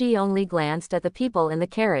 Shaji only glanced at the people in the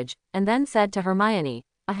carriage, and then said to Hermione,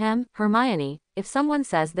 Ahem, Hermione, if someone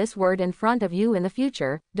says this word in front of you in the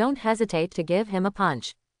future, don't hesitate to give him a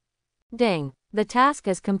punch. Ding. The task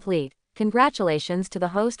is complete. Congratulations to the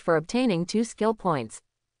host for obtaining 2 skill points.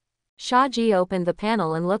 Shaji opened the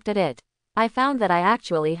panel and looked at it. I found that I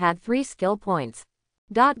actually had 3 skill points. ...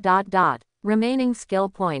 Remaining skill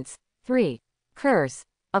points. 3. Curse.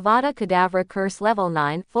 Avada Kedavra Curse Level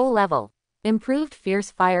 9 Full Level. Improved Fierce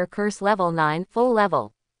Fire Curse Level 9 Full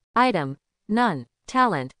Level. Item. None.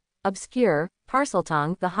 Talent. Obscure,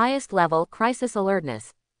 Parseltongue the highest level Crisis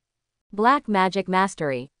Alertness. Black Magic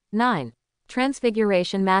Mastery. 9.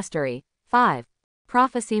 Transfiguration Mastery. 5.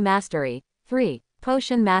 Prophecy Mastery. 3.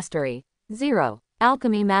 Potion Mastery. 0.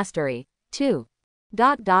 Alchemy Mastery. 2. ...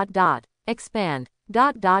 Expand. ...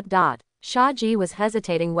 Shaji was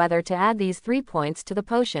hesitating whether to add these 3 points to the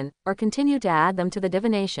potion, or continue to add them to the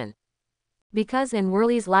divination. Because in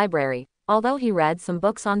Whirly's library, although he read some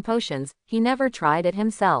books on potions, he never tried it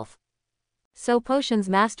himself. So potions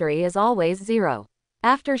mastery is always 0.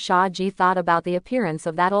 After Shah-Ji thought about the appearance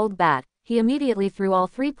of that old bat, he immediately threw all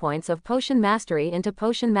 3 points of potion mastery into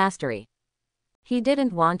potion mastery. He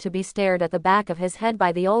didn't want to be stared at the back of his head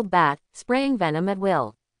by the old bat, spraying venom at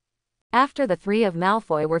will. After the 3 of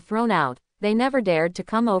Malfoy were thrown out, they never dared to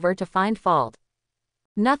come over to find fault.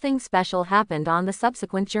 Nothing special happened on the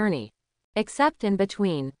subsequent journey. Except in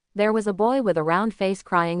between, there was a boy with a round face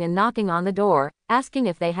crying and knocking on the door, asking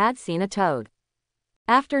if they had seen a toad.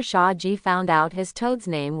 After Shah-Ji found out his toad's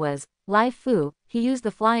name was Lai Fu, he used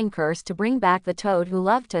the flying curse to bring back the toad who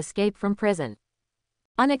loved to escape from prison.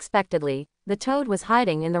 Unexpectedly, the toad was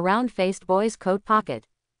hiding in the round-faced boy's coat pocket.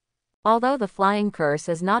 Although the flying curse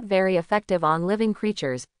is not very effective on living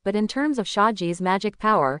creatures, but in terms of Shah-Ji's magic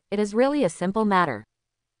power, it is really a simple matter.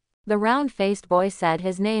 The round-faced boy said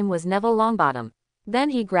his name was Neville Longbottom. Then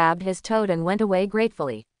he grabbed his toad and went away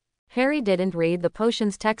gratefully. Harry didn't read the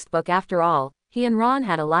potions textbook after all. He and Ron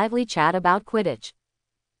had a lively chat about Quidditch.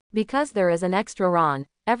 Because there is an extra Ron,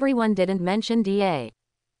 everyone didn't mention DA.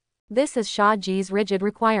 This is Shah-Ji's rigid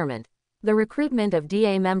requirement. The recruitment of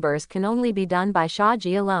DA members can only be done by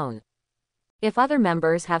Shah-Ji alone. If other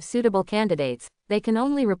members have suitable candidates, they can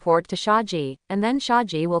only report to Shah-Ji, and then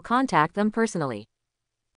Shah-Ji will contact them personally.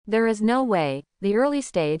 There is no way. The early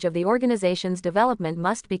stage of the organization's development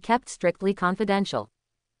must be kept strictly confidential.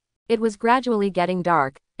 It was gradually getting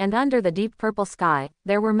dark, and under the deep purple sky,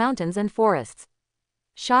 there were mountains and forests.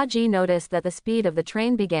 Shah-Ji noticed that the speed of the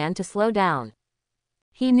train began to slow down.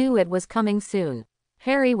 He knew it was coming soon.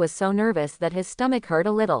 Harry was so nervous that his stomach hurt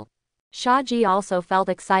a little. Shah-Ji also felt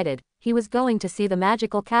excited. He was going to see the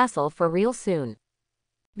magical castle for real soon.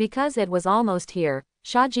 Because it was almost here,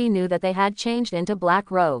 Shah-Ji knew that they had changed into black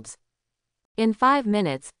robes. In 5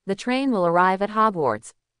 minutes, the train will arrive at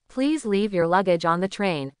Hogwarts. Please leave your luggage on the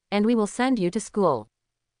train, and we will send you to school.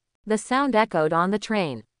 The sound echoed on the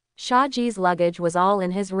train. Shah-Ji's luggage was all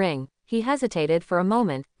in his ring. He hesitated for a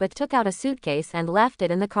moment, but took out a suitcase and left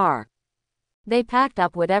it in the car. They packed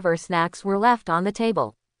up whatever snacks were left on the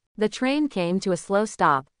table. The train came to a slow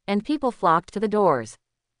stop, and people flocked to the doors.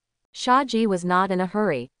 Shah-Ji was not in a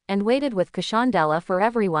hurry, and waited with Kashandela for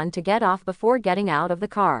everyone to get off before getting out of the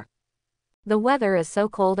car. The weather is so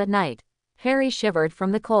cold at night. Harry shivered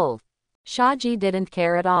from the cold. Shah-Ji didn't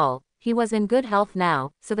care at all. He was in good health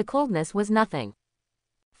now, so the coldness was nothing.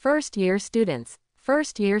 First-year students,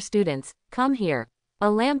 come here. A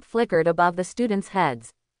lamp flickered above the students'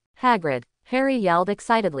 heads. Hagrid, Harry yelled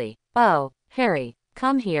excitedly. Oh, Harry,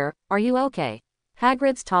 come here, are you okay?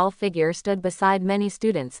 Hagrid's tall figure stood beside many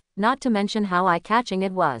students, not to mention how eye-catching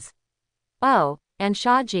it was. Oh, and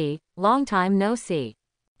Shah-Ji, long time no see.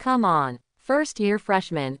 Come on, first-year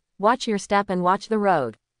freshmen, watch your step and watch the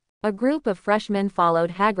road. A group of freshmen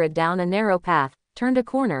followed Hagrid down a narrow path, turned a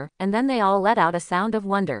corner, and then they all let out a sound of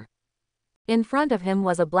wonder. In front of him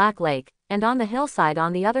was a black lake, and on the hillside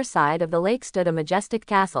on the other side of the lake stood a majestic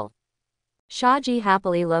castle. Shah-Ji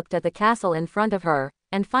happily looked at the castle in front of her,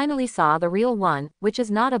 and finally saw the real one, which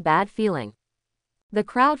is not a bad feeling. The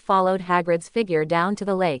crowd followed Hagrid's figure down to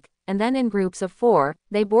the lake, and then in groups of 4,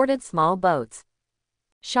 they boarded small boats.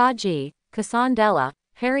 Shah-Ji, Cassandela,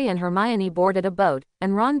 Harry and Hermione boarded a boat,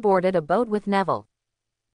 and Ron boarded a boat with Neville.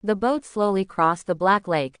 The boat slowly crossed the Black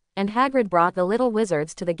Lake, and Hagrid brought the little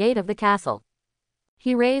wizards to the gate of the castle.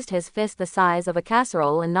 He raised his fist the size of a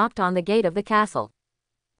casserole and knocked on the gate of the castle.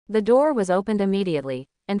 The door was opened immediately,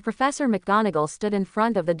 and Professor McGonagall stood in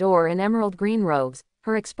front of the door in emerald green robes.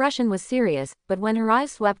 Her expression was serious, but when her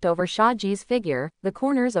eyes swept over Shah-Ji's figure, the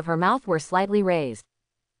corners of her mouth were slightly raised.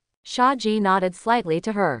 Shah-Ji nodded slightly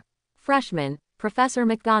to her. Freshman, Professor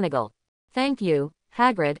McGonagall. Thank you,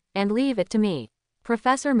 Hagrid, and leave it to me.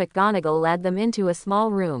 Professor McGonagall led them into a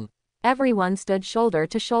small room. Everyone stood shoulder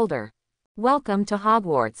to shoulder. Welcome to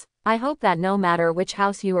Hogwarts. I hope that no matter which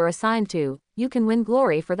house you are assigned to, you can win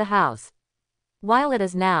glory for the house. While it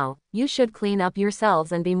is now, you should clean up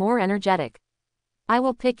yourselves and be more energetic. I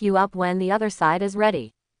will pick you up when the other side is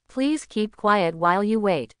ready. Please keep quiet while you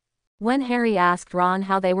wait. When Harry asked Ron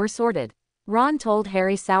how they were sorted, Ron told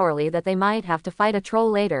Harry sourly that they might have to fight a troll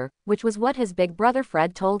later, which was what his big brother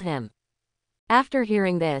Fred told him. After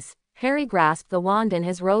hearing this, Harry grasped the wand in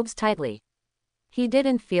his robes tightly. He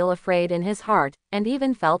didn't feel afraid in his heart, and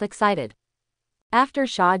even felt excited. After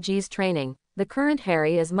Shah-Ji's training, the current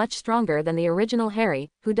Harry is much stronger than the original Harry,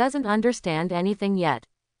 who doesn't understand anything yet.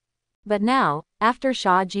 But now, after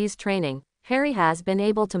Shah-Ji's training, Harry has been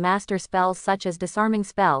able to master spells such as disarming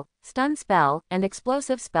spell, stun spell, and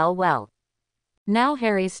explosive spell well. Now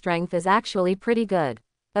Harry's strength is actually pretty good.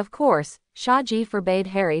 Of course, Shaji forbade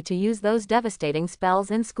Harry to use those devastating spells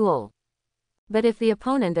in school. But if the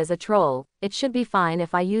opponent is a troll, it should be fine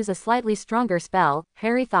if I use a slightly stronger spell,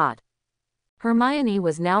 Harry thought. Hermione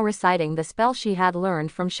was now reciting the spell she had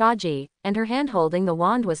learned from Shaji, and her hand holding the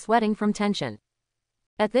wand was sweating from tension.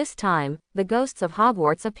 At this time, the ghosts of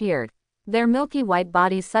Hogwarts appeared. Their milky white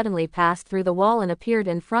bodies suddenly passed through the wall and appeared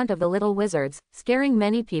in front of the little wizards, scaring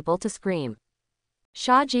many people to scream.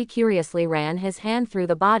 Shaji curiously ran his hand through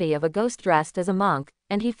the body of a ghost dressed as a monk,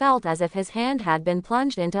 and he felt as if his hand had been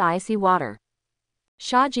plunged into icy water.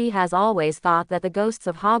 Shaji has always thought that the ghosts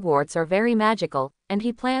of Hogwarts are very magical, and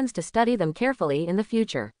he plans to study them carefully in the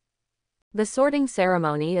future. The sorting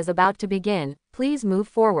ceremony is about to begin, please move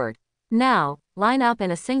forward. Now, line up in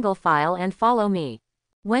a single file and follow me.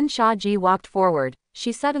 When Shaji walked forward,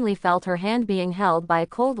 she suddenly felt her hand being held by a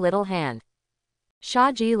cold little hand.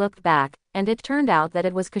 Shaji looked back, and it turned out that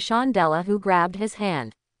it was Kashandela who grabbed his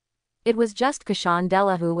hand. It was just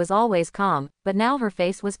Kashandela who was always calm, but now her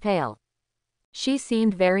face was pale. She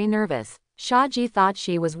seemed very nervous. Shaji thought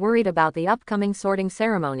she was worried about the upcoming sorting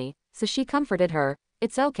ceremony, so she comforted her,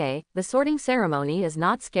 "It's okay, the sorting ceremony is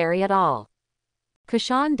not scary at all."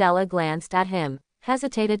 Kashandela glanced at him,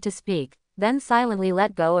 hesitated to speak, then silently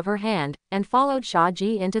let go of her hand, and followed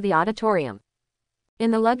Shaji into the auditorium.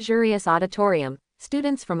 In the luxurious auditorium,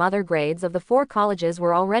 students from other grades of the 4 colleges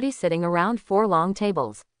were already sitting around 4 long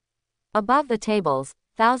tables. Above the tables,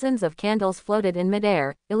 thousands of candles floated in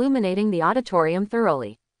midair, illuminating the auditorium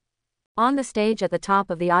thoroughly. On the stage at the top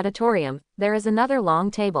of the auditorium, there is another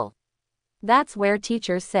long table. That's where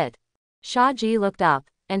teachers sit. Shaji looked up,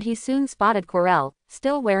 and he soon spotted Quirrell,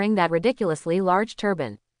 still wearing that ridiculously large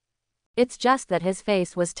turban. It's just that his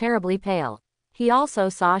face was terribly pale. He also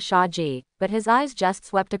saw Shaji, but his eyes just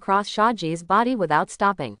swept across Shaji's body without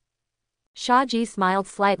stopping. Shaji smiled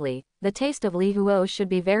slightly, the taste of Li Huo should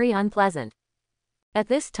be very unpleasant. At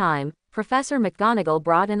this time, Professor McGonagall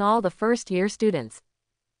brought in all the first-year students.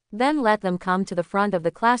 Then let them come to the front of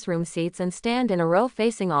the classroom seats and stand in a row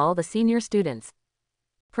facing all the senior students.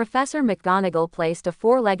 Professor McGonagall placed a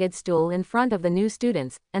 4-legged stool in front of the new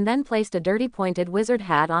students, and then placed a dirty pointed wizard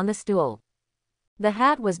hat on the stool. The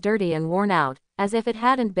hat was dirty and worn out, as if it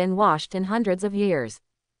hadn't been washed in hundreds of years.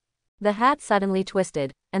 The hat suddenly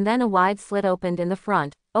twisted, and then a wide slit opened in the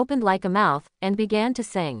front, opened like a mouth, and began to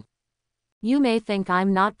sing. "You may think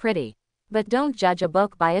I'm not pretty, but don't judge a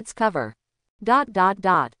book by its cover." ...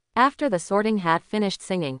 After the sorting hat finished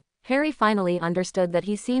singing, Harry finally understood that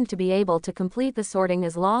he seemed to be able to complete the sorting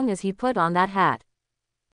as long as he put on that hat.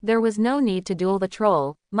 There was no need to duel the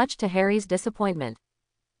troll, much to Harry's disappointment.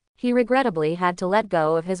 He regrettably had to let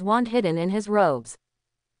go of his wand hidden in his robes.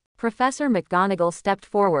 Professor McGonagall stepped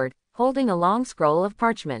forward, holding a long scroll of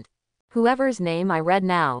parchment. "Whoever's name I read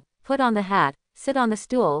now, put on the hat, sit on the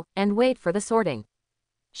stool, and wait for the sorting."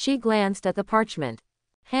 She glanced at the parchment.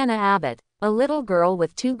 Hannah Abbott, a little girl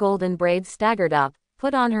with 2 golden braids, staggered up,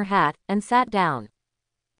 put on her hat, and sat down.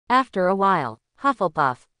 After a while,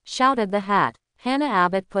 "Hufflepuff," shouted the hat. Hannah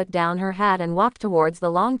Abbott put down her hat and walked towards the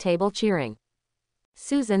long table cheering.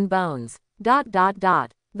 Susan Bones.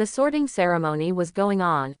 The sorting ceremony was going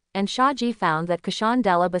on, and Shaji found that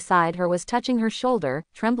Kashandela beside her was touching her shoulder,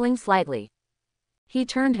 trembling slightly. He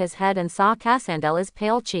turned his head and saw Cassandela's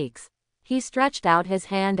pale cheeks. He stretched out his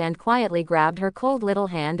hand and quietly grabbed her cold little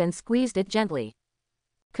hand and squeezed it gently.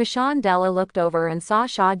 Kashandela looked over and saw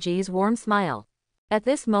Shaji's warm smile. At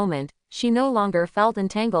this moment, she no longer felt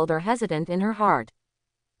entangled or hesitant in her heart.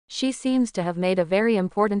 She seems to have made a very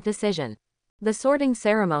important decision. The sorting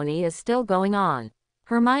ceremony is still going on.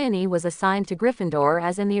 Hermione was assigned to Gryffindor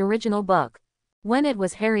as in the original book. When it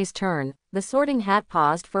was Harry's turn, the sorting hat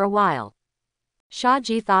paused for a while.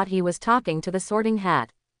 Shaji thought he was talking to the sorting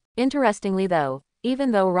hat. Interestingly though,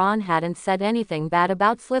 even though Ron hadn't said anything bad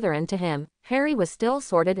about Slytherin to him, Harry was still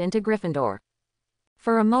sorted into Gryffindor.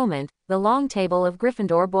 For a moment, the long table of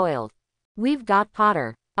Gryffindor boiled. "We've got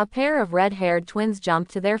Potter." A pair of red-haired twins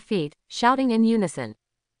jumped to their feet, shouting in unison.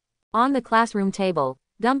 On the classroom table,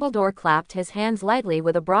 Dumbledore clapped his hands lightly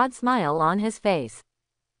with a broad smile on his face.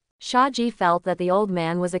 Shaji felt that the old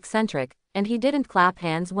man was eccentric, and he didn't clap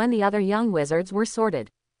hands when the other young wizards were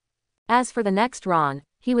sorted. As for the next Ron,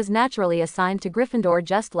 he was naturally assigned to Gryffindor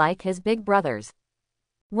just like his big brothers.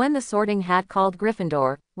 When the sorting hat called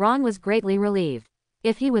Gryffindor, Ron was greatly relieved.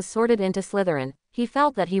 If he was sorted into Slytherin, he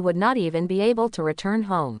felt that he would not even be able to return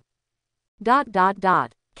home.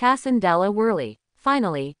 Cassandela Whirly.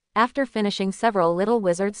 Finally, after finishing several little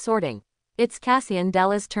wizards sorting, it's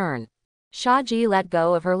Cassandela's turn. Shaji let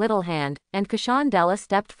go of her little hand, and Kashandela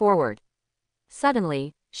stepped forward.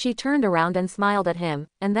 Suddenly, she turned around and smiled at him,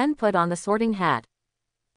 and then put on the sorting hat.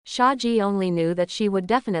 Shaji only knew that she would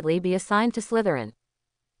definitely be assigned to Slytherin.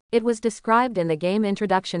 It was described in the game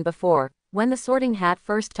introduction before, when the Sorting Hat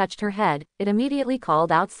first touched her head, it immediately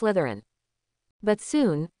called out Slytherin. But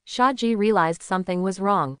soon, Shaji realized something was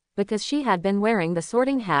wrong, because she had been wearing the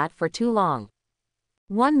Sorting Hat for too long.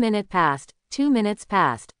 1 minute passed, 2 minutes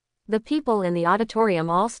passed. The people in the auditorium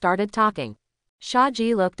all started talking.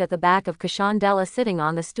 Shaji looked at the back of Kashandela sitting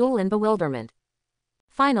on the stool in bewilderment.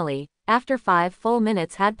 Finally, after 5 full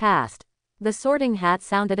minutes had passed, the Sorting Hat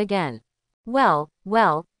sounded again. Well,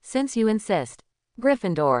 since you insist.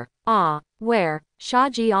 Gryffindor. Ah, where?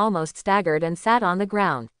 Shaji almost staggered and sat on the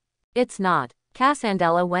ground. It's not.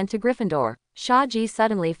 Cassandela went to Gryffindor. Shaji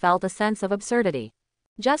suddenly felt a sense of absurdity.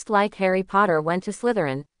 Just like Harry Potter went to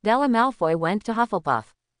Slytherin, Della Malfoy went to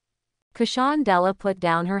Hufflepuff. Cassandela put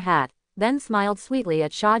down her hat, then smiled sweetly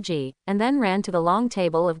at Shaji, and then ran to the long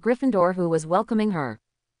table of Gryffindor who was welcoming her.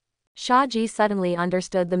 Shaji suddenly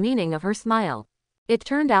understood the meaning of her smile. It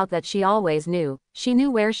turned out that she always knew, she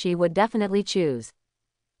knew where she would definitely choose.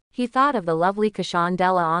 He thought of the lovely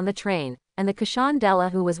Cassandela on the train, and the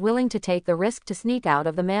Cassandela who was willing to take the risk to sneak out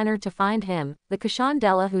of the manor to find him, the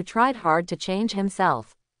Cassandela who tried hard to change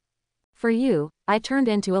himself. For you, I turned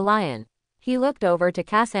into a lion. He looked over to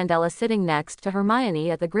Cassandela sitting next to Hermione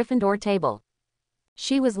at the Gryffindor table.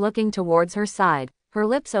 She was looking towards her side, her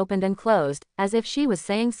lips opened and closed, as if she was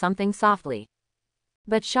saying something softly.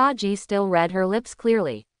 But Shaji still read her lips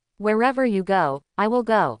clearly. Wherever you go, I will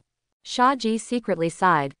go. Shaji secretly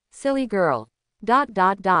sighed, silly girl.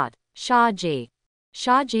 Shaji.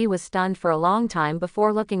 Shaji was stunned for a long time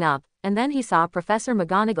before looking up, and then he saw Professor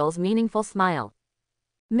McGonagall's meaningful smile.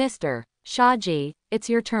 Mr. Shaji, it's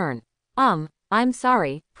your turn. I'm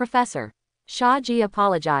sorry, Professor. Shaji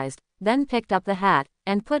apologized, then picked up the hat,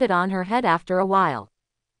 and put it on her head after a while.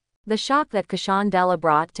 The shock that Cassandela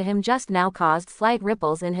brought to him just now caused slight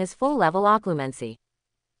ripples in his full-level occlumency.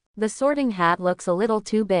 The Sorting Hat looks a little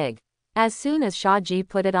too big. As soon as Shaji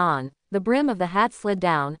put it on, the brim of the hat slid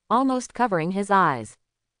down, almost covering his eyes.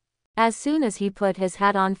 As soon as he put his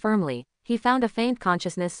hat on firmly, he found a faint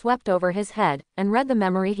consciousness swept over his head, and read the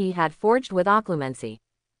memory he had forged with occlumency.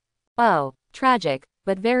 Oh, tragic,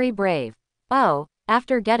 but very brave. Oh,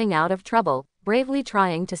 after getting out of trouble, bravely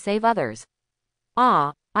trying to save others.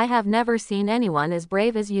 Ah, I have never seen anyone as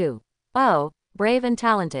brave as you. Oh, brave and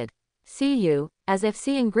talented. See you, as if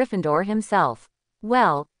seeing Gryffindor himself.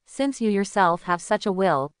 Well, since you yourself have such a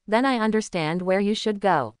will, then I understand where you should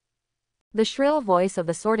go. The shrill voice of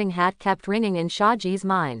the Sorting Hat kept ringing in Shaji's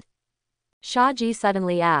mind. Shaji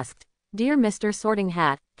suddenly asked, Dear Mr. Sorting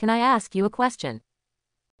Hat, can I ask you a question?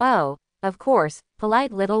 Oh, of course,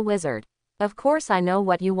 polite little wizard. Of course I know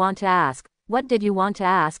what you want to ask. What did you want to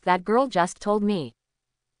ask? That girl just told me.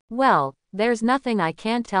 Well, there's nothing I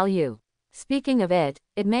can't tell you. Speaking of it,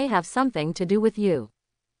 it may have something to do with you.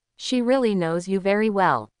 She really knows you very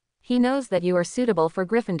well. He knows that you are suitable for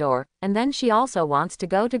Gryffindor, and then she also wants to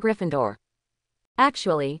go to Gryffindor.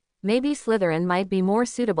 Actually, maybe Slytherin might be more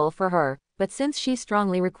suitable for her, but since she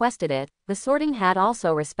strongly requested it, the Sorting Hat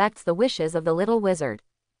also respects the wishes of the little wizard.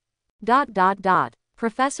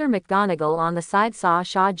 Professor McGonagall on the side saw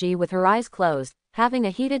Shaji with her eyes closed, having a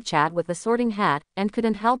heated chat with the Sorting Hat, and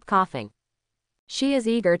couldn't help coughing. She is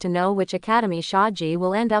eager to know which academy Shaji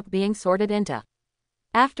will end up being sorted into.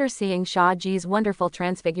 After seeing Shaji's wonderful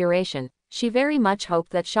transfiguration, she very much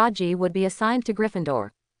hoped that Shaji would be assigned to Gryffindor.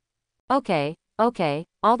 Okay,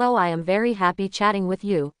 although I am very happy chatting with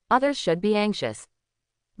you, others should be anxious.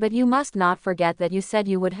 But you must not forget that you said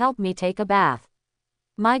you would help me take a bath.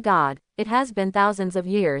 My God, it has been thousands of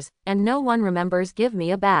years, and no one remembers give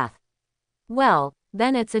me a bath. Well,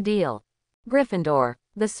 then it's a deal. Gryffindor,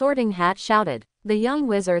 the Sorting Hat shouted. The young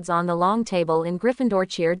wizards on the long table in Gryffindor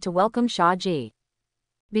cheered to welcome Shaji.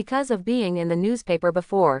 Because of being in the newspaper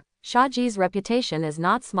before, Shaji's reputation is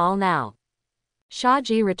not small now.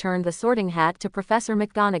 Shaji returned the Sorting Hat to Professor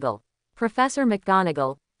McGonagall. Professor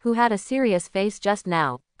McGonagall, who had a serious face just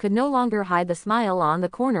now, could no longer hide the smile on the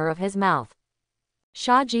corner of his mouth.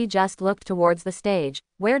 Shaji just looked towards the stage,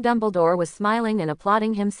 where Dumbledore was smiling and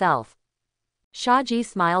applauding himself. Shaji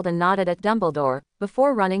smiled and nodded at Dumbledore,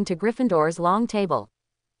 before running to Gryffindor's long table.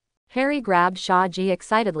 Harry grabbed Shaji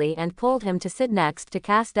excitedly and pulled him to sit next to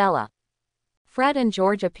Castella. Fred and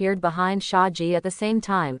George appeared behind Shaji at the same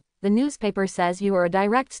time. The newspaper says you are a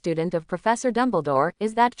direct student of Professor Dumbledore,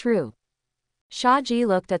 is that true? Shaji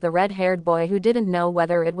looked at the red-haired boy who didn't know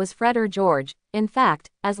whether it was Fred or George. In fact,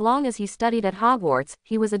 as long as he studied at Hogwarts,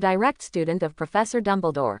 he was a direct student of Professor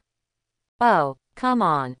Dumbledore. Oh, come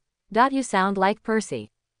on. You sound like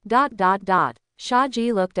Percy.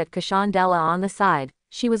 Shaji looked at Cassandela on the side,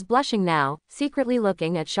 She was blushing now, secretly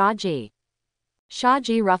looking at Shaji.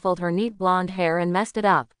 Shaji ruffled her neat blonde hair and messed it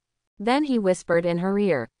up. Then he whispered in her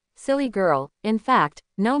ear, "Silly girl, in fact,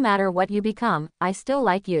 no matter what you become, I still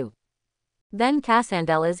like you." Then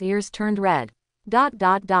Cassandella's ears turned red.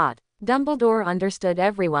 Dumbledore understood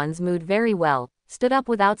everyone's mood very well, stood up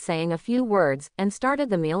without saying a few words, and started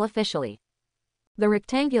the meal officially. The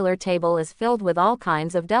rectangular table is filled with all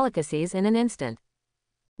kinds of delicacies in an instant.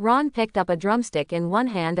 Ron picked up a drumstick in one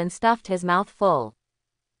hand and stuffed his mouth full.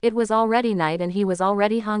 It was already night and he was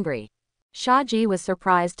already hungry. Shaji was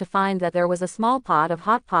surprised to find that there was a small pot of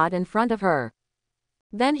hot pot in front of her.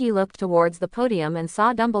 Then he looked towards the podium and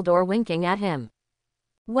saw Dumbledore winking at him.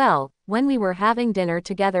 "Well, when we were having dinner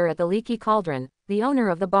together at the Leaky Cauldron, the owner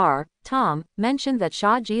of the bar, Tom, mentioned that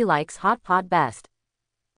Shaji likes hot pot best."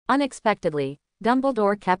 Unexpectedly,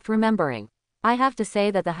 Dumbledore kept remembering. "I have to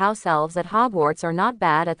say that the house elves at Hogwarts are not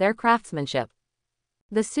bad at their craftsmanship.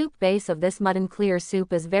 The soup base of this mud and clear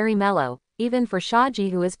soup is very mellow, even for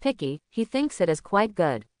Shaji who is picky, he thinks it is quite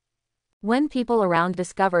good." When people around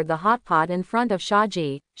discovered the hot pot in front of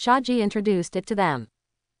Shaji, Shaji introduced it to them.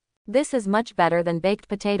 "This is much better than baked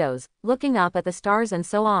potatoes," looking up at the stars and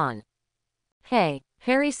so on. "Hey!"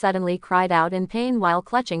 Harry suddenly cried out in pain while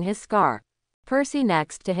clutching his scar. Percy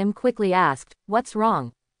next to him quickly asked, "What's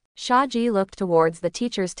wrong?" Shaji looked towards the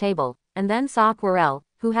teacher's table, and then saw Quirrell,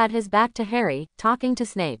 who had his back to Harry, talking to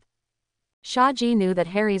Snape. Shaji knew that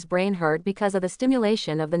Harry's brain hurt because of the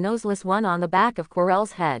stimulation of the noseless one on the back of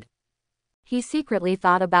Quirrell's head. He secretly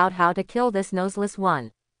thought about how to kill this noseless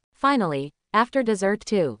one. Finally, after dessert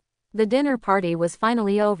too. The dinner party was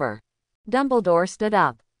finally over. Dumbledore stood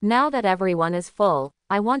up. "Now that everyone is full,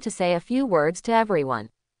 I want to say a few words to everyone.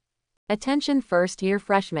 Attention first-year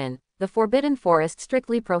freshmen, the Forbidden Forest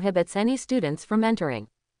strictly prohibits any students from entering.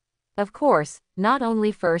 Of course, not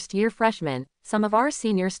only first-year freshmen, some of our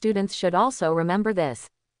senior students should also remember this.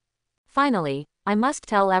 Finally, I must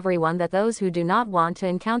tell everyone that those who do not want to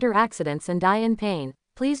encounter accidents and die in pain,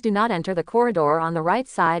 please do not enter the corridor on the right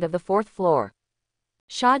side of the 4th floor."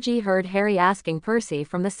 Shaji heard Harry asking Percy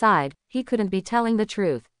from the side, he couldn't be telling the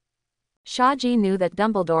truth. Shaji knew that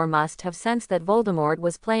Dumbledore must have sensed that Voldemort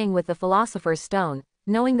was playing with the Philosopher's Stone,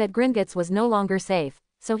 knowing that Gringotts was no longer safe,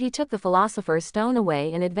 so he took the Philosopher's Stone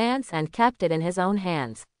away in advance and kept it in his own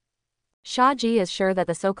hands. Shaji is sure that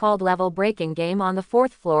the so-called level-breaking game on the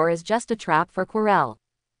 4th floor is just a trap for Quirrell.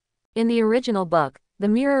 In the original book, the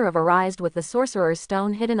mirror of Arised with the Sorcerer's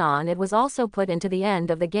Stone hidden on it was also put into the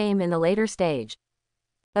end of the game in the later stage.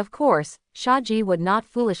 Of course, Shaji would not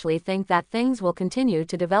foolishly think that things will continue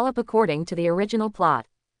to develop according to the original plot.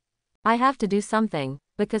 "I have to do something,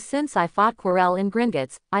 because since I fought Quirrell in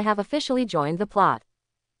Gringotts, I have officially joined the plot.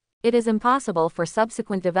 It is impossible for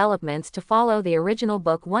subsequent developments to follow the original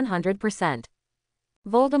book 100%.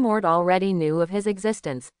 Voldemort already knew of his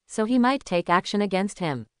existence, so he might take action against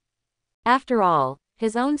him. After all,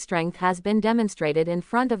 his own strength has been demonstrated in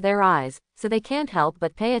front of their eyes, so they can't help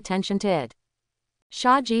but pay attention to it."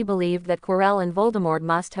 Shaji believed that Quirrell and Voldemort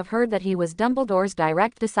must have heard that he was Dumbledore's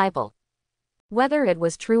direct disciple. Whether it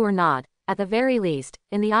was true or not, at the very least,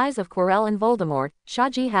 in the eyes of Quirrell and Voldemort,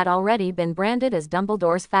 Shaji had already been branded as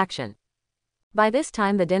Dumbledore's faction. By this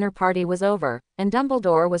time the dinner party was over, and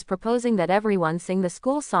Dumbledore was proposing that everyone sing the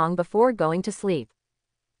school song before going to sleep.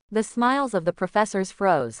 The smiles of the professors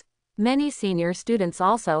froze. Many senior students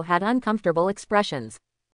also had uncomfortable expressions.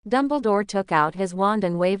 Dumbledore took out his wand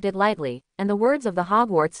and waved it lightly, and the words of the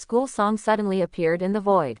Hogwarts school song suddenly appeared in the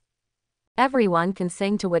void. "Everyone can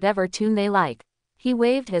sing to whatever tune they like." He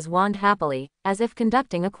waved his wand happily, as if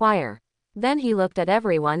conducting a choir. Then he looked at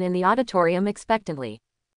everyone in the auditorium expectantly.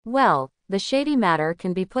 "Well, the shady matter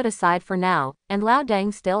can be put aside for now, and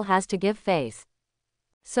Loudang still has to give face."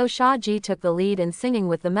 So Shaji took the lead in singing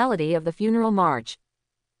with the melody of the funeral march.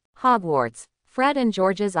 Hogwarts. Fred and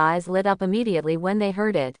George's eyes lit up immediately when they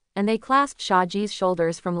heard it, and they clasped Shaji's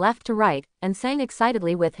shoulders from left to right, and sang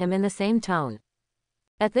excitedly with him in the same tone.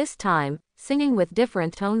 At this time, singing with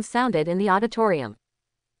different tones sounded in the auditorium.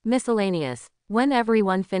 Miscellaneous. When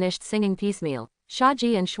everyone finished singing piecemeal,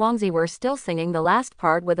 Shaji and Shuangzi were still singing the last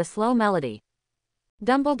part with a slow melody.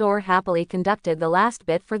 Dumbledore happily conducted the last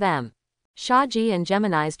bit for them. Shaji and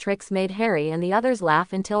Gemini's tricks made Harry and the others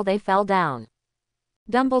laugh until they fell down.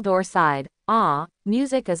 Dumbledore sighed. "Ah,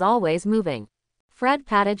 music is always moving." Fred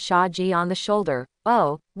patted Shaji on the shoulder.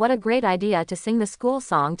 "Oh, what a great idea to sing the school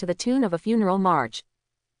song to the tune of a funeral march."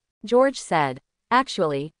 George said.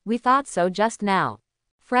 "Actually, we thought so just now."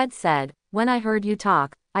 Fred said, "When I heard you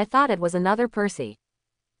talk, I thought it was another Percy.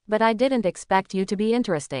 But I didn't expect you to be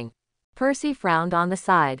interesting." Percy frowned on the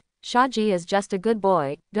side. "Shaji is just a good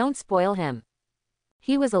boy, don't spoil him."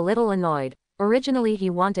 He was a little annoyed. Originally he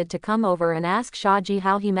wanted to come over and ask Shaji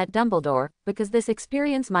how he met Dumbledore, because this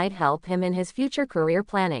experience might help him in his future career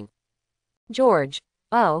planning. George.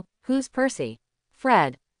 Oh, who's Percy?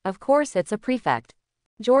 Fred. Of course it's a prefect.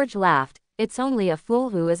 George laughed. It's only a fool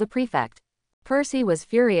who is a prefect. Percy was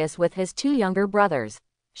furious with his two younger brothers.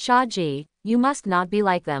 Shaji, you must not be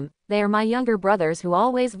like them, they are my younger brothers who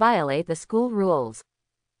always violate the school rules.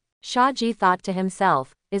 Shaji thought to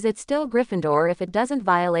himself, is it still Gryffindor if it doesn't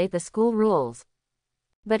violate the school rules?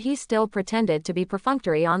 But he still pretended to be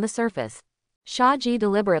perfunctory on the surface. Shaji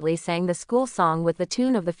deliberately sang the school song with the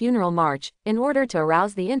tune of the funeral march, in order to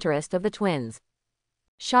arouse the interest of the twins.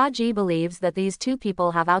 Shaji believes that these two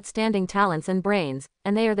people have outstanding talents and brains,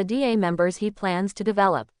 and they are the DA members he plans to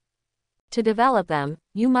develop. To develop them,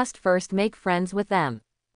 you must first make friends with them.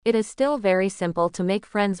 It is still very simple to make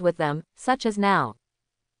friends with them, such as now.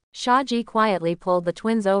 Shaji quietly pulled the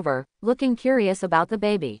twins over, looking curious about the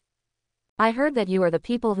baby. I heard that you are the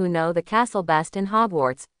people who know the castle best in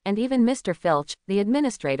Hogwarts, and even Mr. Filch, the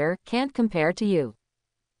administrator, can't compare to you.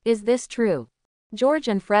 Is this true? George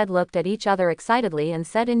and Fred looked at each other excitedly and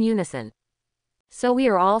said in unison. So we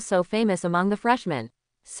are all so famous among the freshmen.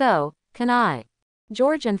 So, can I?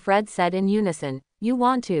 George and Fred said in unison, you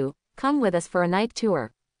want to, come with us for a night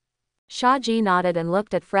tour. Shaji nodded and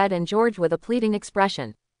looked at Fred and George with a pleading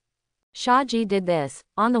expression. Shaji did this,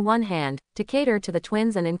 on the one hand, to cater to the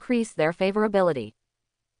twins and increase their favorability.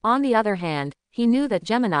 On the other hand, he knew that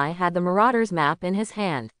Gemini had the Marauders map in his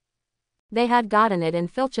hand. They had gotten it in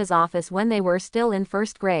Filch's office when they were still in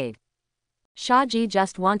first grade. Shaji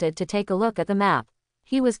just wanted to take a look at the map.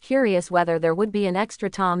 He was curious whether there would be an extra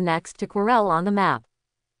tom next to Quirrell on the map.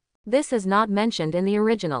 This is not mentioned in the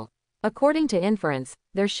original. According to inference,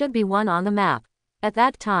 there should be one on the map. At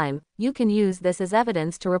that time, you can use this as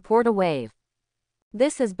evidence to report a wave.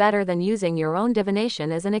 This is better than using your own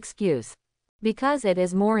divination as an excuse. Because it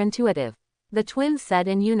is more intuitive. The twins said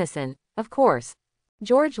in unison, of course.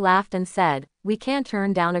 George laughed and said, we can't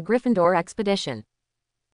turn down a Gryffindor expedition.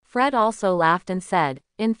 Fred also laughed and said,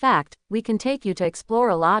 in fact, we can take you to explore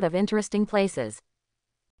a lot of interesting places.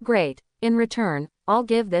 Great. In return, I'll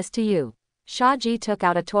give this to you. Shaji took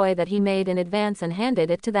out a toy that he made in advance and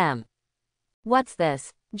handed it to them. What's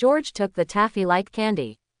this? George took the taffy-like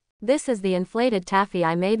candy. This is the inflated taffy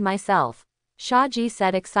I made myself. Shaji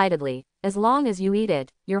said excitedly, as long as you eat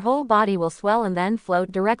it, your whole body will swell and then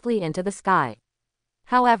float directly into the sky.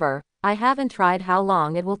 However, I haven't tried how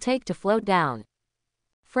long it will take to float down.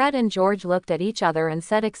 Fred and George looked at each other and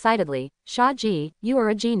said excitedly, Shaji, you are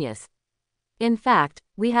a genius. In fact,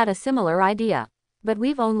 we had a similar idea. But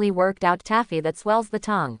we've only worked out taffy that swells the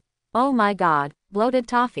tongue. Oh my god, bloated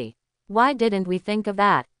toffee. Why didn't we think of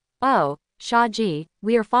that? Oh, Shaji,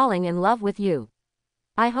 we are falling in love with you.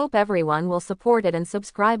 I hope everyone will support it and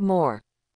subscribe more.